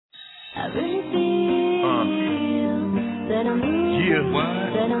I really feel that I'm losing. Yeah. What?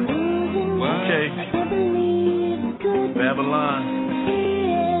 That I'm losing. What? Okay. I can't believe it could Babylon.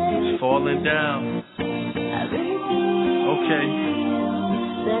 It's falling down. I really feel Okay.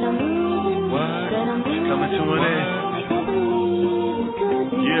 that I'm losing. What? That I'm losing. It's coming to an end. I can't believe it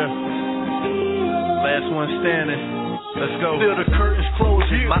could be. Yeah. Last one standing. Let's go. Feel the curtains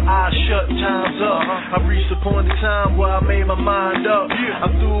closing, my eyes shut, time's up. I've reached the point in time where I made my mind up. I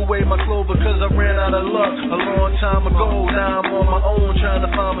threw away my clothes because I ran out of luck a long time ago. Now I'm on my own trying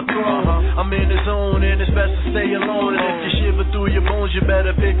to find my throne. I'm in the zone and it's best to stay alone. And if you shiver through your bones, you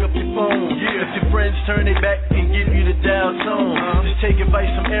better pick up your phone. If your friends turn their back and give you the dial tone, just take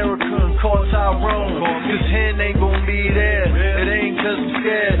advice from Erica and call Tyrone. Cause hand ain't gonna be there. It ain't cause I'm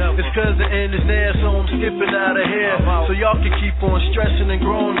scared, it's cause the end is there, so I'm skipping out of here. So y'all can keep on stressing and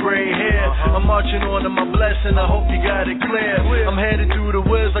growing gray hair. I'm marching on to my blessing, I hope you got it clear. I'm headed through the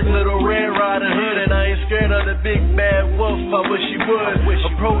woods like Little Red Riding Hood, and I ain't scared of the big bad wolf, I wish she would.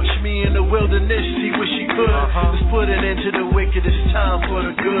 Approach me in the wilderness, see what she could. Let's put it into the wicked, it's time for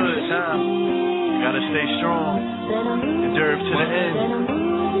the good. You gotta stay strong, endure to the end.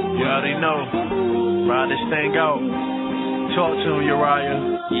 You already know, ride this thing out. Talk to him, Uriah.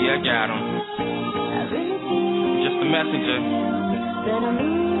 Yeah, I got him. Just a messenger.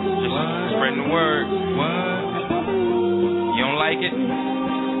 Just spreading the word. What? You don't like it?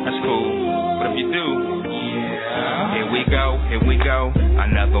 That's cool. But if you do, here we go.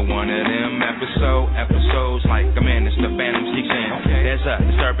 Another one of them episodes like a man, it's the Phantom Sneaks in. There's a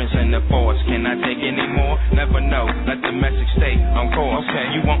disturbance in the force. Can I take any more? Never know. Let the message stay on course.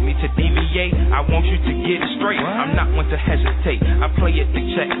 You want me to deviate? I want you to get it straight. I'm not one to hesitate. I play it to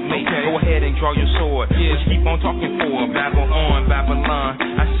checkmate. Go ahead and draw your sword. Just keep on talking for Babble on, Babylon.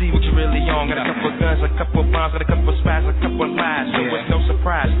 I see what you're really on. Got a couple guns, a couple bombs, got a couple spies, a couple lies. So it's no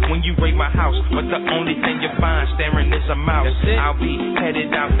surprise when you raid my house. But the only thing you find staring is a mouse. I'll be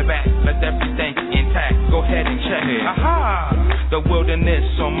headed out the back, left everything intact. Go ahead and check. Aha! The wilderness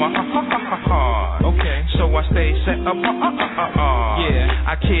on my heart. So I stay set up. Yeah,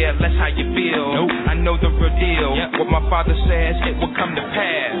 I care less how you feel. I know the real deal. What my father says, it will come to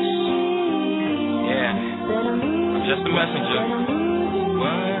pass. Yeah, I'm just a messenger.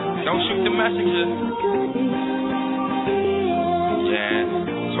 What? Don't shoot the messenger. Yeah,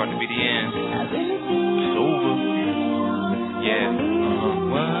 it's about to be the end. It's over. Yeah.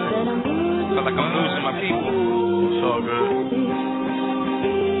 What? Feel like I'm losing my people. It's all good.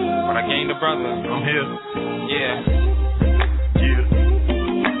 But I gained a brother. I'm here. Yeah. Yeah.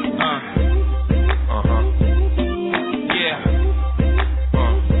 Yeah.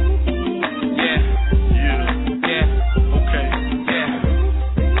 Yeah. Yeah. Okay. Yeah.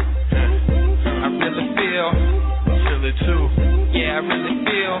 I really feel. I feel it too. Yeah, I really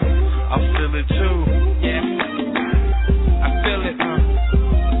feel. I feel it too. Yeah. I feel it.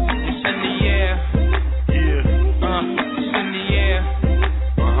 It's in the air. Yeah. It's in the air.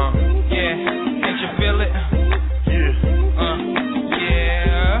 Yeah. Can't you feel it? Yeah.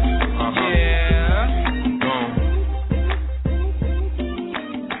 Yeah.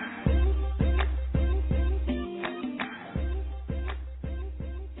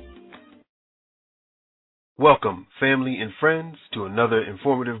 Welcome, family and friends, to another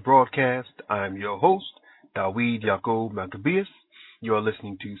informative broadcast. I'm your host, Dawid Yaakov Maccabeus. You are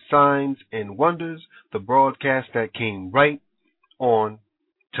listening to Signs and Wonders, the broadcast that came right on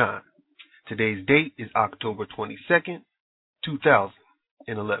time. Today's date is October 22nd,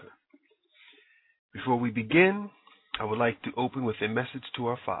 2011. Before we begin, I would like to open with a message to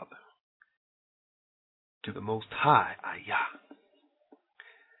our Father, to the Most High, Ayah.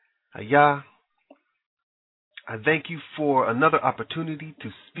 Ayah, I thank you for another opportunity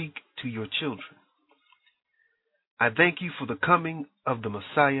to speak to your children. I thank you for the coming of the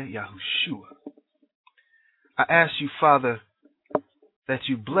Messiah, Yahushua. I ask you, Father, that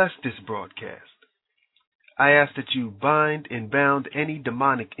you bless this broadcast. I ask that you bind and bound any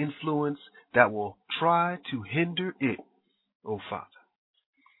demonic influence that will try to hinder it, O Father.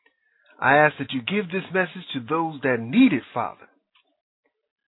 I ask that you give this message to those that need it, Father.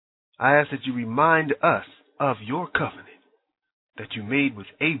 I ask that you remind us of your covenant that you made with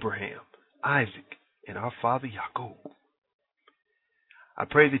Abraham, Isaac, and our father Yaakov. I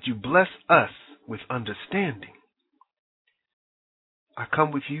pray that you bless us with understanding. I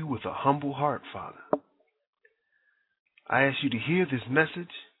come with you with a humble heart, Father. I ask you to hear this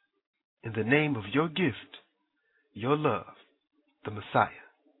message in the name of your gift, your love, the Messiah,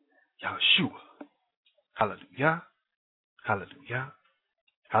 Yahushua. Hallelujah, hallelujah,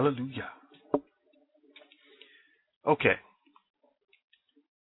 hallelujah. Okay.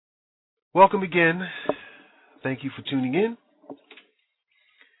 Welcome again. Thank you for tuning in.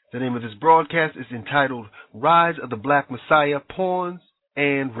 The name of this broadcast is entitled Rise of the Black Messiah, Pawns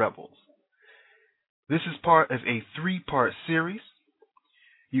and Rebels. This is part of a 3-part series.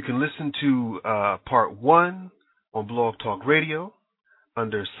 You can listen to part 1 on Blog Talk Radio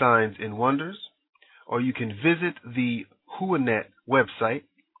under Signs and Wonders, or you can visit the HuaNet website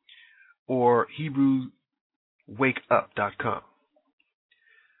or HebrewWakeUp.com.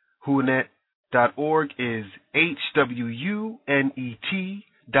 HuaNet.org is HWUNET.org.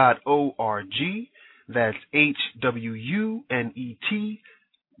 That's HWUNET.org.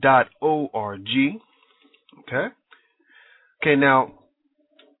 Okay, now,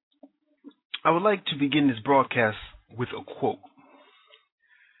 I would like to begin this broadcast with a quote.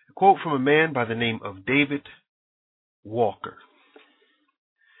 A quote from a man by the name of David Walker.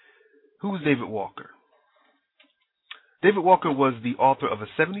 Who was David Walker? David Walker was the author of a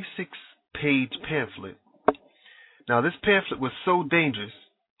 76-page pamphlet. Now, this pamphlet was so dangerous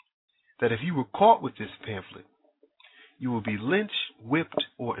that if you were caught with this pamphlet, you will be lynched, whipped,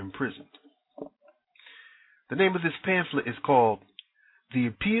 or imprisoned. The name of this pamphlet is called The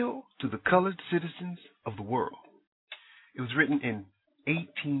Appeal to the Colored Citizens of the World. It was written in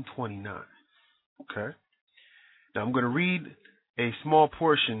 1829. Okay? Now, I'm going to read a small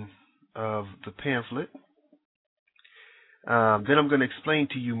portion of the pamphlet. Then I'm going to explain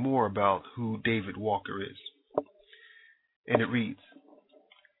to you more about who David Walker is. And it reads,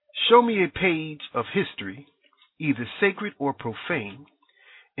 "Show me a page of history, either sacred or profane,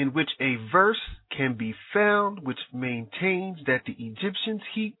 in which a verse can be found which maintains that the Egyptians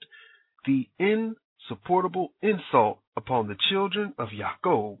heaped the insupportable insult upon the children of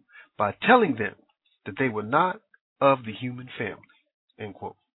Jacob by telling them that they were not of the human family." End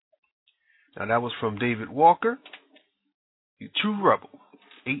quote. Now that was from David Walker, The True Rebel,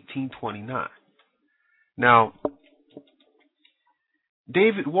 1829. Now,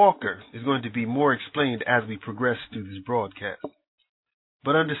 David Walker is going to be more explained as we progress through this broadcast.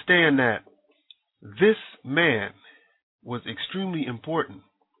 But understand that this man was extremely important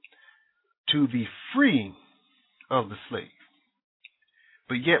to the freeing of the slave.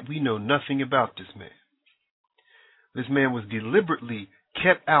 But yet we know nothing about this man. This man was deliberately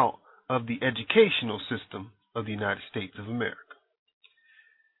kept out of the educational system of the United States of America.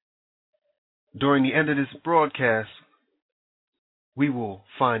 During the end of this broadcast, we will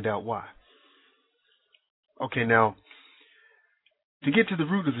find out why. Okay, now, to get to the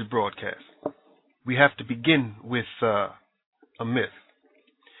root of this broadcast, we have to begin with a myth.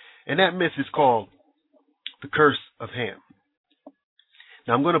 And that myth is called the Curse of Ham.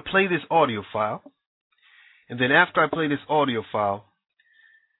 Now, I'm going to play this audio file. And then after I play this audio file,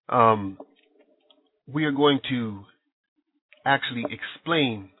 we are going to actually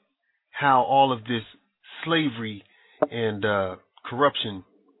explain how all of this slavery and corruption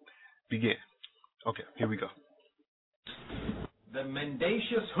began. Okay, here we go. The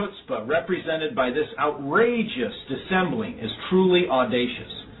mendacious chutzpah represented by this outrageous dissembling is truly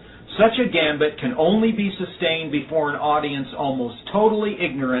audacious. Such a gambit can only be sustained before an audience almost totally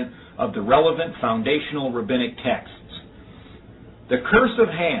ignorant of the relevant foundational rabbinic texts. The curse of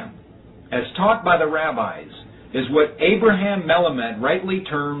Ham, as taught by the rabbis, is what Abraham Melamed rightly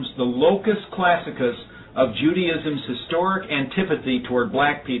terms the locus classicus of Judaism's historic antipathy toward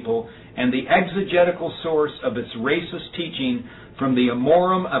black people and the exegetical source of its racist teaching from the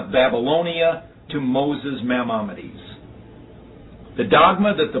Amorim of Babylonia to Moses Maimonides. The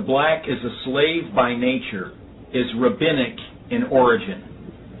dogma that the black is a slave by nature is rabbinic in origin.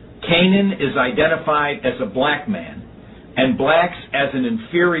 Canaan is identified as a black man, and blacks as an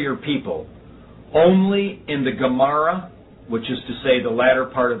inferior people, only in the Gemara, which is to say the latter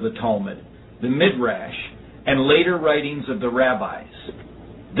part of the Talmud, the Midrash, and later writings of the rabbis.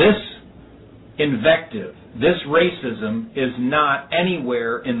 This invective, this racism, is not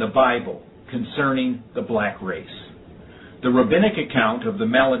anywhere in the Bible concerning the black race. The rabbinic account of the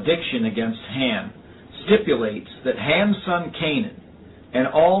malediction against Ham stipulates that Ham's son Canaan and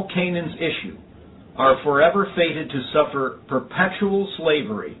all Canaan's issue are forever fated to suffer perpetual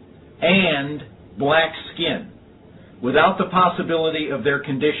slavery and black skin, without the possibility of their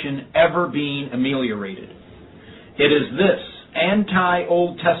condition ever being ameliorated. It is this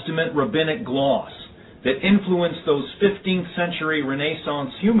anti-Old Testament rabbinic gloss that influenced those 15th century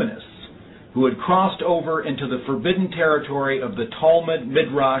Renaissance humanists who had crossed over into the forbidden territory of the Talmud,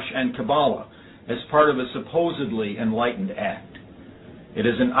 Midrash, and Kabbalah as part of a supposedly enlightened act. It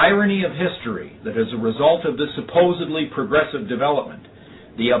is an irony of history that as a result of this supposedly progressive development,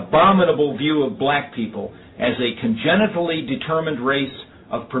 the abominable view of black people as a congenitally determined race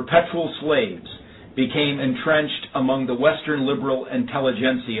of perpetual slaves became entrenched among the Western liberal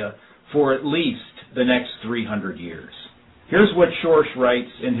intelligentsia for at least the next 300 years. Here's what Schorsch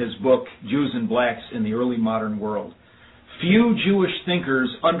writes in his book, Jews and Blacks in the Early Modern World. Few Jewish thinkers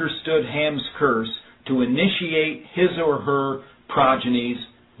understood Ham's curse to initiate his or her progeny's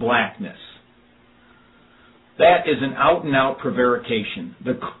blackness. That is an out-and-out prevarication.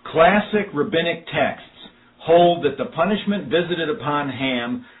 The classic rabbinic texts hold that the punishment visited upon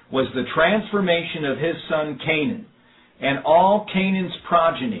Ham was the transformation of his son Canaan and all Canaan's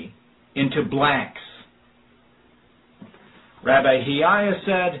progeny into blacks. Rabbi Hiah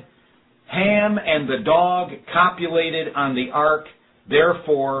said, Ham and the dog copulated on the ark,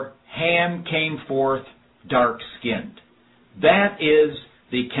 therefore Ham came forth dark-skinned. That is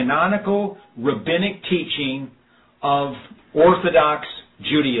the canonical rabbinic teaching of Orthodox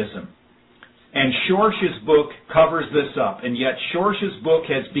Judaism. And Schorsch's book covers this up, and yet Schorsch's book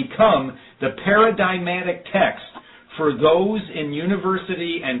has become the paradigmatic text for those in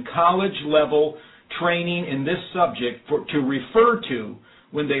university and college level training in this subject to refer to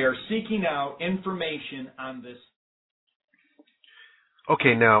when they are seeking out information on this.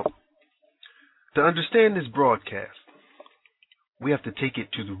 Okay, now, to understand this broadcast, we have to take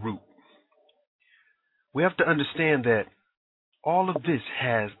it to the root. We have to understand that all of this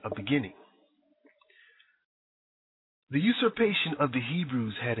has a beginning. The usurpation of the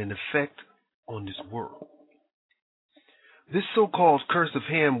Hebrews had an effect on this world. This so-called curse of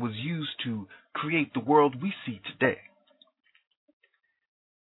Ham was used to create the world we see today.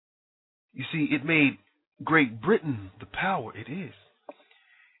 You see, it made Great Britain the power it is.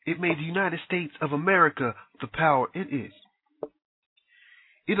 It made the United States of America the power it is.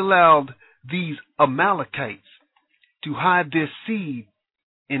 It allowed these Amalekites to hide their seed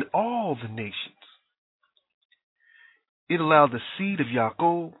in all the nations. It allowed the seed of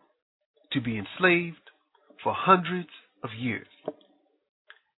Yaakov to be enslaved for hundreds of years.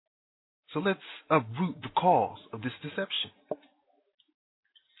 So let's uproot the cause of this deception.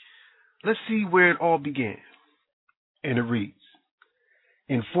 Let's see where it all began. And it reads,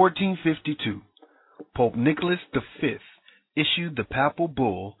 in 1452, Pope Nicholas V issued the papal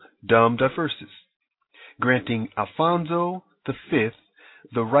bull Dum Diversas, granting Alfonso V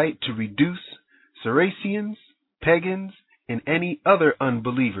the right to reduce Saracens, pagans, and any other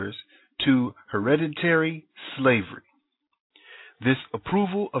unbelievers to hereditary slavery. This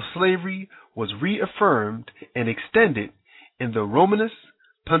approval of slavery was reaffirmed and extended in the Romanus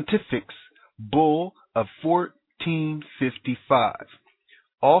Pontifex Bull of 1455,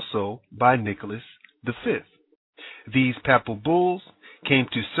 also by Nicholas V. These papal bulls came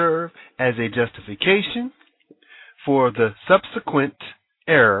to serve as a justification for the subsequent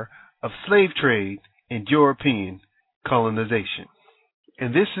era of slave trade and European colonization.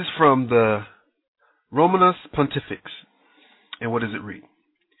 And this is from the Romanus Pontifex. And what does it read?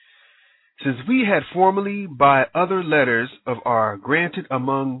 Since we had formerly by other letters of our granted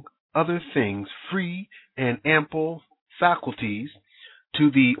among other things free and ample faculties to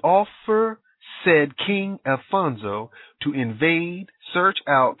the offer said King Alfonso to invade, search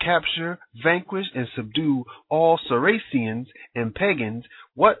out, capture, vanquish, and subdue all Saracens and pagans,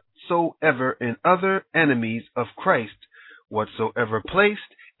 whatsoever and other enemies of Christ, whatsoever placed,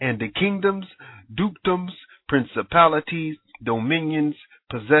 and the kingdoms, dukedoms, principalities, dominions,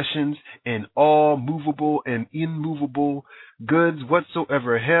 possessions, and all movable and immovable goods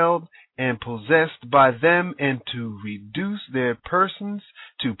whatsoever held and possessed by them, and to reduce their persons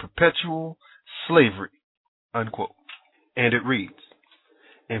to perpetual slavery, unquote. And it reads,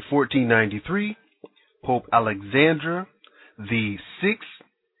 in 1493, Pope Alexander the Sixth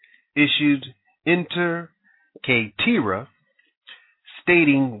issued Inter Caetera,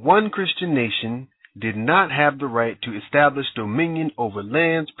 stating one Christian nation did not have the right to establish dominion over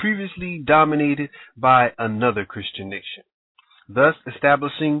lands previously dominated by another Christian nation, thus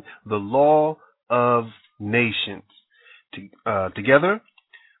establishing the law of nations. Together,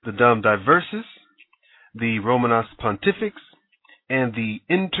 the Dum Diversas, the Romanus Pontifex, and the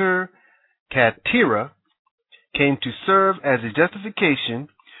Inter Caetera came to serve as a justification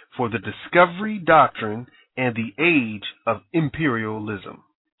for the discovery doctrine and the age of imperialism,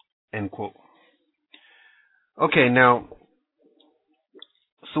 end quote. Okay, now,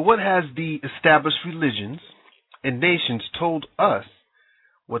 so what has the established religions and nations told us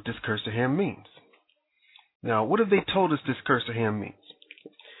what this curse of Ham means? Now, what have they told us this curse of Ham means?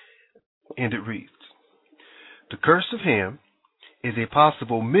 And it reads, the curse of Ham is a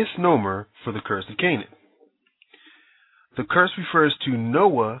possible misnomer for the curse of Canaan. The curse refers to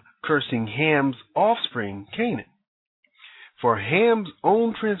Noah cursing Ham's offspring, Canaan, for Ham's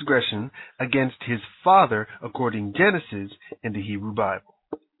own transgression against his father according to Genesis in the Hebrew Bible.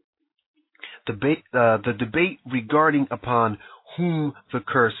 The debate regarding upon whom the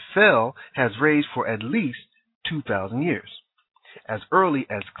curse fell has raged for at least 2,000 years, as early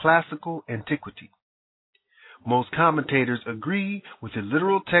as classical antiquity. Most commentators agree with the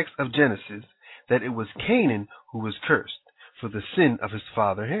literal text of Genesis that it was Canaan who was cursed for the sin of his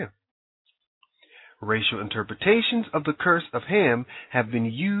father Ham. Racial interpretations of the curse of Ham have been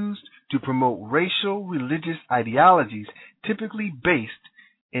used to promote racial religious ideologies typically based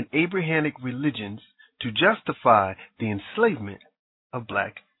in Abrahamic religions to justify the enslavement of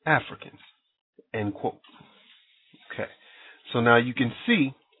black Africans. End quote. Okay, so now you can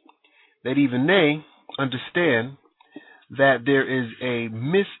see that even they understand that there is a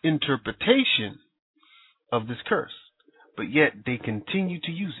misinterpretation of this curse, but yet they continue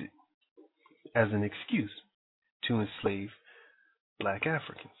to use it as an excuse to enslave black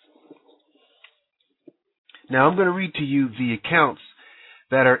Africans. Now I'm going to read to you the accounts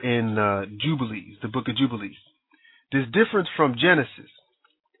that are in Jubilees, the book of Jubilees. This differs from Genesis,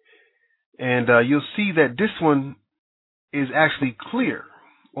 and you'll see that this one is actually clear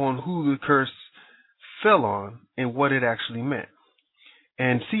on who the curse fell on and what it actually meant.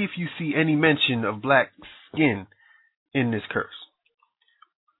 And see if you see any mention of black skin in this curse.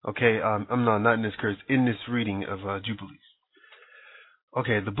 Okay, not in this curse, in this reading of Jubilees.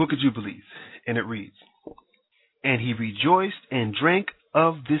 Okay, the book of Jubilees, and it reads, "And he rejoiced and drank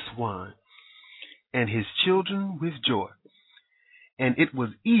of this wine, and his children with joy. And it was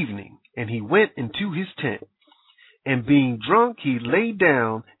evening, and he went into his tent. And being drunk, he lay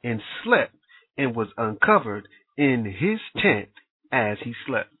down and slept, and was uncovered in his tent as he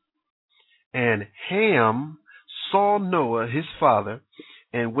slept. And Ham saw Noah his father,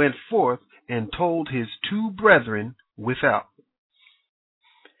 and went forth and told his two brethren without.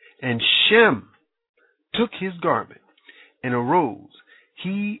 And Shem took his garment, and arose,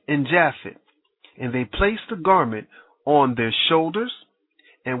 he and Japheth, and they placed the garment on their shoulders,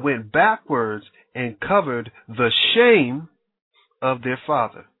 and went backwards, and covered the shame of their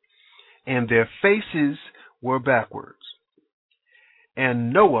father, and their faces were backwards.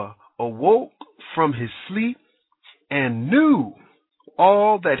 And Noah awoke from his sleep, and knew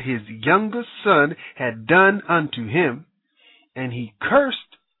all that his youngest son had done unto him, and he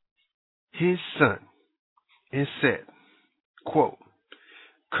cursed his son, and said, quote,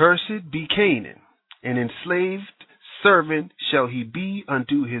 Cursed be Canaan, an enslaved servant shall he be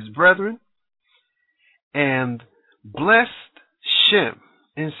unto his brethren, and blessed Shem,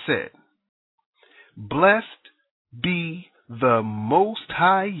 and said, Blessed be the Most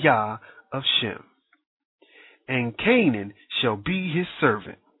High Yah of Shem, and Canaan shall be his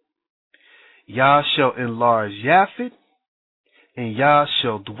servant. Yah shall enlarge Japheth, and Yah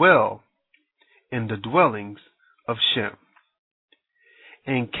shall dwell in the dwellings of Shem,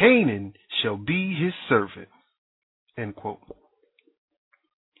 and Canaan shall be his servant. End quote.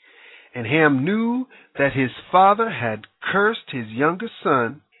 And Ham knew that his father had cursed his youngest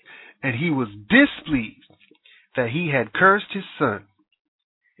son, and he was displeased that he had cursed his son.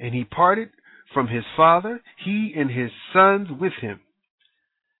 And he parted from his father, he and his sons with him.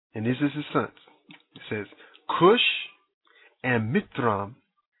 And this is his sons. It says, Cush and Mithram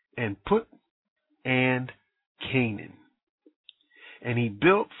and Put and Canaan. And he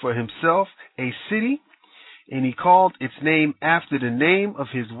built for himself a city, and he called its name after the name of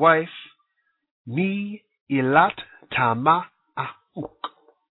his wife, Me-Elat Tama'ahuk.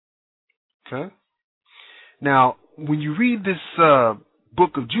 Okay? Now, when you read this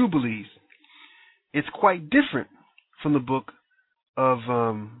book of Jubilees, it's quite different from the book of,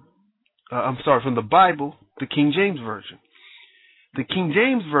 from the Bible, the King James Version. The King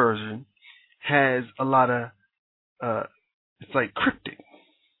James Version has a lot of, it's like cryptic.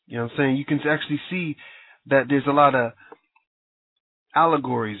 You know what I'm saying? You can actually see that there's a lot of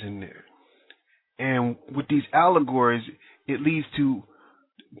allegories in there. And with these allegories, it leads to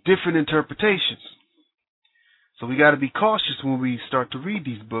different interpretations. So we got to be cautious when we start to read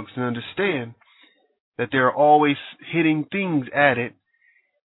these books and understand that there are always hidden things added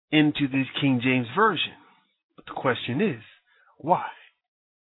into this King James Version. But the question is, why?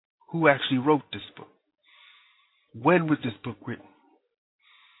 Who actually wrote this book? When was this book written?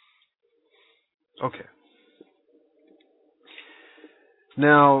 Okay.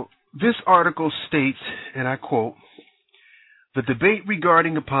 Now, this article states, and I quote, the debate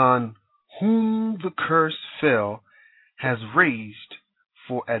regarding upon whom the curse fell has raged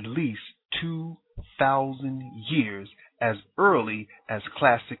for at least 2,000 years, as early as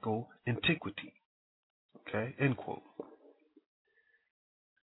classical antiquity. Okay, end quote.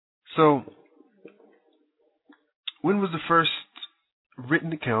 So, when was the first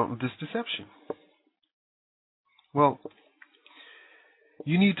written account of this deception? Well,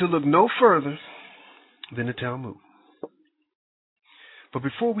 you need to look no further than the Talmud. But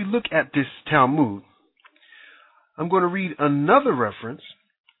before we look at this Talmud, I'm going to read another reference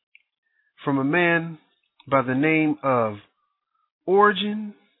from a man by the name of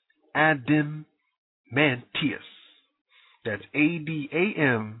Origen Adamantius. That's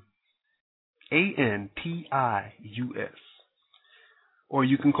Adamantius. Or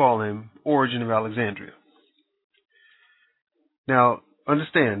you can call him Origen of Alexandria. Now,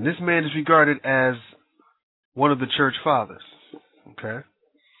 understand, this man is regarded as one of the church fathers. Okay?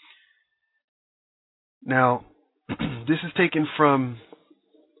 Now, this is taken from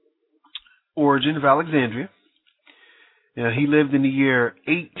Origen of Alexandria. Now, he lived in the year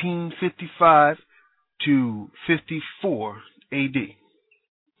 1855 to 54 AD.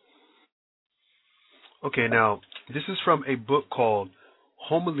 Okay, now, this is from a book called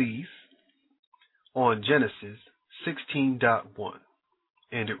Homilies on Genesis 16.1,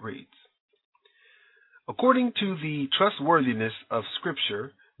 and it reads, according to the trustworthiness of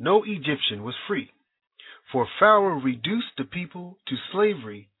Scripture, no Egyptian was free, for Pharaoh reduced the people to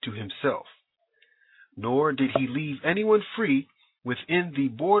slavery to himself, nor did he leave anyone free within the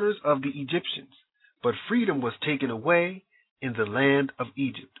borders of the Egyptians, but freedom was taken away in the land of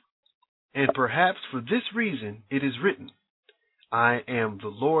Egypt. And perhaps for this reason it is written, I am the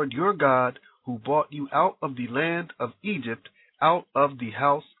Lord your God, who brought you out of the land of Egypt, out of the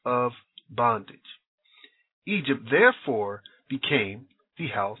house of bondage. Egypt therefore became the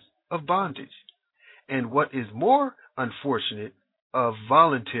house of bondage, and what is more unfortunate, of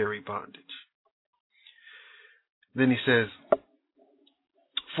voluntary bondage. Then he says,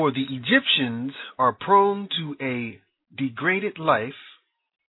 for the Egyptians are prone to a degenerate life,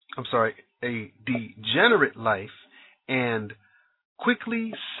 and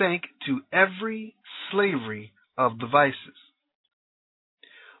quickly sank to every slavery of the vices.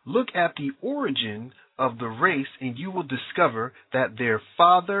 Look at the origin of the race, and you will discover that their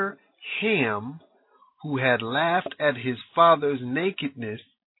father Ham, who had laughed at his father's nakedness,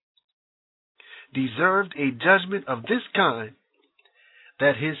 deserved a judgment of this kind,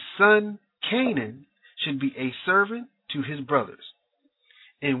 that his son Canaan should be a servant to his brothers,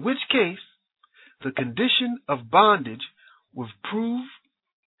 in which case the condition of bondage would prove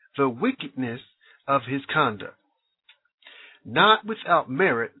the wickedness of his conduct. Not without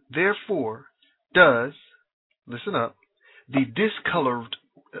merit, therefore, does, listen up, the discolored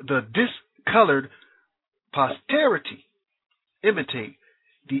posterity imitate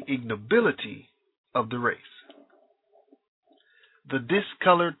the ignobility of the race. The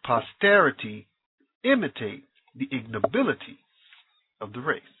discolored posterity imitate the ignobility of the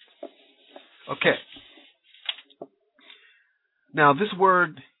race. Okay. Now, this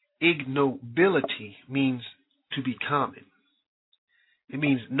word ignobility means to be common. It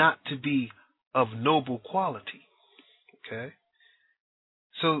means not to be of noble quality. Okay?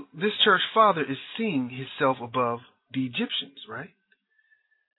 So this church father is seeing himself above the Egyptians, right?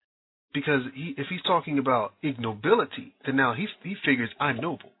 Because if he's talking about ignobility, then now he figures I'm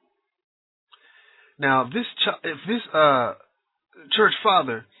noble. Now, if this church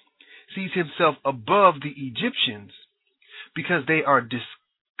father sees himself above the Egyptians because they are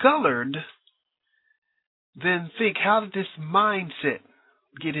discolored, then think, how did this mindset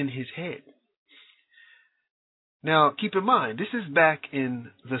get in his head? Now, keep in mind, this is back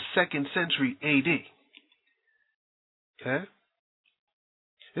in the 2nd century AD. Okay?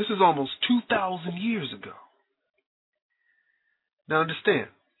 This is almost 2,000 years ago. Now, understand,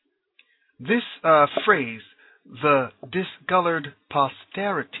 this phrase, the discolored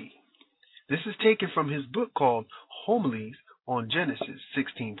posterity, this is taken from his book called Homilies on Genesis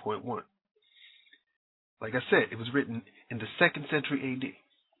 16.1. Like I said, it was written in the 2nd century AD.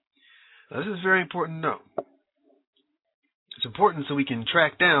 Now, this is very important to know. It's important so we can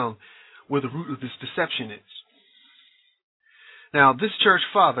track down where the root of this deception is. Now, this church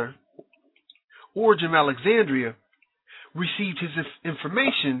father, Origen of Alexandria, received his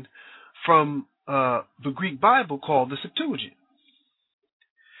information from the Greek Bible called the Septuagint.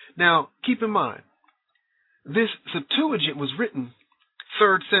 Now, keep in mind, this Septuagint was written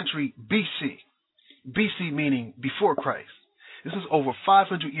 3rd century BC. BC meaning before Christ. This is over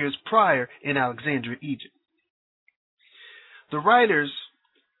 500 years prior in Alexandria, Egypt. The writers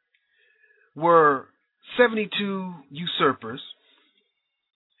were 72 usurpers,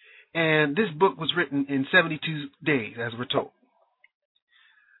 and this book was written in 72 days, as we're told.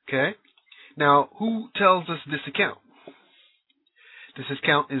 Okay? Now, who tells us this account? This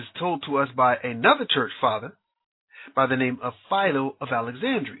account is told to us by another church father by the name of Philo of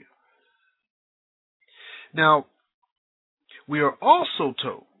Alexandria. Now, we are also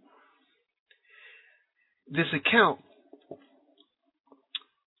told this account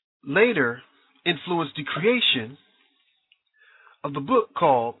later influenced the creation of the book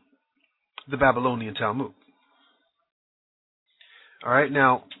called the Babylonian Talmud. All right,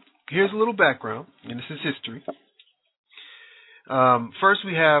 now, here's a little background, and this is history. First,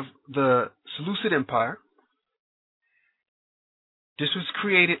 we have the Seleucid Empire. This was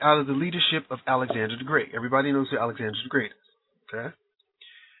created out of the leadership of Alexander the Great. Everybody knows who Alexander the Great is. Okay.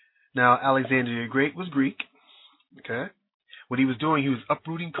 Now, Alexander the Great was Greek. Okay. What he was doing, he was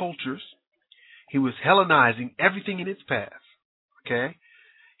uprooting cultures. He was Hellenizing everything in its path. Okay.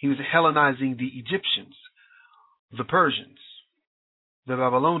 He was Hellenizing the Egyptians, the Persians, the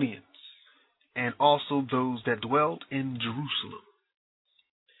Babylonians, and also those that dwelled in Jerusalem.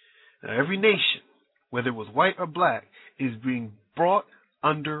 Now, every nation, whether it was white or black, is being brought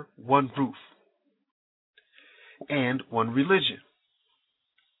under one roof and one religion.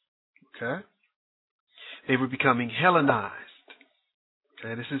 Okay? They were becoming Hellenized.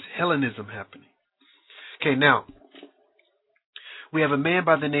 Okay, this is Hellenism happening. Okay, now, we have a man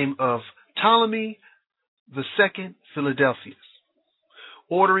by the name of Ptolemy II Philadelphus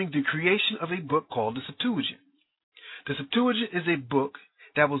ordering the creation of a book called the Septuagint. The Septuagint is a book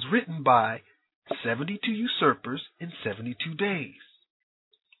that was written by 72 usurpers in 72 days.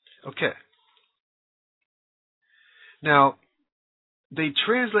 Okay. Now, they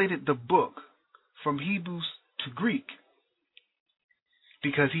translated the book from Hebrew to Greek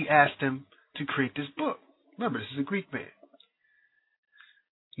because he asked them to create this book. Remember, this is a Greek man.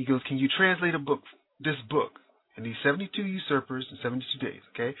 He goes, can you translate this book? And these 72 usurpers in 72 days,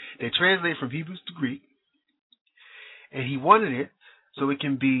 okay? They translate from Hebrew to Greek, and he wanted it so it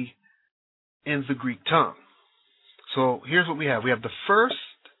can be in the Greek tongue. So here's what we have. We have the first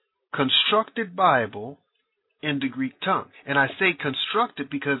constructed Bible in the Greek tongue. And I say constructed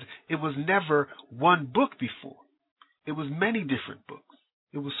because it was never one book before. It was many different books.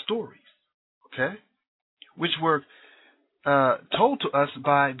 It was stories, okay? Which were told to us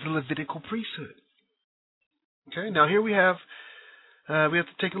by the Levitical priesthood. Okay, now here we have to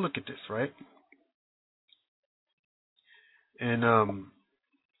take a look at this, right? And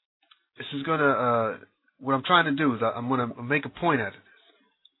this is gonna what I'm trying to do is I'm gonna make a point out of this.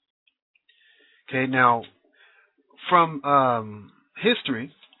 Okay, now from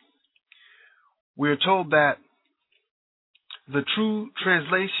history, we're told that the true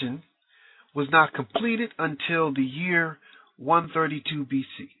translation was not completed until the year 132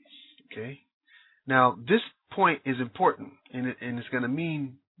 BC. Okay, now this point is important, and it's going to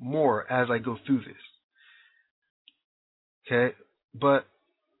mean more as I go through this. Okay, but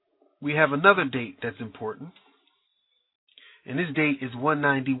we have another date that's important, and this date is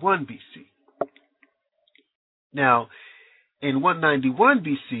 191 BC. Now, in 191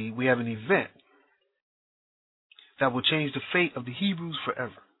 BC, we have an event that will change the fate of the Hebrews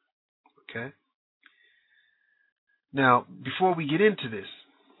forever. Okay? Now, before we get into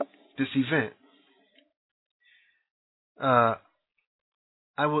this event,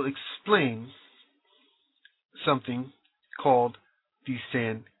 I will explain something called the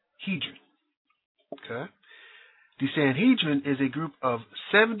Sanhedrin. Okay? The Sanhedrin is a group of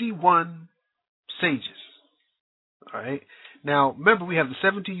 71 sages. All right? Now, remember, we have the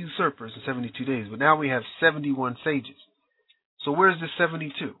 70 usurpers in 72 days, but now we have 71 sages. So where's the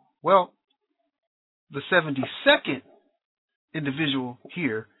 72? Well, the 72nd individual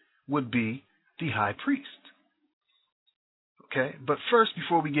here would be the high priest. Okay, but first,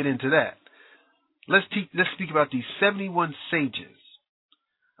 before we get into that, let's speak about these 71 sages.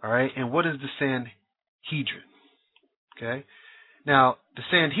 All right, and what is the Sanhedrin? Okay, now the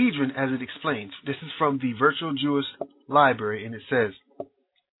Sanhedrin, as it explains, this is from the Virtual Jewish Library, and it says,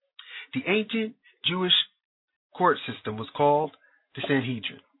 the ancient Jewish court system was called the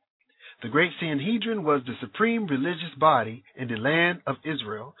Sanhedrin. The great Sanhedrin was the supreme religious body in the land of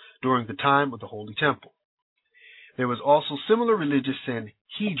Israel during the time of the Holy Temple. There was also similar religious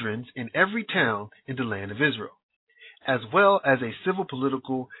Sanhedrins in every town in the land of Israel, as well as a civil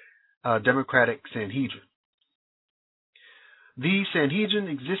political democratic Sanhedrin. These Sanhedrin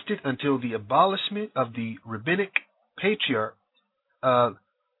existed until the abolishment of the rabbinic patriarch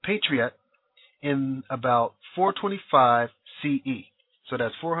in about 425 CE. So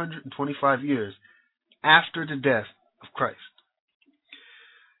that's 425 years after the death of Christ.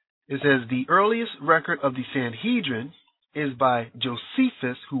 It says the earliest record of the Sanhedrin is by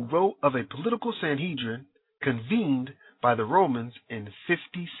Josephus, who wrote of a political Sanhedrin convened by the Romans in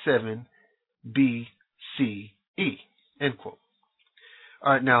 57 BCE. End quote.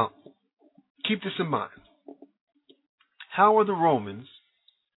 All right, now, keep this in mind. How are the Romans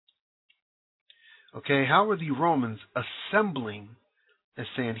assembling a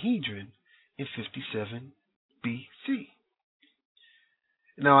Sanhedrin in 57 BC?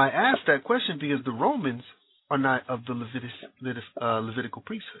 Now, I asked that question because the Romans are not of the Levitical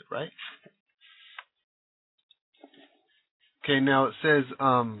priesthood, right? Okay, now it says,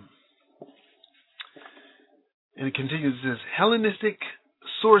 and it continues, it says, Hellenistic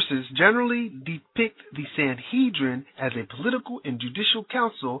sources generally depict the Sanhedrin as a political and judicial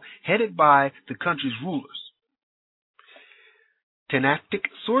council headed by the country's rulers. Tanaitic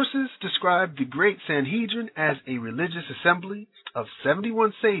sources describe the Great Sanhedrin as a religious assembly of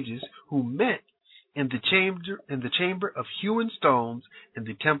 71 sages who met in the chamber of hewn stones in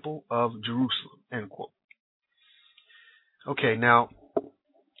the Temple of Jerusalem. End quote. Okay, now,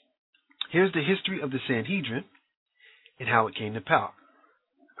 here's the history of the Sanhedrin and how it came to power.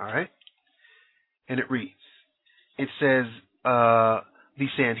 All right? And it reads, it says, the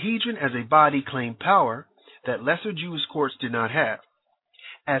Sanhedrin as a body claimed power that lesser Jewish courts did not have.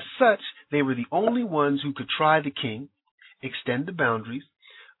 As such, they were the only ones who could try the king, extend the boundaries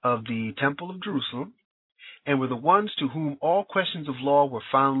of the Temple of Jerusalem, and were the ones to whom all questions of law were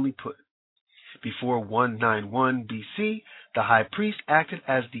finally put. Before 191 BC, the high priest acted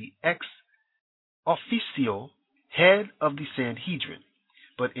as the ex officio head of the Sanhedrin.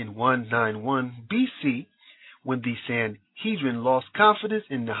 But in 191 BC, when the Sanhedrin lost confidence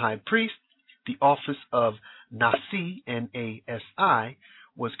in the high priest, the office of Nasi, N-A-S-I,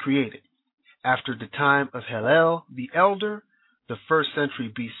 was created. After the time of Hillel the Elder, the 1st century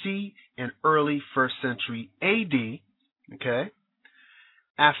BC and early 1st century AD, okay?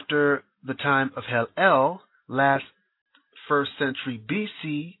 After the time of Hillel, last 1st century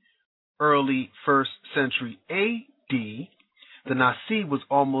BC, early 1st century AD, the Nasi was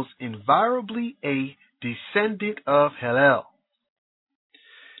almost invariably a descendant of Hillel.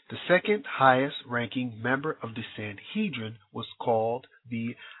 The second highest ranking member of the Sanhedrin was called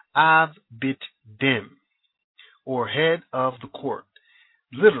the Av Bit Dem, or head of the court,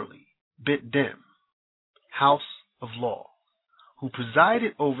 literally Bit Dem, house of law, who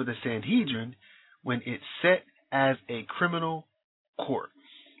presided over the Sanhedrin when it sat as a criminal court.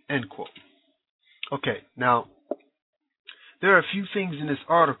 End quote. Okay, now, there are a few things in this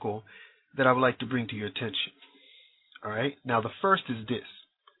article that I would like to bring to your attention. All right, now the first is this.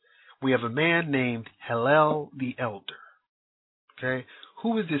 We have a man named Hillel the Elder. Okay,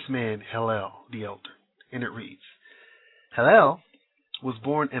 who is this man, Hillel the Elder? And it reads, Hillel was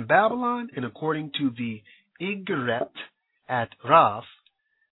born in Babylon, and according to the Igret at Rav,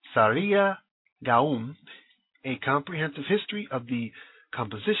 Saria Gaum, a comprehensive history of the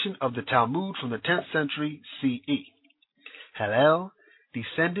composition of the Talmud from the 10th century CE. Hillel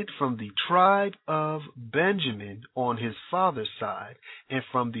descended from the tribe of Benjamin on his father's side and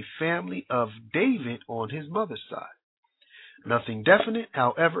from the family of David on his mother's side. Nothing definite,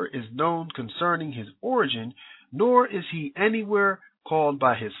 however, is known concerning his origin, nor is he anywhere called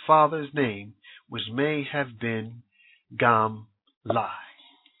by his father's name, which may have been Gamli.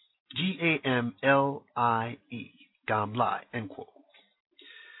 G-A-M-L-I-E. Gamli. End quote.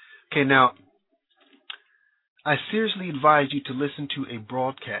 Okay, now, I seriously advise you to listen to a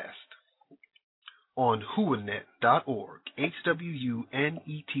broadcast on Hwunet.org,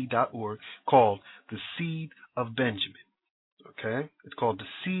 Hwunet.org, called The Seed of Benjamin. Okay? It's called The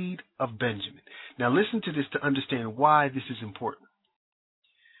Seed of Benjamin. Now listen to this to understand why this is important.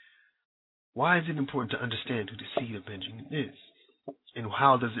 Why is it important to understand who the Seed of Benjamin is? And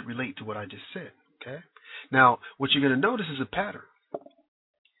how does it relate to what I just said? Okay? Now, what you're going to notice is a pattern.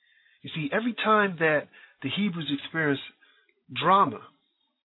 You see, every time that the Hebrews experience drama,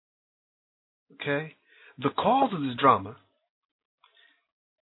 okay, the cause of this drama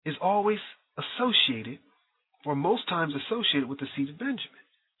is always associated, or most times associated, with the seed of Benjamin.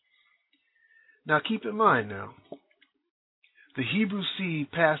 Now keep in mind now, the Hebrew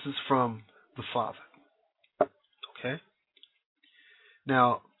seed passes from the father. Okay?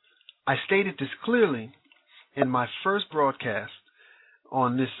 Now, I stated this clearly in my first broadcast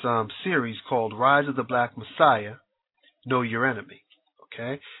on this series called Rise of the Black Messiah, Know Your Enemy.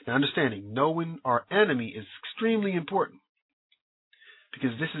 Okay? Now understanding, knowing our enemy is extremely important,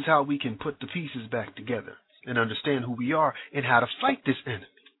 because this is how we can put the pieces back together and understand who we are and how to fight this enemy.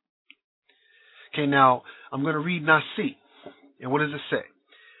 Okay, now I'm going to read Nasi. And what does it say?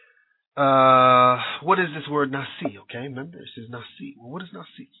 What is this word Nasi? Okay, remember, it says Nasi. Well, what is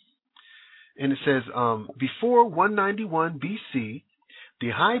Nasi? And it says, before 191 BC, the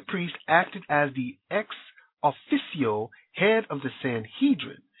high priest acted as the ex officio head of the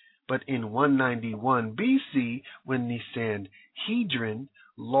Sanhedrin. But in 191 BC, when the Sanhedrin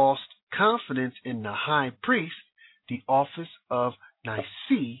lost confidence in the high priest, the office of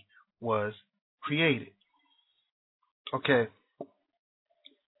Nicaea was created. Okay,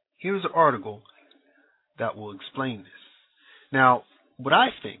 here's an article that will explain this. Now, what I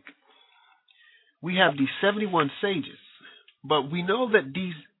think, we have these 71 sages, but we know that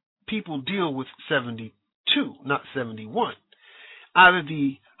these people deal with 72, not 71. Either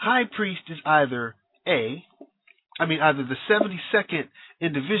the high priest is either the 72nd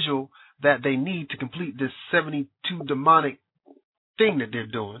individual that they need to complete this 72 demonic thing that they're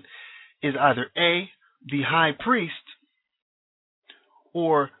doing is either A, the high priest,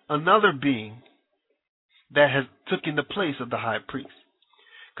 or another being that has taken the place of the high priest.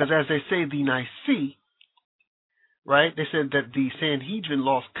 Because as they say, the Nicaea, right, they said that the Sanhedrin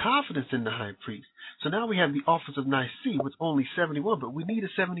lost confidence in the high priest. So now we have the office of Nicaea with only 71, but we need a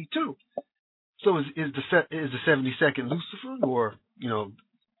 72. So is the 72nd Lucifer, or, you know,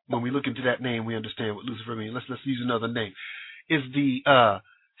 when we look into that name, we understand what Lucifer means. Let's use another name. Is the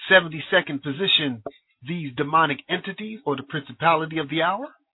 72nd position these demonic entities or the principality of the hour?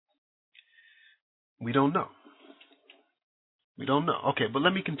 We don't know. We don't know. Okay, but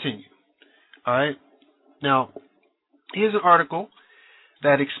let me continue. All right. Now, here's an article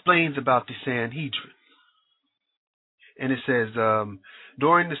that explains about the Sanhedrin. And it says,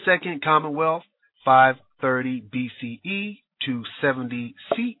 during the Second Commonwealth, 530 BCE to 70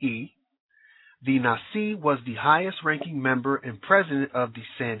 CE, the Nasi was the highest-ranking member and president of the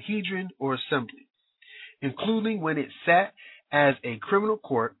Sanhedrin or assembly, including when it sat as a criminal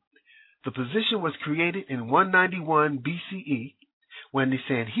court. The position was created in 191 BCE when the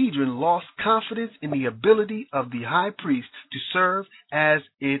Sanhedrin lost confidence in the ability of the high priest to serve as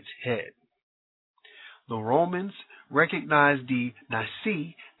its head. The Romans recognized the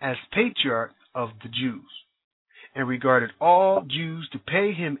Nasi as patriarch of the Jews and regarded all Jews to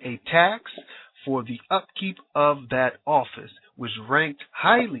pay him a tax for the upkeep of that office, which ranked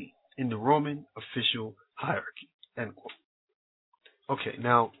highly in the Roman official hierarchy. End quote. Okay,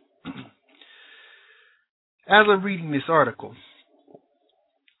 now, as I'm reading this article,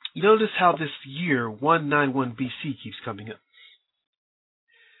 you notice how this year, 191 BC, keeps coming up.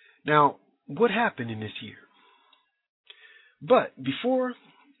 Now, what happened in this year? But before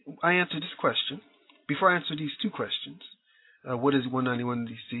I answer this question, before I answer these two questions, what is 191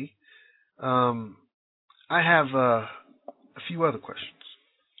 BC? I have a few other questions.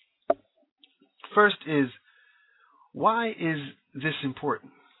 First is, why is this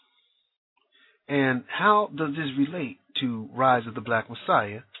important? And how does this relate to Rise of the Black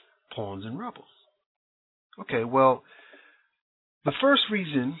Messiah, Pawns and Rebels? Okay, well, the first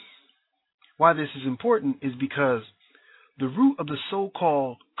reason why this is important is because the root of the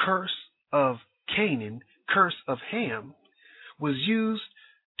so-called curse of Canaan, curse of Ham, was used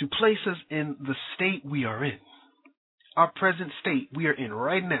to place us in the state we are in. Our present state we are in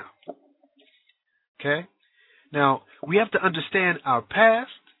right now. Okay? Now, we have to understand our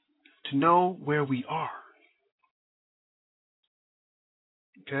past to know where we are.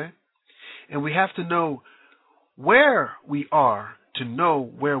 Okay? And we have to know where we are to know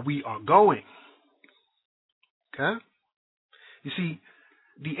where we are going. Okay? You see,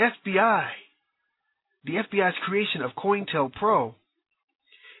 the FBI's creation of COINTELPRO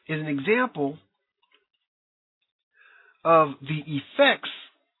is an example of the effects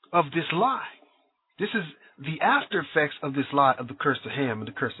of this lie. This is the after effects of this lie of the curse of Ham and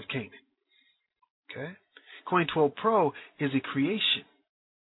the curse of Canaan. Okay? COINTELPRO is a creation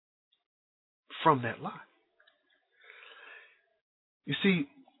from that lie. You see,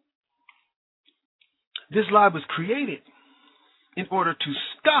 this lie was created in order to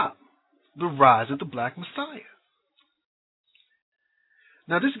stop the rise of the Black Messiah.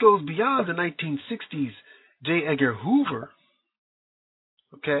 Now, this goes beyond the 1960s J. Edgar Hoover.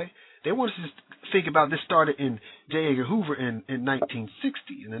 Okay? They want us to think about this started in J. Edgar Hoover in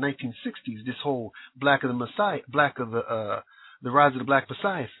 1960. In the 1960s, this whole Black of the Messiah, the rise of the Black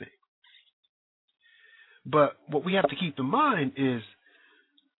Messiah thing. But what we have to keep in mind is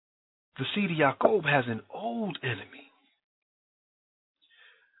the seed of Jacob has an old enemy.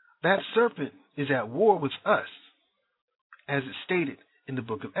 That serpent is at war with us, as it's stated in the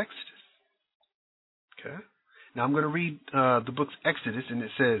book of Exodus. Okay? Now I'm going to read the book's Exodus, and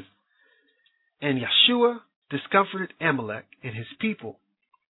it says, "And Yeshua discomforted Amalek and his people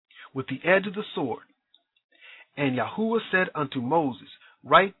with the edge of the sword. And Yahuwah said unto Moses,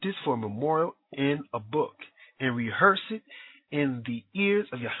 Write this for a memorial in a book, and rehearse it in the ears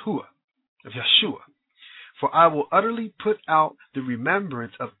of Yeshua. For I will utterly put out the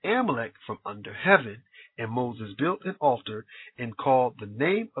remembrance of Amalek from under heaven. And Moses built an altar and called the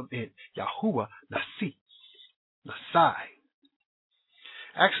name of it Yahuwah Nasai.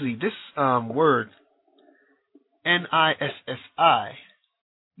 Actually, this word, Nissi,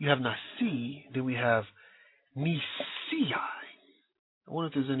 you have Nasi, then we have Nisii. I wonder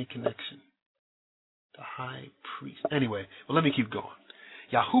if there's any connection. The high priest. Anyway, well, let me keep going.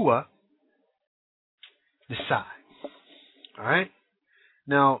 Yahuwah Nisai. All right?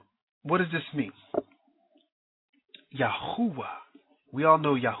 Now, what does this mean? Yahuwah. We all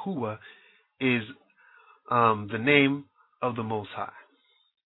know Yahuwah is the name of the Most High.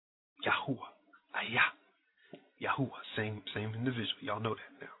 Yahuwah. Ayah. Yahuwah. Same individual. Y'all know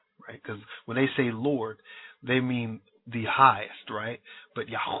that now, right? Because when they say Lord, they mean the highest, right? But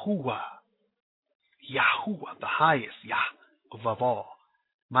Yahuwah, the highest, Yah, above all.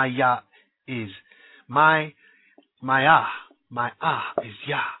 My Yah is my is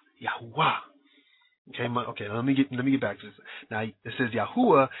Yah, Yahuwah. Okay, let me get back to this. Now it says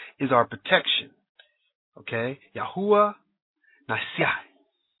Yahuwah is our protection. Okay, Yahuwah Nasiah.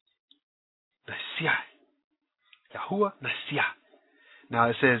 Yahuwah Nasiah. Now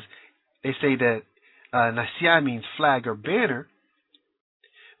it says, they say that Nasiah means flag or banner,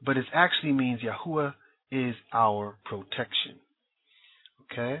 but it actually means Yahuwah is our protection.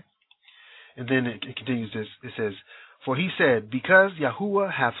 Okay, and then it continues this. It says, for he said, because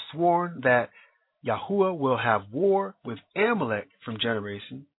Yahuwah hath sworn that Yahuwah will have war with Amalek from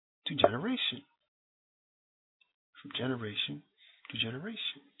generation to generation. From generation to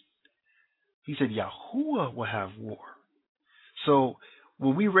generation. He said Yahuwah will have war. So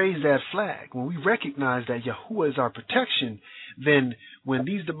when we raise that flag, when we recognize that Yahuwah is our protection, then when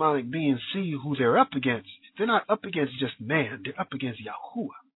these demonic beings see who they're up against, they're not up against just man, they're up against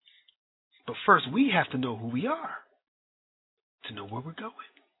Yahuwah. But first we have to know who we are to know where we're going.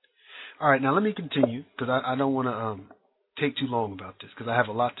 All right, now let me continue, because I don't want to take too long about this, because I have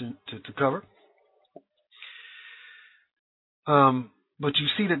a lot to cover. But you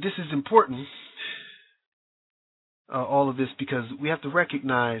see that this is important, all of this, because we have to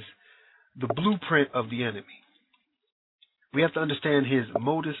recognize the blueprint of the enemy. We have to understand his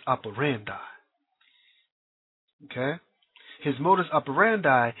modus operandi. Okay? His modus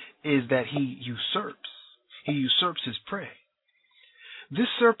operandi is that he usurps. He usurps his prey. This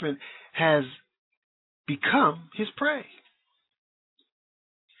serpent has become his prey.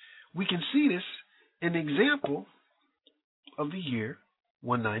 We can see this in the example of the year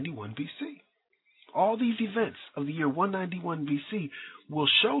 191 BC. All these events of the year 191 BC will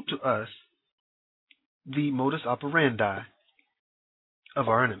show to us the modus operandi of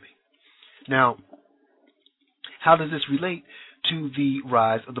our enemy. Now, how does this relate to the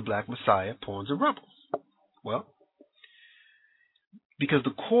rise of the Black Messiah, pawns, and rebels? Well, because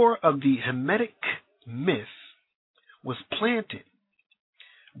the core of the Hamitic myth was planted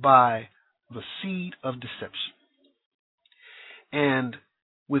by the seed of deception. And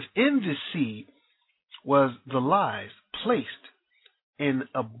within this seed was the lies placed in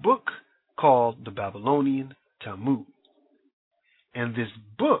a book called the Babylonian Talmud. And this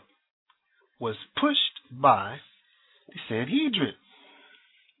book was pushed by the Sanhedrin.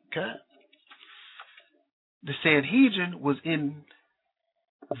 Okay? The Sanhedrin was in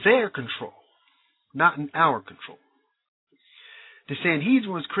their control, not in our control. The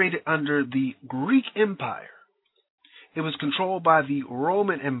Sanhedrin was created under the Greek Empire. It was controlled by the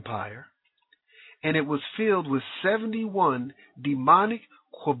Roman Empire, and it was filled with 71 demonic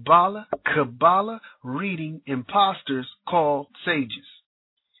Kabbalah reading imposters called sages.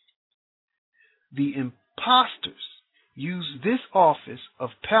 The imposters used this office of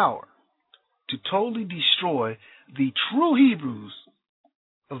power to totally destroy the true Hebrews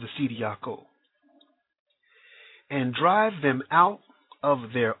of the Seed of Yaakov and drive them out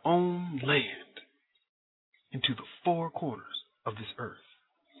of their own land into the four corners of this earth.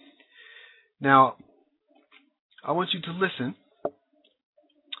 Now, I want you to listen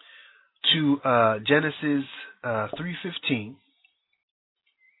to Genesis 3:15.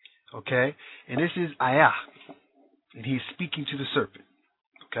 Okay? And this is Ayah. And he's speaking to the serpent.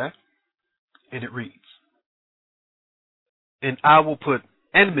 Okay? And it reads, and I will put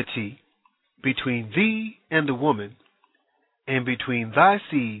enmity between thee and the woman, and between thy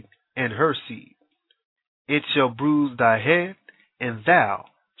seed and her seed. It shall bruise thy head, and thou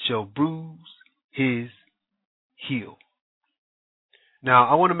shalt bruise his heel. Now,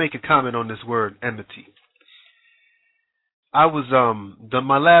 I want to make a comment on this word enmity. I was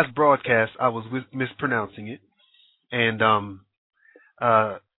my last broadcast I was mispronouncing it, and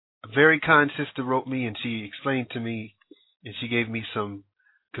a very kind sister wrote me and she explained to me and she gave me some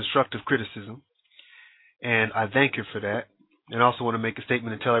constructive criticism, and I thank her for that. And I also want to make a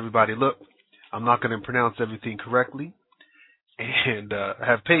statement and tell everybody, look, I'm not going to pronounce everything correctly, and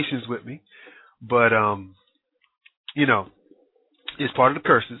have patience with me, but it's part of the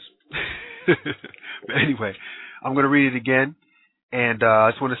curses. But anyway, I'm going to read it again, and I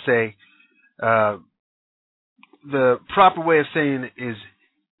just want to say the proper way of saying it is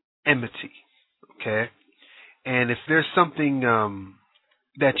enmity, okay? And if there's something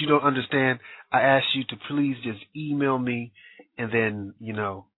that you don't understand, I ask you to please just email me, and then,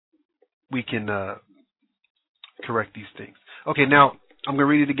 we can correct these things. Okay, now I'm going to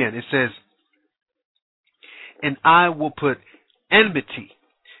read it again. It says, and I will put enmity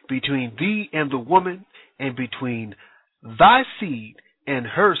between thee and the woman, and between thy seed and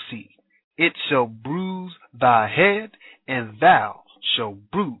her seed. It shall bruise thy head, and thou shalt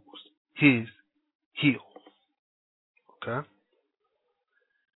bruise his heel. Okay?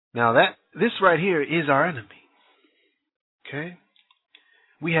 Now this right here is our enemy. Okay?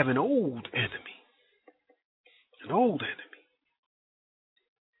 We have an old enemy. An old enemy.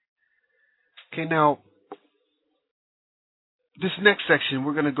 Okay, now, this next section,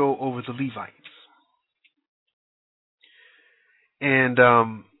 we're going to go over the Levites. And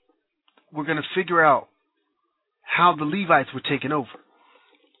we're going to figure out how the Levites were taken over.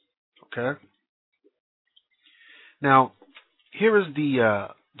 Okay? Now, here is the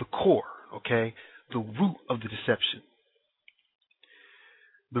core, okay? The root of the deception.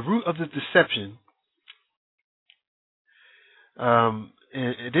 The root of the deception, and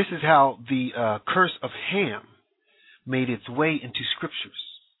this is how the curse of Ham made its way into scriptures.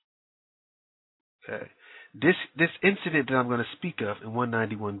 Okay. This incident that I'm going to speak of in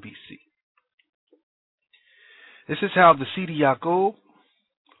 191 BC. This is how the seed of Yaakov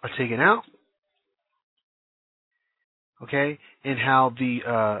are taken out. Okay, and how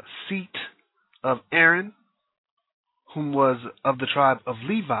the seat of Aaron, whom was of the tribe of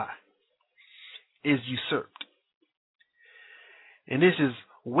Levi, is usurped. And this is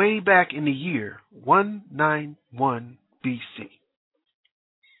way back in the year 191 BC,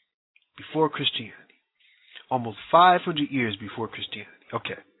 before Christianity. Almost 500 years before Christianity.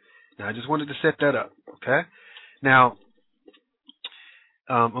 Okay. Now, I just wanted to set that up. Okay. Now,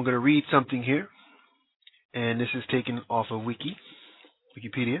 I'm going to read something here, and this is taken off of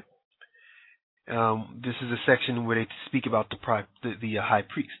Wikipedia. This is a section where they speak about the high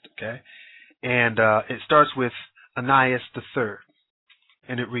priest. Okay. And it starts with Anias III,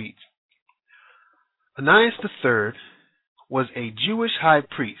 and it reads, Anias III was a Jewish high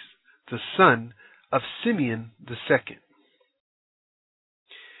priest, the son of Simeon II.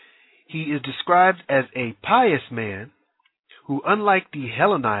 He is described as a pious man who, unlike the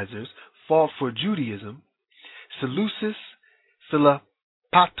Hellenizers, fought for Judaism. Seleucus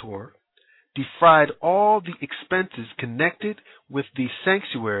Philopator defrayed all the expenses connected with the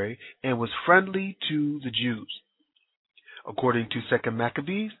sanctuary and was friendly to the Jews. According to 2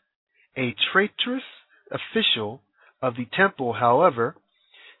 Maccabees, a traitorous official of the temple, however,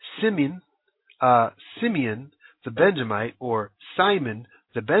 Simeon the Benjamite, or Simon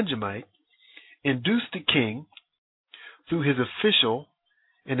the Benjamite, induced the king through his official,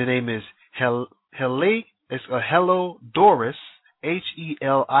 and the name is Heliodorus,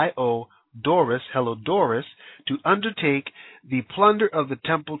 Heliodorus, to undertake the plunder of the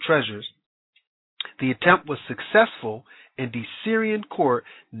temple treasures. The attempt was successful, and the Syrian court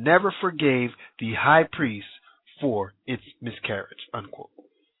never forgave the high priest for its miscarriage. Unquote.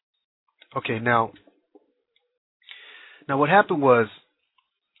 Okay, now what happened was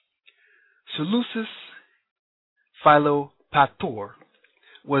Seleucus Philopator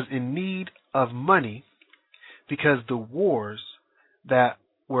was in need of money because the wars that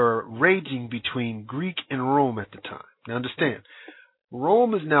were raging between Greek and Rome at the time. Now understand,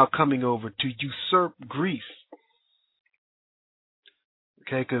 Rome is now coming over to usurp Greece.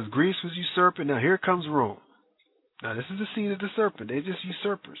 Okay, because Greece was usurping. Now here comes Rome. Now this is the seed of the serpent. They're just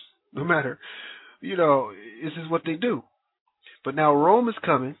usurpers. No matter, this is what they do. But now Rome is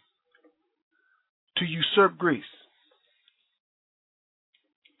coming to usurp Greece.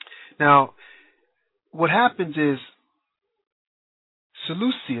 Now, what happens is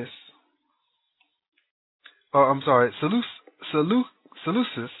Seleucus,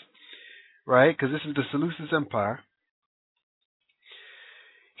 right? Because this is the Seleucus Empire.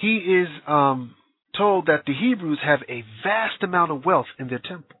 He is told that the Hebrews have a vast amount of wealth in their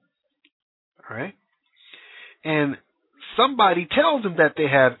temple. All right? And somebody tells him that they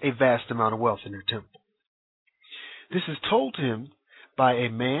have a vast amount of wealth in their temple. This is told to him by a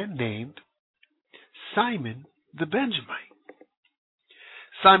man named Simon the Benjamite.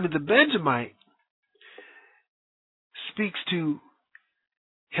 Simon the Benjamite speaks to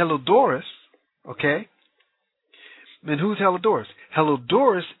Heliodorus, okay? And who's Heliodorus?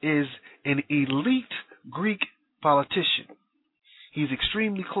 Heliodorus is an elite Greek politician. He's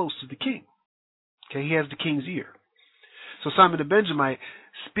extremely close to the king. Okay, he has the king's ear. So Simon the Benjamite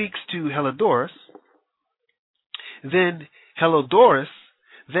speaks to Heliodorus. Then Heliodorus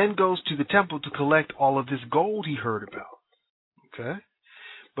then goes to the temple to collect all of this gold he heard about. Okay?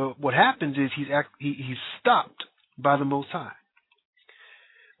 But what happens is he's stopped by the Most High.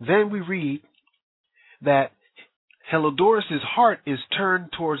 Then we read that Heliodorus' heart is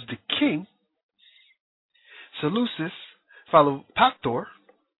turned towards the king, Seleucus Philopator.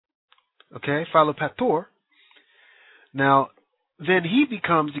 Okay, Philopator. Now, then he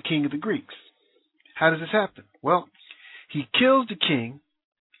becomes the king of the Greeks. How does this happen? Well, he kills the king,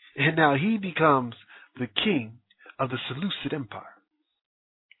 and now he becomes the king of the Seleucid Empire.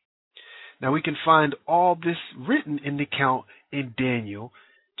 Now we can find all this written in the account in Daniel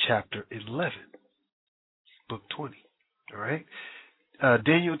chapter 11, book 20. All right?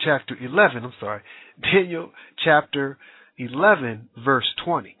 Daniel chapter 11, verse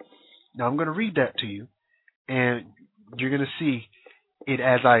 20. Now I'm going to read that to you, and you're going to see it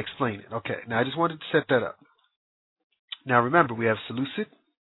as I explain it. Okay, now I just wanted to set that up. Now remember, we have Seleucid,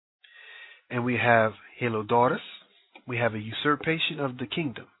 and we have Heliodorus. We have a usurpation of the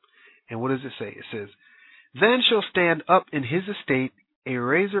kingdom. And what does it say? It says, "Then shall stand up in his estate a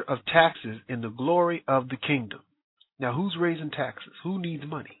raiser of taxes in the glory of the kingdom." Now who's raising taxes? Who needs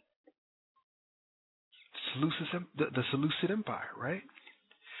money? The Seleucid Empire, right?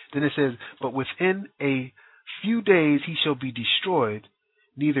 Then it says, "But within a few days he shall be destroyed,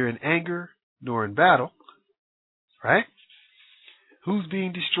 neither in anger nor in battle." Right? Who's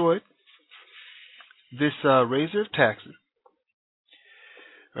being destroyed? This raiser of taxes.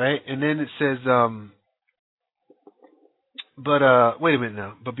 Right? And then it says, wait a minute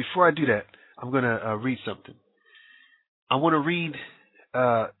now. But before I do that, I'm going to read something. I want to read,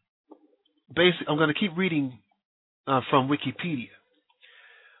 I'm going to keep reading from Wikipedia,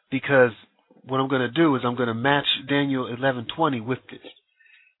 because what I'm going to do is I'm going to match Daniel 11:20 with this.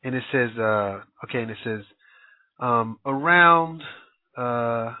 And it says,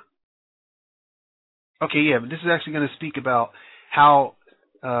 this is actually going to speak about how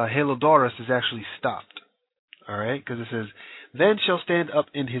Heliodorus is actually stopped. All right, because it says, "Then shall stand up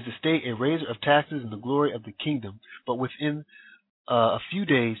in his estate a raiser of taxes in the glory of the kingdom, but within a few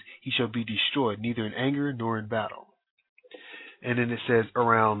days he shall be destroyed, neither in anger nor in battle." And then it says,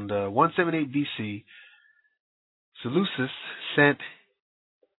 around 178 BC, Seleucus sent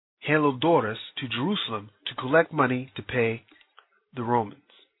Heliodorus to Jerusalem to collect money to pay the Romans.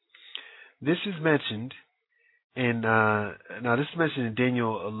 This is mentioned in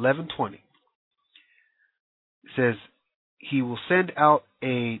Daniel 11:20. It says, "He will send out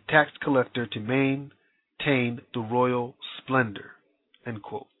a tax collector to maintain the royal splendor." End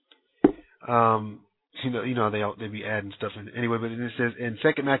quote. They be adding stuff in anyway. But it says in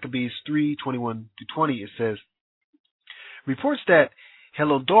 2 Maccabees 3:21-20, it says, "Reports that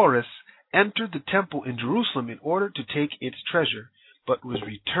Heliodorus entered the temple in Jerusalem in order to take its treasure, but was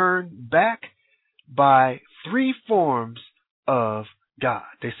returned back by three forms of God."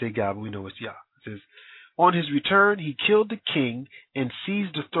 They say God, but we know it's Yah. It says, "On his return, he killed the king and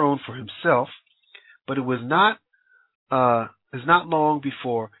seized the throne for himself. But it was not long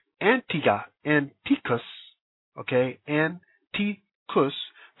before Antiochus,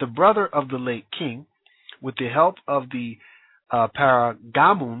 the brother of the late king, with the help of the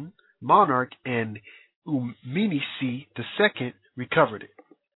Pergamon monarch and Umenice II, recovered it."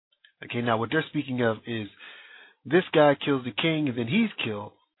 Okay, now what they're speaking of is this guy kills the king, and then he's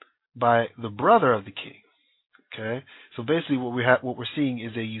killed by the brother of the king. Okay, so basically what we're seeing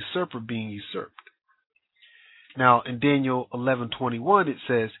is a usurper being usurped. Now in Daniel 11:21 it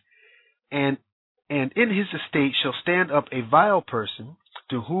says, and in his estate shall stand up a vile person,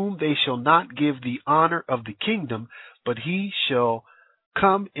 to whom they shall not give the honor of the kingdom, but he shall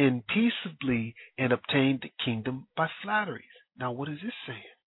come in peaceably and obtain the kingdom by flatteries." Now what is this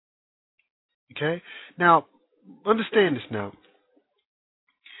saying? Okay, now understand this now.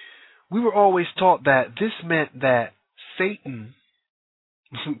 We were always taught that this meant that Satan,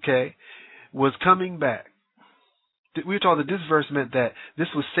 was coming back. We were taught that this verse meant that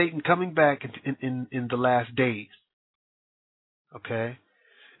this was Satan coming back in the last days. Okay?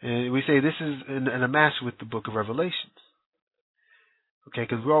 And we say this is in a match with the book of Revelations. Okay,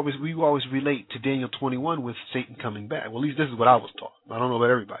 because we always relate to Daniel 21 with Satan coming back. Well, at least this is what I was taught. I don't know about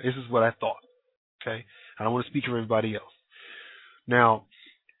everybody. This is what I thought. Okay, I don't want to speak for everybody else. Now,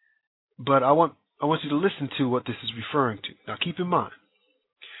 but I want you to listen to what this is referring to. Now, keep in mind,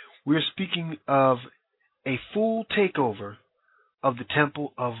 we're speaking of a full takeover of the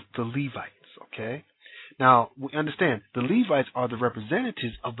temple of the Levites. Okay, now we understand the Levites are the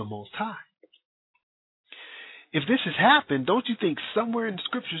representatives of the Most High. If this has happened, don't you think somewhere in the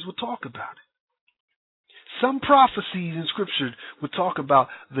scriptures will talk about it? Some prophecies in scripture would talk about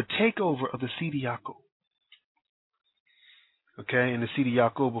the takeover of the seed of Yaakov. Okay, and the seed of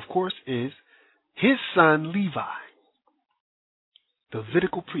Yaakov, of course, is his son Levi, the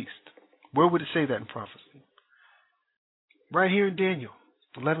Levitical priest. Where would it say that in prophecy? Right here in Daniel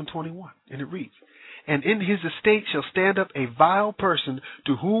 11:21, and it reads, "And in his estate shall stand up a vile person,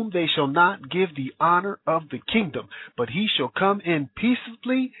 to whom they shall not give the honor of the kingdom, but he shall come in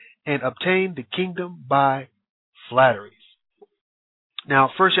peaceably and obtain the kingdom by flatteries." Now,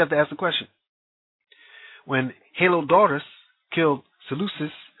 first you have to ask the question. When Halodotus killed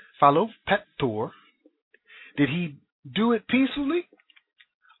Seleucus Philopator, did he do it peacefully,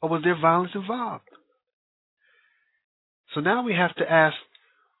 or was there violence involved? So now we have to ask,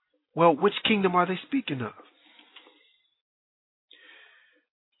 well, which kingdom are they speaking of?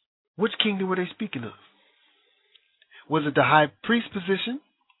 Which kingdom were they speaking of? Was it the high priest position,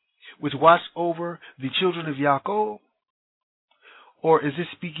 which watched over the children of Yaakov? Or is this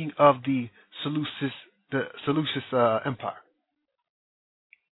speaking of the Seleucus Empire?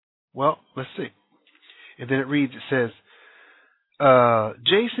 Well, let's see. And then it reads, it says,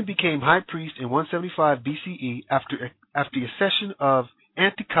 Jason became high priest in 175 BCE after the accession of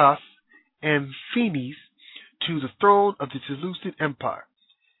Antiochus and Phoenix to the throne of the Seleucid Empire.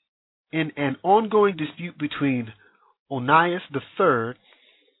 In an ongoing dispute between Onias III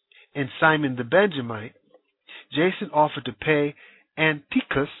and Simon the Benjamite, Jason offered to pay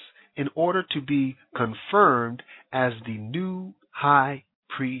Antiochus in order to be confirmed as the new high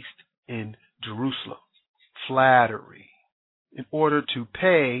priest in Jerusalem. Flattery. In order to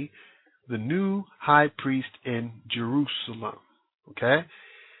pay the new high priest in Jerusalem. Okay?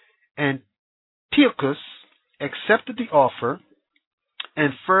 Antiochus accepted the offer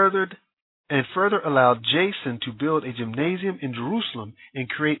and further allowed Jason to build a gymnasium in Jerusalem and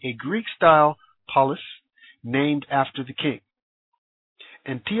create a Greek-style polis named after the king.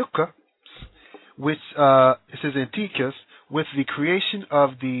 Antiochus, which it says Antiochus, with the creation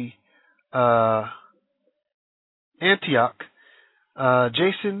of the Antioch,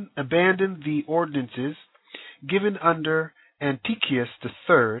 Jason abandoned the ordinances given under Antiochus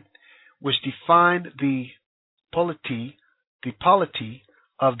III, which defined the polity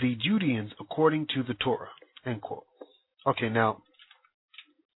of the Judeans according to the Torah. End quote. Okay, now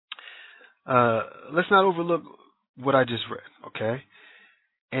let's not overlook what I just read. Okay,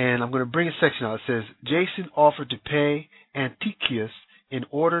 and I'm going to bring a section out. It says Jason offered to pay Antiochus in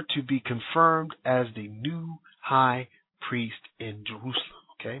order to be confirmed as the new high priest in Jerusalem.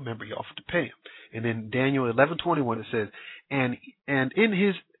 Okay, remember he offered to pay him. And in Daniel 11:21 it says, and in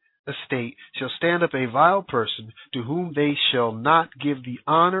his estate shall stand up a vile person, to whom they shall not give the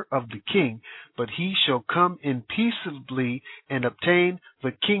honor of the king, but he shall come in peaceably and obtain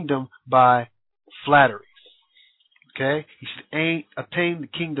the kingdom by flatteries. Okay, he should obtain the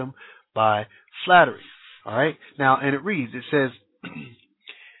kingdom by flatteries. All right, now, and it reads, it says,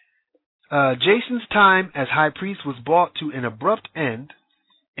 Jason's time as high priest was brought to an abrupt end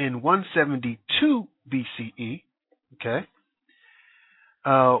in 172 BCE, okay,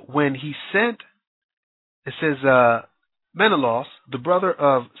 when he sent, it says, Menelaus, the brother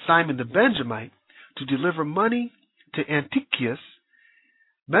of Simon the Benjamite, to deliver money to Antiochus.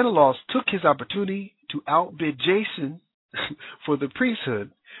 Menelaus took his opportunity to outbid Jason for the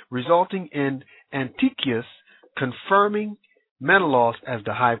priesthood, resulting in Antiochus confirming Menelaus as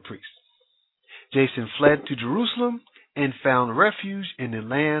the high priest. Jason fled to Jerusalem and found refuge in the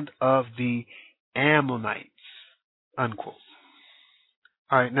land of the Ammonites. Unquote.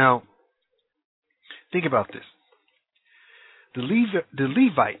 All right, now, think about this. The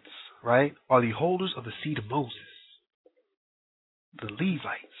Levites, right, are the holders of the seed of Moses. The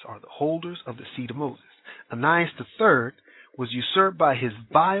Levites are the holders of the seed of Moses. Onias III was usurped by his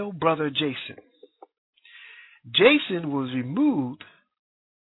vile brother Jason. Jason was removed,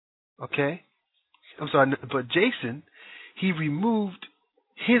 okay, but Jason, he removed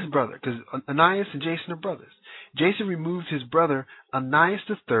his brother, because Onias and Jason are brothers. Jason removed his brother Onias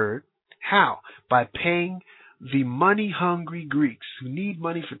III. How? By paying the money-hungry Greeks who need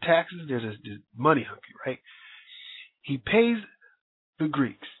money for taxes. They're money-hungry, right? He pays the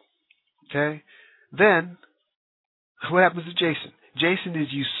Greeks. Okay? Then, what happens to Jason? Jason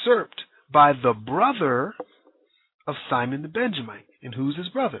is usurped by the brother of Simon the Benjamite. And who's his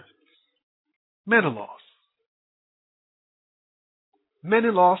brother? Menelaus.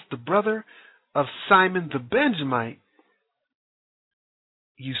 Menelaus, the brother of Simon the Benjamite,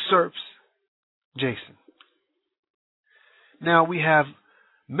 usurps Jason. Now we have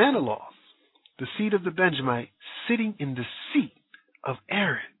Menelaus, the seed of the Benjamite, sitting in the seat of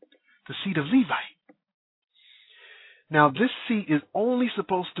Aaron, the seed of Levi. Now this seat is only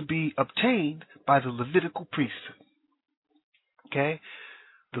supposed to be obtained by the Levitical priesthood. Okay?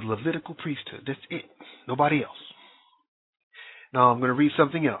 The Levitical priesthood. That's it. Nobody else. Now I'm going to read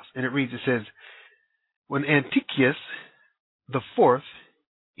something else. And it reads, it says, when Antiochus the fourth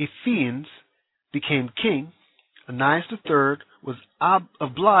Epiphanes became king, Anias III was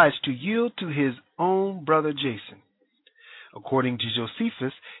obliged to yield to his own brother Jason. According to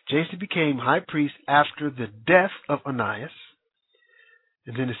Josephus, Jason became high priest after the death of Anias.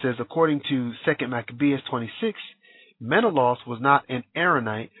 And then it says, according to 2 Maccabees 26, Menelaus was not an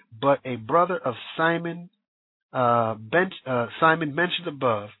Aaronite, but a brother of Simon mentioned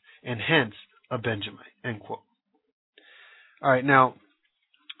above, and hence a Benjamite. End quote. All right, now,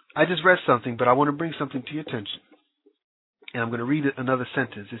 I just read something, but I want to bring something to your attention. And I'm going to read another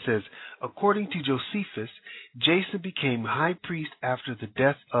sentence. It says, according to Josephus, Jason became high priest after the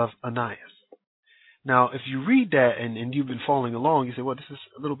death of Anias. Now, if you read that and you've been following along, you say, well, this is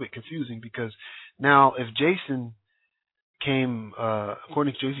a little bit confusing because now if Jason came,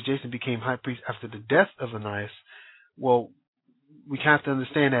 according to Josephus, Jason became high priest after the death of Anias, well, we have to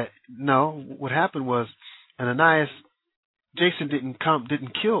understand that, no, what happened was, Jason didn't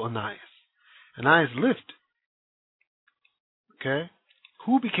kill Anias. Anias lived. Okay?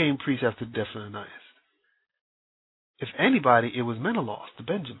 Who became priest after the death of Anias? If anybody, it was Menelaus, the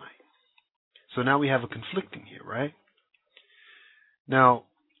Benjamite. So now we have a conflicting here, right? Now,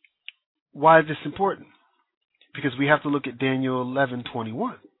 why is this important? Because we have to look at Daniel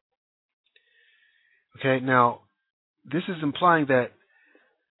 11:21. Okay, now, this is implying that,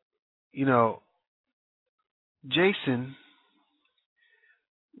 Jason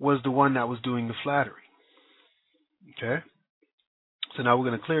was the one that was doing the flattery. Okay? So now we're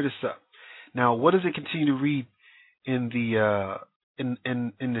going to clear this up. Now, what does it continue to read in the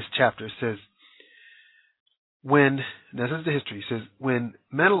in this chapter? It says, this is the history. It says, when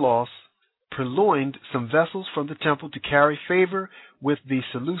Menelaus purloined some vessels from the temple to carry favor with the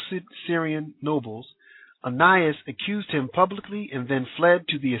Seleucid Syrian nobles, Anias accused him publicly and then fled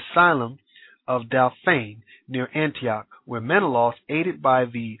to the asylum of Dalphane near Antioch, where Menelaus, aided by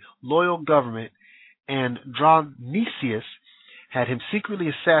the loyal government and Dionysius, had him secretly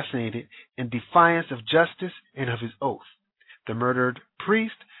assassinated in defiance of justice and of his oath. The murdered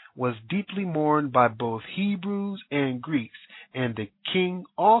priest was deeply mourned by both Hebrews and Greeks, and the king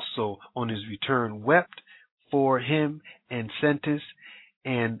also on his return wept for him and sentenced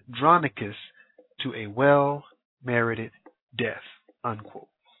Andronicus to a well-merited death. Unquote.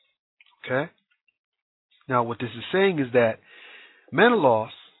 Okay? Now what this is saying is that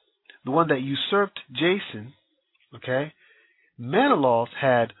Menelaus, the one that usurped Jason, okay, Menelaus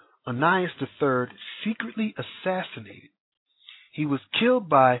had Anias III secretly assassinated. He was killed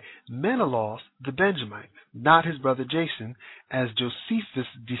by Menelaus the Benjamite, not his brother Jason, as Josephus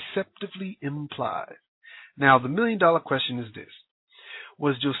deceptively implies. Now, the million-dollar question is this.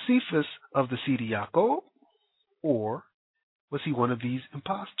 Was Josephus of the seed of Yaakov, or was he one of these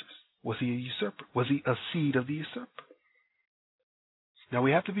impostors? Was he a usurper? Was he a seed of the usurper? Now,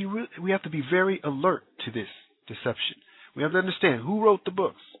 we have to be very alert to this deception. We have to understand who wrote the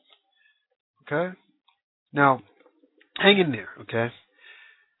books. Okay? Now, hang in there, okay?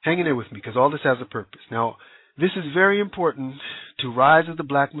 Hang in there with me, because all this has a purpose. Now, this is very important to Rise of the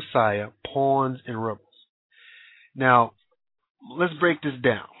Black Messiah, Pawns and Rebels. Now, let's break this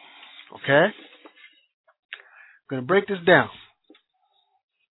down, okay? I'm going to break this down.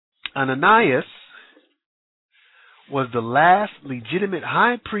 Ananias was the last legitimate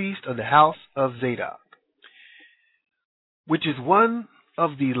high priest of the house of Zadok, which is one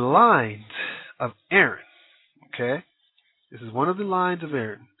of the lines of Aaron, okay? This is one of the lines of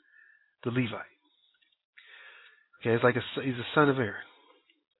Aaron, the Levite. Okay, it's like he's a son of Aaron.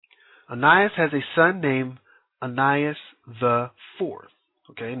 Anias has a son named Anias the Fourth.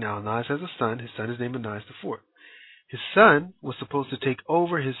 Okay, now Anias has a son. His son is named Anias the Fourth. His son was supposed to take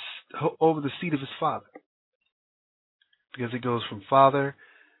over the seat of his father, because it goes from father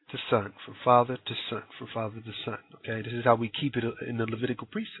to son, from father to son, from father to son. Okay, this is how we keep it in the Levitical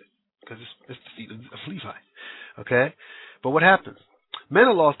priesthood, because it's the seat of Levi. Okay, but what happens?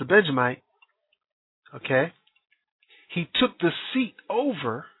 Menelaus the Benjamite, okay, he took the seat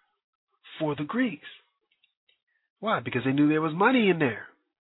over for the Greeks. Why? Because they knew there was money in there.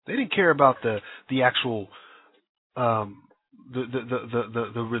 They didn't care about the actual the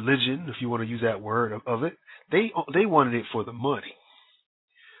religion, if you want to use that word of it. They wanted it for the money.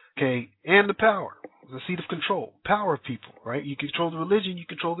 Okay, and the power, the seat of control, power of people, right? You control the religion, you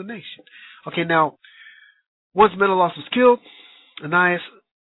control the nation. Okay, now, once Menelaus was killed, Anius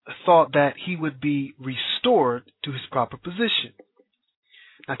thought that he would be restored to his proper position.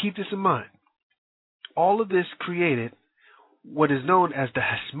 Now, keep this in mind. All of this created what is known as the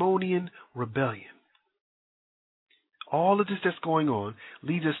Hasmonean Rebellion. All of this that's going on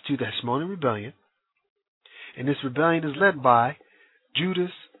leads us to the Hasmonean Rebellion, and this rebellion is led by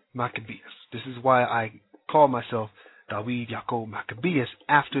Judas Maccabeus. This is why I call myself David Yaakov Maccabeus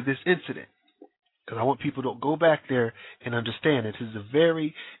after this incident, because I want people to go back there and understand that this is a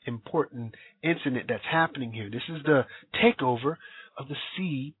very important incident that's happening here. This is the takeover of the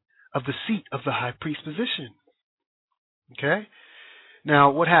seat of the high priest position. Okay?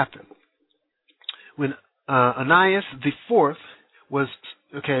 Now, what happened? When Anius IV was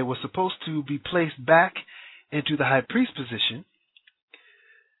supposed to be placed back into the high priest position,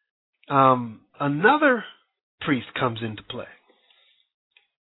 another priest comes into play.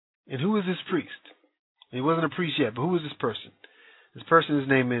 And who is this priest? He wasn't a priest yet, but who is this person? This person, his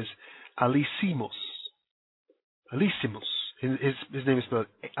name is Alcimus. Alcimus. His name is spelled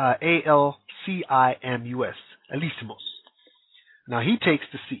Alcimus. Alcimus. Now he takes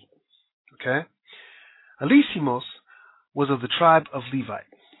the seat. Okay? Alcimus was of the tribe of Levite.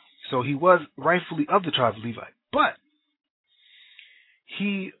 So he was rightfully of the tribe of Levite. But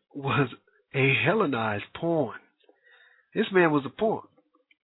he was a Hellenized pawn. This man was a pawn.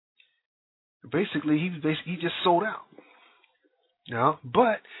 Basically, he just sold out. Now,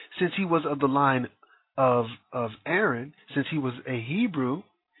 but since he was of the line of Aaron, since he was a Hebrew,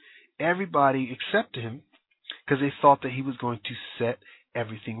 everybody accepted him because they thought that he was going to set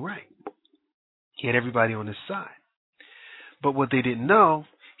everything right. He had everybody on his side. But what they didn't know,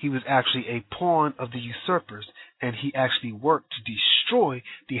 he was actually a pawn of the usurpers, and he actually worked to destroy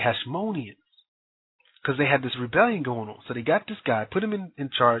the Hasmoneans because they had this rebellion going on. So they got this guy, put him in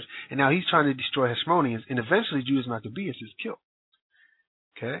charge, and now he's trying to destroy Hasmoneans, and eventually Judas Maccabeus is killed.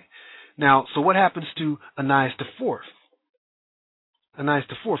 Okay? Now, so what happens to Anius IV? Anius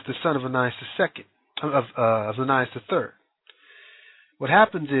IV, the son of Anius II, of Anius III. What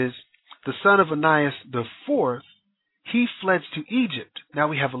happens is, the son of Anius IV, he fled to Egypt. Now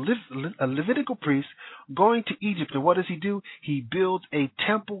we have a Levitical priest going to Egypt, and what does he do? He builds a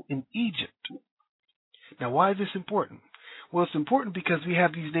temple in Egypt. Now, why is this important? Well, it's important because we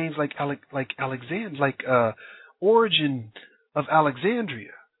have these names like Origen of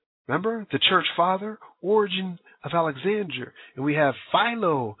Alexandria. Remember the church father, Origen of Alexandria, and we have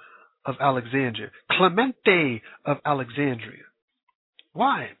Philo of Alexandria, Clemente of Alexandria.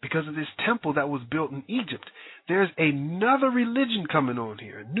 Why? Because of this temple that was built in Egypt. There's another religion coming on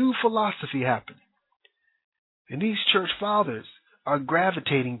here, a new philosophy happening. And these church fathers are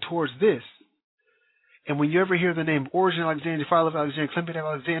gravitating towards this. And when you ever hear the name Origen of Alexandria, Philo of Alexandria, Clement of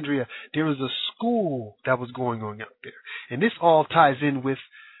Alexandria, there was a school that was going on out there. And this all ties in with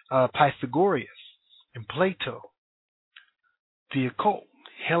Pythagoras and Plato, the occult,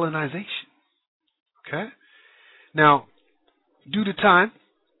 Hellenization. Okay? Now, due to time,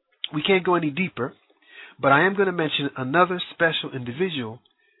 we can't go any deeper, but I am going to mention another special individual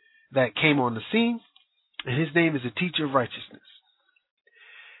that came on the scene, and his name is a teacher of righteousness.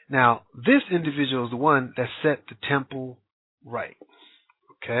 Now, this individual is the one that set the temple right.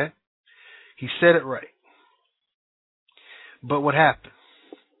 Okay? He set it right. But what happened?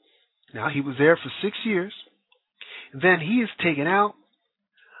 Now, he was there for 6 years. Then he is taken out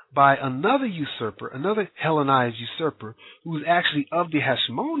by another usurper, another Hellenized usurper, who is actually of the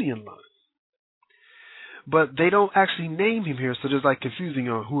Hasmonean line. But they don't actually name him here, so there's like confusing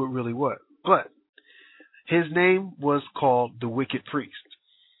on who it really was. But his name was called the Wicked Priest.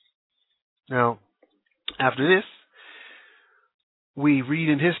 Now, after this, we read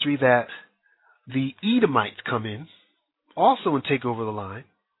in history that the Edomites come in, also and take over the line.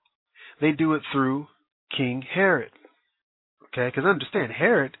 They do it through King Herod. Okay, because understand,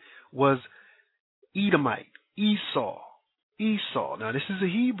 Herod was Edomite, Esau. Now, this is a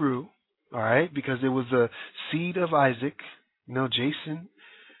Hebrew, all right, because it was a seed of Isaac, Jason,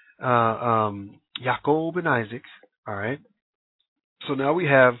 Jacob and Isaac, all right. So now we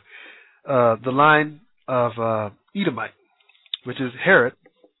have the line of Edomite, which is Herod.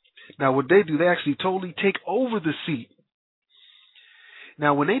 Now, what they do, they actually totally take over the seat.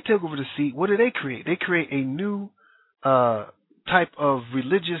 Now, when they took over the seat, what did they create? They create a new type of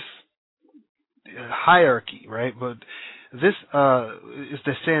religious hierarchy, right? But this is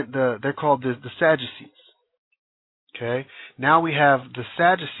they're called the Sadducees. Okay. Now we have the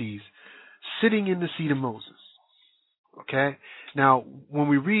Sadducees sitting in the seat of Moses. Okay. Now, when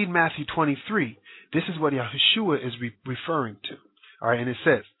we read Matthew 23, this is what Yahushua is referring to. All right, and it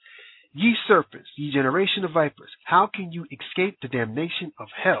says, "Ye serpents, ye generation of vipers, how can you escape the damnation of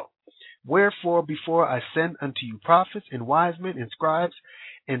hell? Wherefore, before I send unto you prophets and wise men and scribes,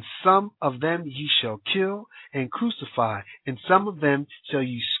 and some of them ye shall kill and crucify, and some of them shall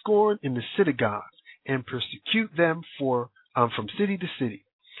ye scorn in the synagogues, and persecute them from city to city,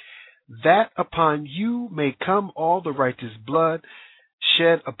 that upon you may come all the righteous blood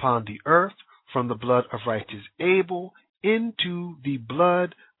shed upon the earth, from the blood of righteous Abel into the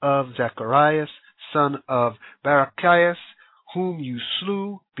blood of Zacharias, son of Barachias, whom you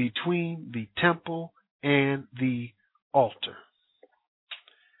slew between the temple and the altar."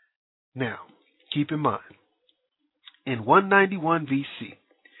 Now, keep in mind, in 191 BC,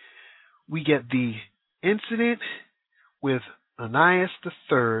 we get the incident with Onias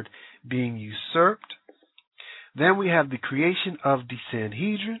III being usurped. Then we have the creation of the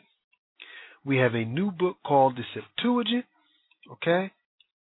Sanhedrin. We have a new book called the Septuagint, okay?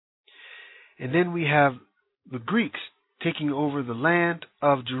 And then we have the Greeks taking over the land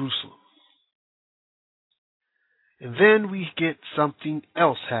of Jerusalem. And then we get something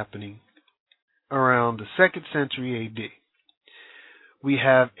else happening around the 2nd century AD. We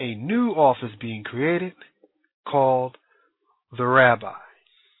have a new office being created called the rabbi.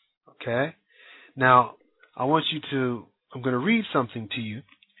 Okay? Now, I'm going to read something to you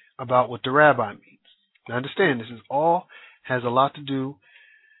about what the rabbi means. Now, understand, this is all has a lot to do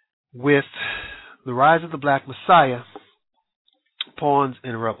with the rise of the Black Messiah, pawns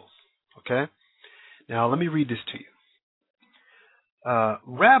and rebels. Okay? Now, let me read this to you.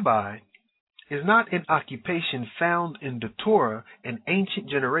 Rabbi is not an occupation found in the Torah, and ancient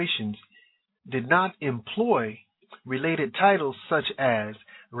generations did not employ related titles such as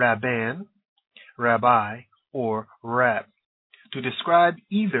Rabban, Rabbi, or Rab to describe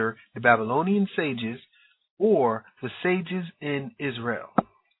either the Babylonian sages or the sages in Israel.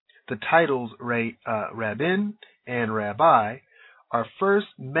 The titles Rabbin and Rabbi are first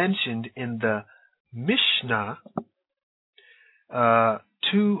mentioned in the Mishnah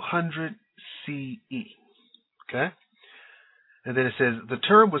 200 CE. Okay? And then it says the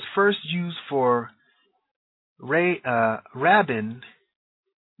term was first used for Rabbin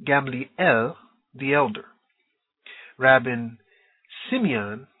Gamliel the elder, Rabbin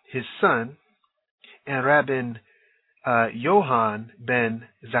Simeon his son, and Rabbin Yohan ben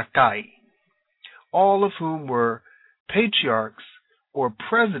Zakkai, all of whom were patriarchs or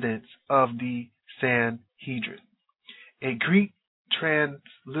presidents of the Sanhedrin. A Greek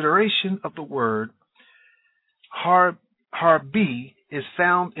transliteration of the word Harbi is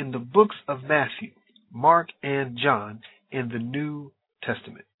found in the books of Matthew, Mark, and John in the New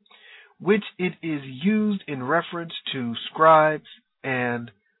Testament, which it is used in reference to scribes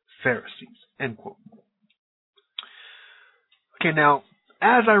and Pharisees. End quote. Okay, now,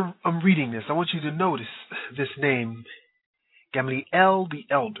 as I'm reading this, I want you to notice this name, Gamliel the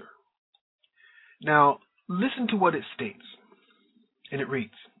Elder. Now, listen to what it states. And it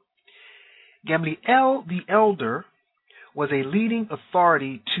reads, Gamliel the Elder was a leading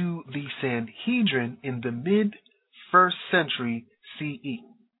authority to the Sanhedrin in the mid-1st century CE.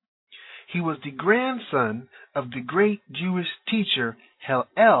 He was the grandson of the great Jewish teacher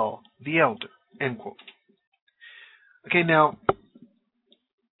Hillel the Elder. End quote. Okay, now,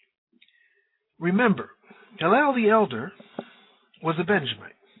 remember, Hillel the Elder was a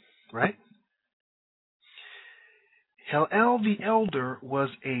Benjamite, right? Hillel the Elder was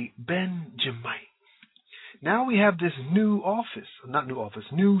a Benjamite. Now we have this new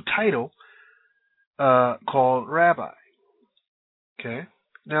title called Rabbi. Okay?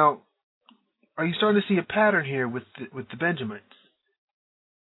 Now, are you starting to see a pattern here with the Benjamites?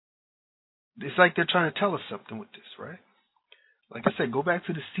 It's like they're trying to tell us something with this, right? Like I said, go back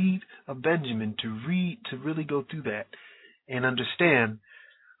to the seed of Benjamin to really go through that and understand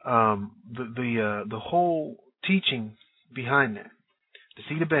the whole teaching behind that. The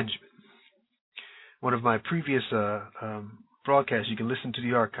seed of Benjamin. One of my previous broadcasts, you can listen to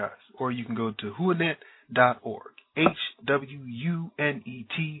the archives, or you can go to huanet.org, HWUNET.org.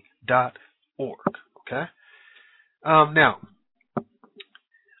 Okay. Now,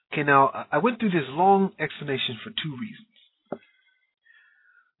 I went through this long explanation for two reasons.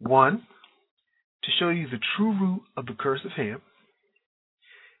 One, to show you the true root of the curse of Ham,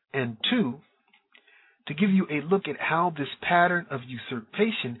 and 2, to give you a look at how this pattern of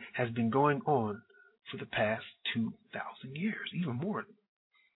usurpation has been going on for the past 2,000 years, even more.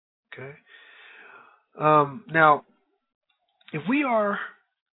 Okay. Now, if we are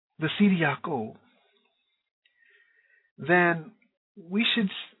the Seed Yaakov, then we should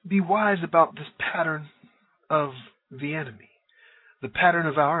be wise about this pattern of the enemy, the pattern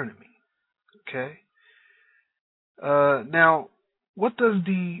of our enemy. Okay. Now, what does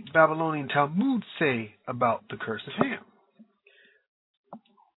the Babylonian Talmud say about the curse of Ham?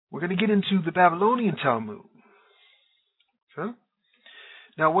 We're going to get into the Babylonian Talmud. Huh?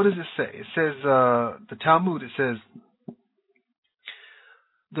 Now, what does it say? It says, the Talmud, it says,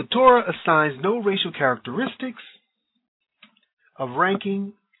 the Torah assigns no racial characteristics of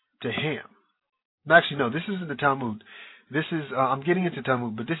ranking to Ham. Actually, no, this isn't the Talmud. This is, I'm getting into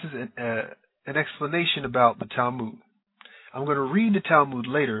Talmud, but this is an explanation about the Talmud. I'm going to read the Talmud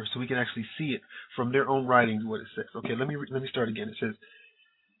later so we can actually see it from their own writings what it says. Okay, let me start again. It says,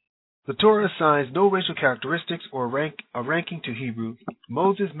 the Torah assigns no racial characteristics or ranking to Hebrew.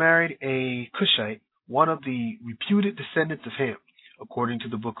 Moses married a Cushite, one of the reputed descendants of Ham, according to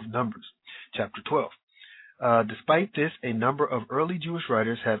the book of Numbers, chapter 12. Despite this, a number of early Jewish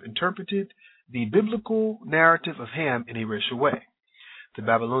writers have interpreted the biblical narrative of Ham in a racial way. The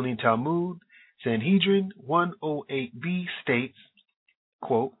Babylonian Talmud, Sanhedrin 108b states,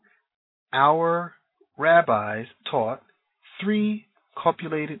 quote, our rabbis taught 3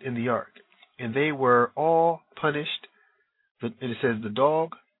 copulated in the ark, and they were all punished. And it says the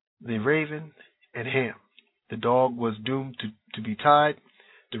dog, the raven, and Ham. The dog was doomed to be tied.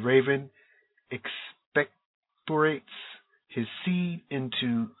 The raven expectorates his seed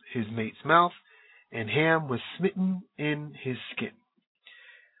into his mate's mouth, and Ham was smitten in his skin.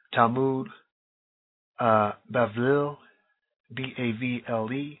 Talmud Bavli,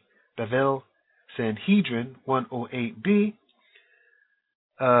 B-A-V-L-E, Bavel, Sanhedrin 108b.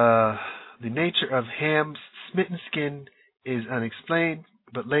 The nature of Ham's smitten skin is unexplained,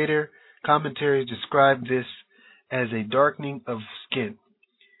 but later commentaries describe this as a darkening of skin.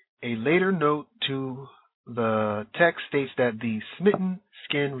 A later note to the text states that the smitten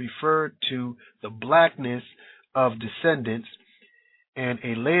skin referred to the blackness of descendants, and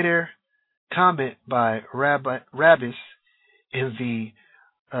a later comment by Rabbis in the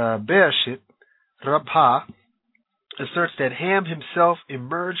Bereshit Rabbah asserts that Ham himself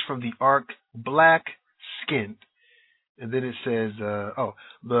emerged from the ark black-skinned. And then it says,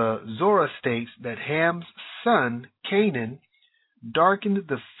 the Zohar states that Ham's son, Canaan, darkened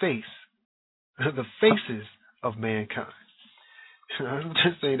the faces of mankind. I'm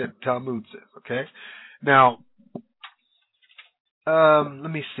just saying that Talmud says, okay? Now,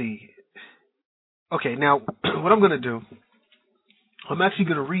 let me see. Okay, now, what I'm going to do, I'm actually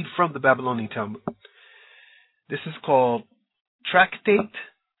going to read from the Babylonian Talmud. This is called Tractate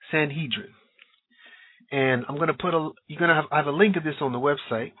Sanhedrin. And I'm going to put I have a link of this on the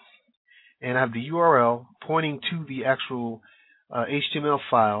website, and I have the URL pointing to the actual HTML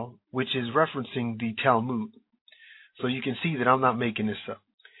file, which is referencing the Talmud. So you can see that I'm not making this up.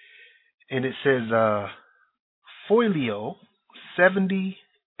 And it says Folio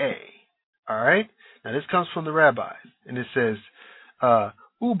 70A. All right? Now this comes from the rabbis, and it says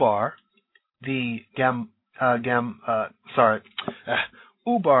Ubar, the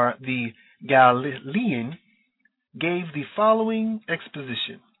Ubar the Galilean gave the following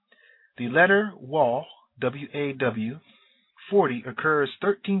exposition. The letter Waw, W-A-W, 40 occurs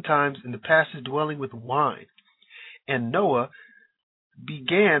 13 times in the passage dwelling with wine. And Noah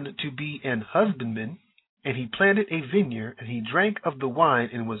began to be an husbandman, and he planted a vineyard, and he drank of the wine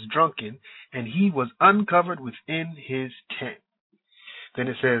and was drunken, and he was uncovered within his tent. Then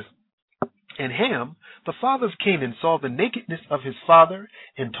it says, and Ham, the father of Canaan, saw the nakedness of his father,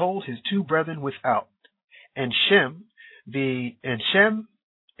 and told his 2 brethren without. And Shem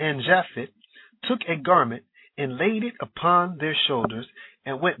and Japheth took a garment and laid it upon their shoulders,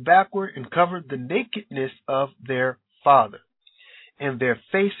 and went backward and covered the nakedness of their father. And their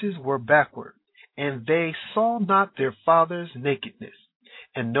faces were backward, and they saw not their father's nakedness.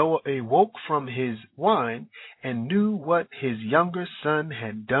 And Noah awoke from his wine, and knew what his younger son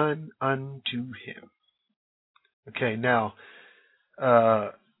had done unto him. Okay, now,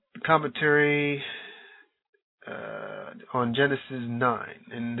 commentary on Genesis 9,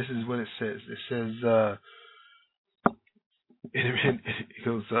 and this is what it says. It says, it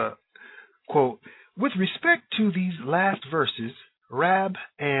goes, quote, with respect to these last verses, Rab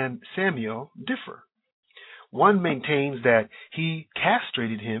and Samuel differ. One maintains that he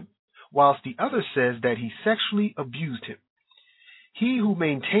castrated him, whilst the other says that he sexually abused him. He who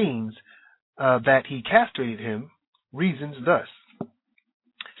maintains that he castrated him reasons thus.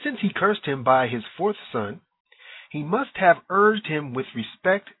 Since he cursed him by his fourth son, he must have urged him with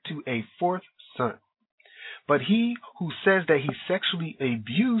respect to a fourth son. But he who says that he sexually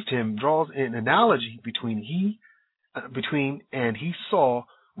abused him draws an analogy between and he saw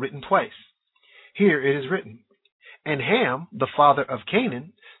written twice. Here it is written, and Ham, the father of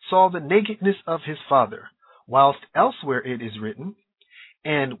Canaan, saw the nakedness of his father, whilst elsewhere it is written,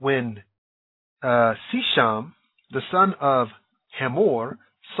 and when Sisham, the son of Hamor,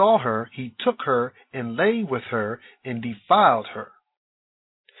 saw her, he took her and lay with her and defiled her.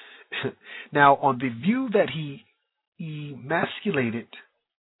 Now, on the view that he emasculated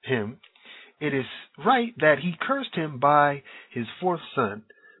him, it is right that he cursed him by his fourth son.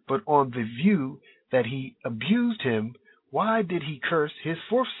 But on the view that he abused him, why did he curse his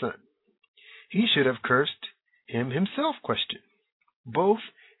fourth son? He should have cursed him himself, question. Both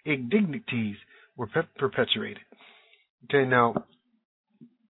indignities were perpetuated. Okay, now,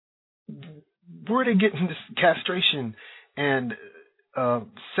 where are they getting this castration and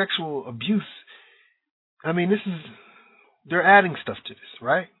sexual abuse? I mean, they're adding stuff to this,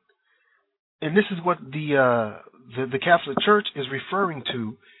 right? And this is what the Catholic Church is referring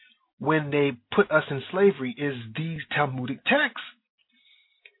to when they put us in slavery, is these Talmudic texts.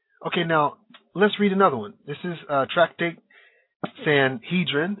 Okay, now, let's read another one. This is Tractate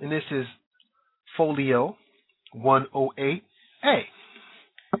Sanhedrin, and this is Folio 108a.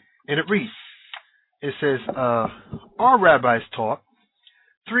 And it reads, it says, our rabbis taught,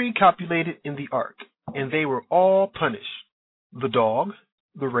 3 copulated in the ark, and they were all punished, the dog,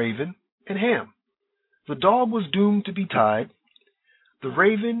 the raven, and Ham. The dog was doomed to be tied. The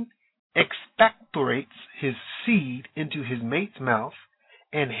raven expectorates his seed into his mate's mouth,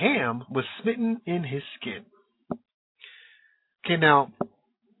 and Ham was smitten in his skin. Okay, now,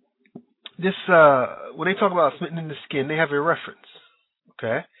 this when they talk about smitten in the skin, they have a reference.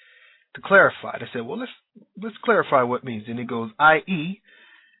 Okay, to clarify, they said, well, let's clarify what it means. And it goes, i.e.,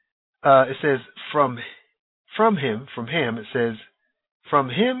 it says from Ham. It says, from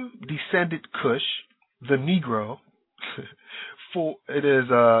him descended Cush, the Negro. For it is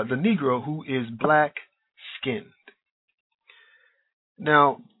the Negro who is black-skinned.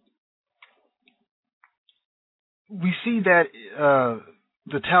 Now, we see that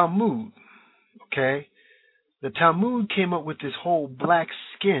the Talmud, okay, the Talmud came up with this whole black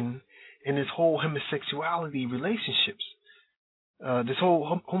skin and this whole homosexuality relationships. This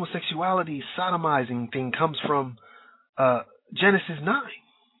whole homosexuality sodomizing thing comes from Genesis 9.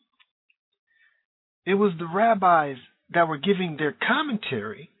 It was the rabbis that were giving their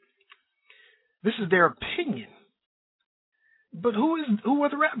commentary. This is their opinion. But who are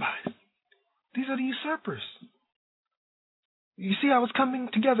the rabbis? These are the usurpers. You see how it's coming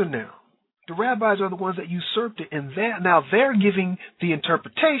together now. The rabbis are the ones that usurped it, and they're giving the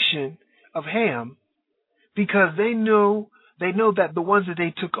interpretation of Ham because they know that the ones that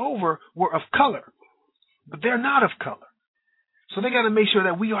they took over were of color, but they're not of color. So they got to make sure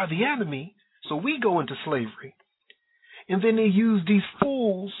that we are the enemy, so we go into slavery. And then they use these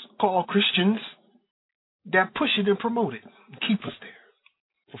fools called Christians that push it and promote it and keep us there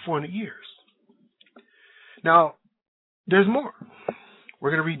for 400 years. Now, there's more.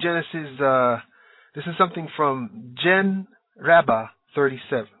 We're going to read Genesis. This is something from Gen Rabbah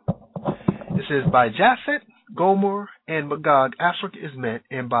 37. It says, by Japhet, Gomer, and Magog, Africa is met,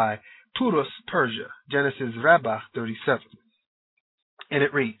 and by Turus, Persia. Genesis Rabbah 37. And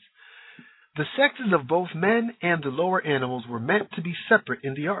it reads, the sexes of both men and the lower animals were meant to be separate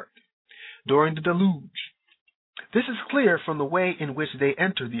in the ark during the deluge. This is clear from the way in which they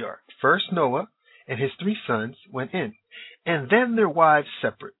entered the ark. First Noah and his 3 sons went in, and then their wives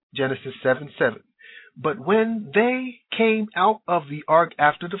separate. Genesis 7:7. But when they came out of the ark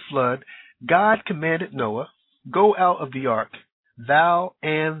after the flood, God commanded Noah, go out of the ark, thou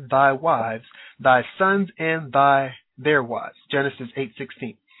and thy wives, thy sons and their wives. Genesis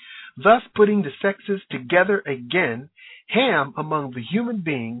 8:16. Thus putting the sexes together again, Ham among the human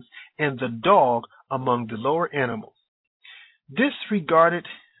beings and the dog among the lower animals. Disregarded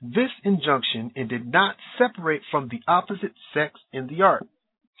this injunction and did not separate from the opposite sex in the ark.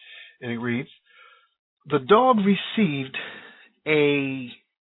 And it reads, the dog received a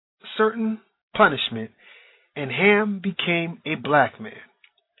certain punishment, and Ham became a black man.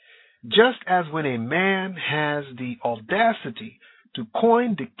 Just as when a man has the audacity to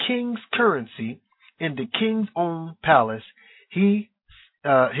coin the king's currency in the king's own palace,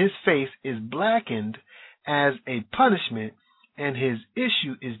 his face is blackened as a punishment, and his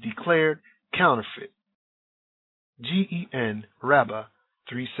issue is declared counterfeit. G-E-N, Rabbah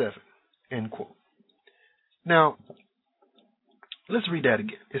 3:7, end quote. Now, let's read that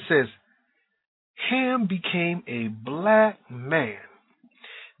again. It says, Ham became a black man,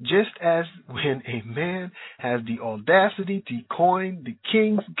 just as when a man has the audacity to coin the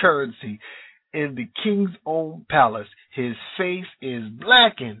king's currency in the king's own palace, his face is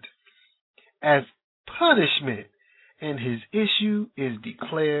blackened as punishment, and his issue is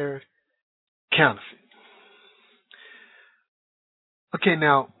declared counterfeit. Okay,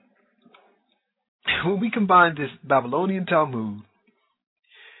 now, when we combine this Babylonian Talmud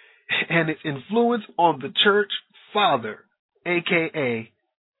and its influence on the church father, aka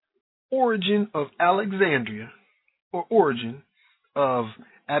Origin of Alexandria, or Origin of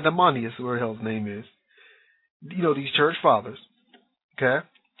Adamanius, whatever the hell his name is, these church fathers, okay?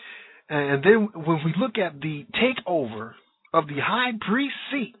 And then when we look at the takeover of the high priest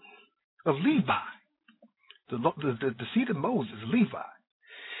seat of Levi, the seat of Moses, Levi,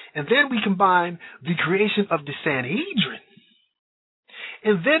 and then we combine the creation of the Sanhedrin,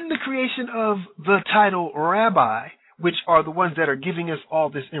 and then the creation of the title Rabbi, which are the ones that are giving us all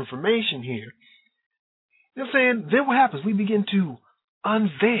this information here. You know what I'm saying? Then what happens? We begin to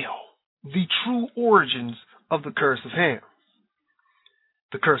unveil the true origins of the curse of Ham,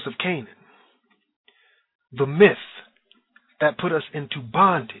 the curse of Canaan, the myth that put us into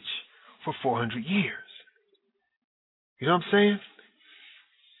bondage for 400 years. You know what I'm saying?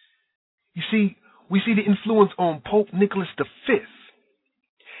 You see, we see the influence on Pope Nicholas V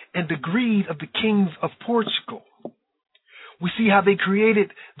and the greed of the kings of Portugal. We see how they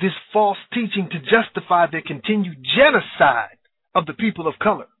created this false teaching to justify their continued genocide of the people of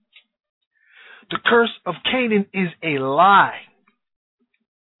color. The curse of Canaan is a lie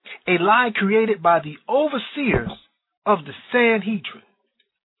created by the overseers of the Sanhedrin,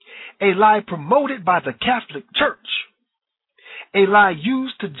 a lie promoted by the Catholic Church, a lie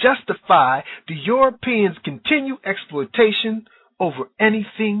used to justify the Europeans' continued exploitation over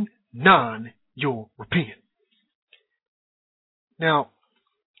anything non-European. Now,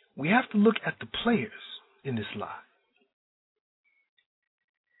 we have to look at the players in this lie.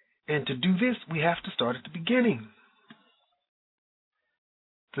 And to do this, we have to start at the beginning.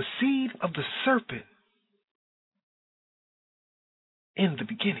 The seed of the serpent in the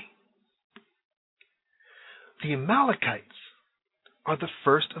beginning. The Amalekites are the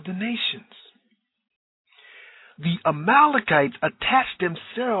first of the nations. The Amalekites attached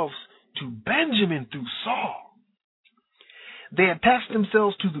themselves to Benjamin through Saul. They attached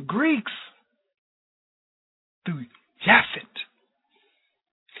themselves to the Greeks through Japhet.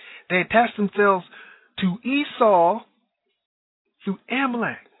 They attached themselves to Esau through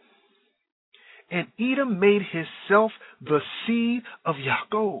Amalek. And Edom made himself the seed of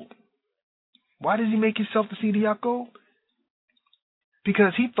Jacob. Why does he make himself the seed of Jacob?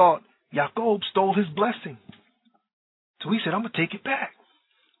 Because he thought Jacob stole his blessing. So he said, I'm going to take it back.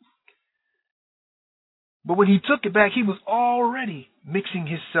 But when he took it back, he was already mixing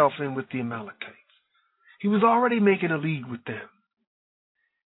himself in with the Amalekites. He was already making a league with them.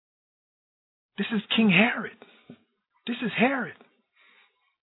 This is King Herod. This is Herod.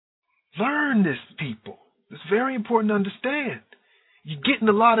 Learn this, people. It's very important to understand. You're getting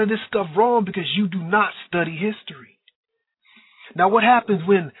a lot of this stuff wrong because you do not study history. Now, what happens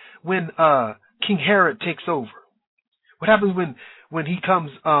when King Herod takes over? What happens when he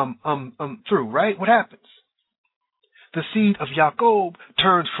comes through, right? What happens? The seed of Jacob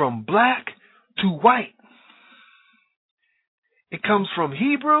turns from black to white. It comes from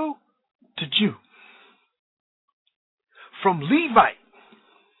Hebrew to Jew. From Levite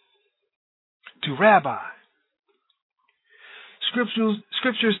to Rabbi.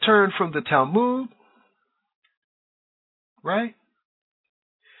 Scriptures turn from the Talmud, right?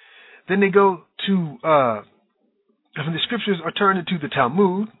 Then they go to, the scriptures are turned into the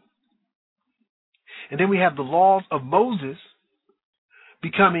Talmud. And then we have the laws of Moses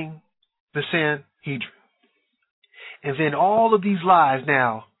becoming the Sanhedrin. And then all of these lies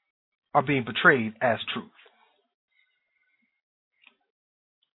now are being portrayed as truth.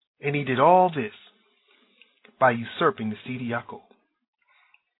 And he did all this by usurping the seed of Jacob.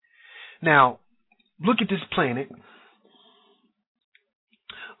 Now, look at this planet.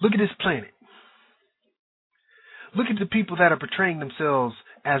 Look at this planet. Look at the people that are portraying themselves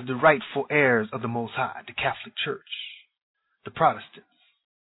as the rightful heirs of the Most High, the Catholic Church, the Protestants,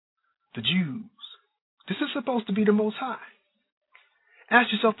 the Jews. This is supposed to be the Most High.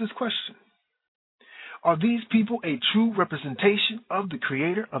 Ask yourself this question. Are these people a true representation of the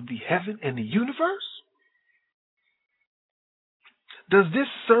Creator of the heaven and the universe? Does this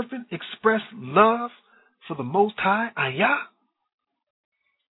serpent express love for the Most High, Ayah?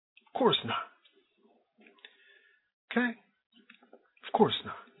 Of course not. Okay? Of course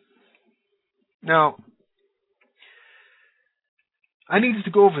not. Now, I needed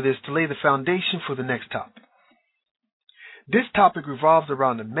to go over this to lay the foundation for the next topic. This topic revolves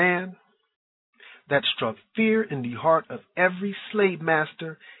around a man that struck fear in the heart of every slave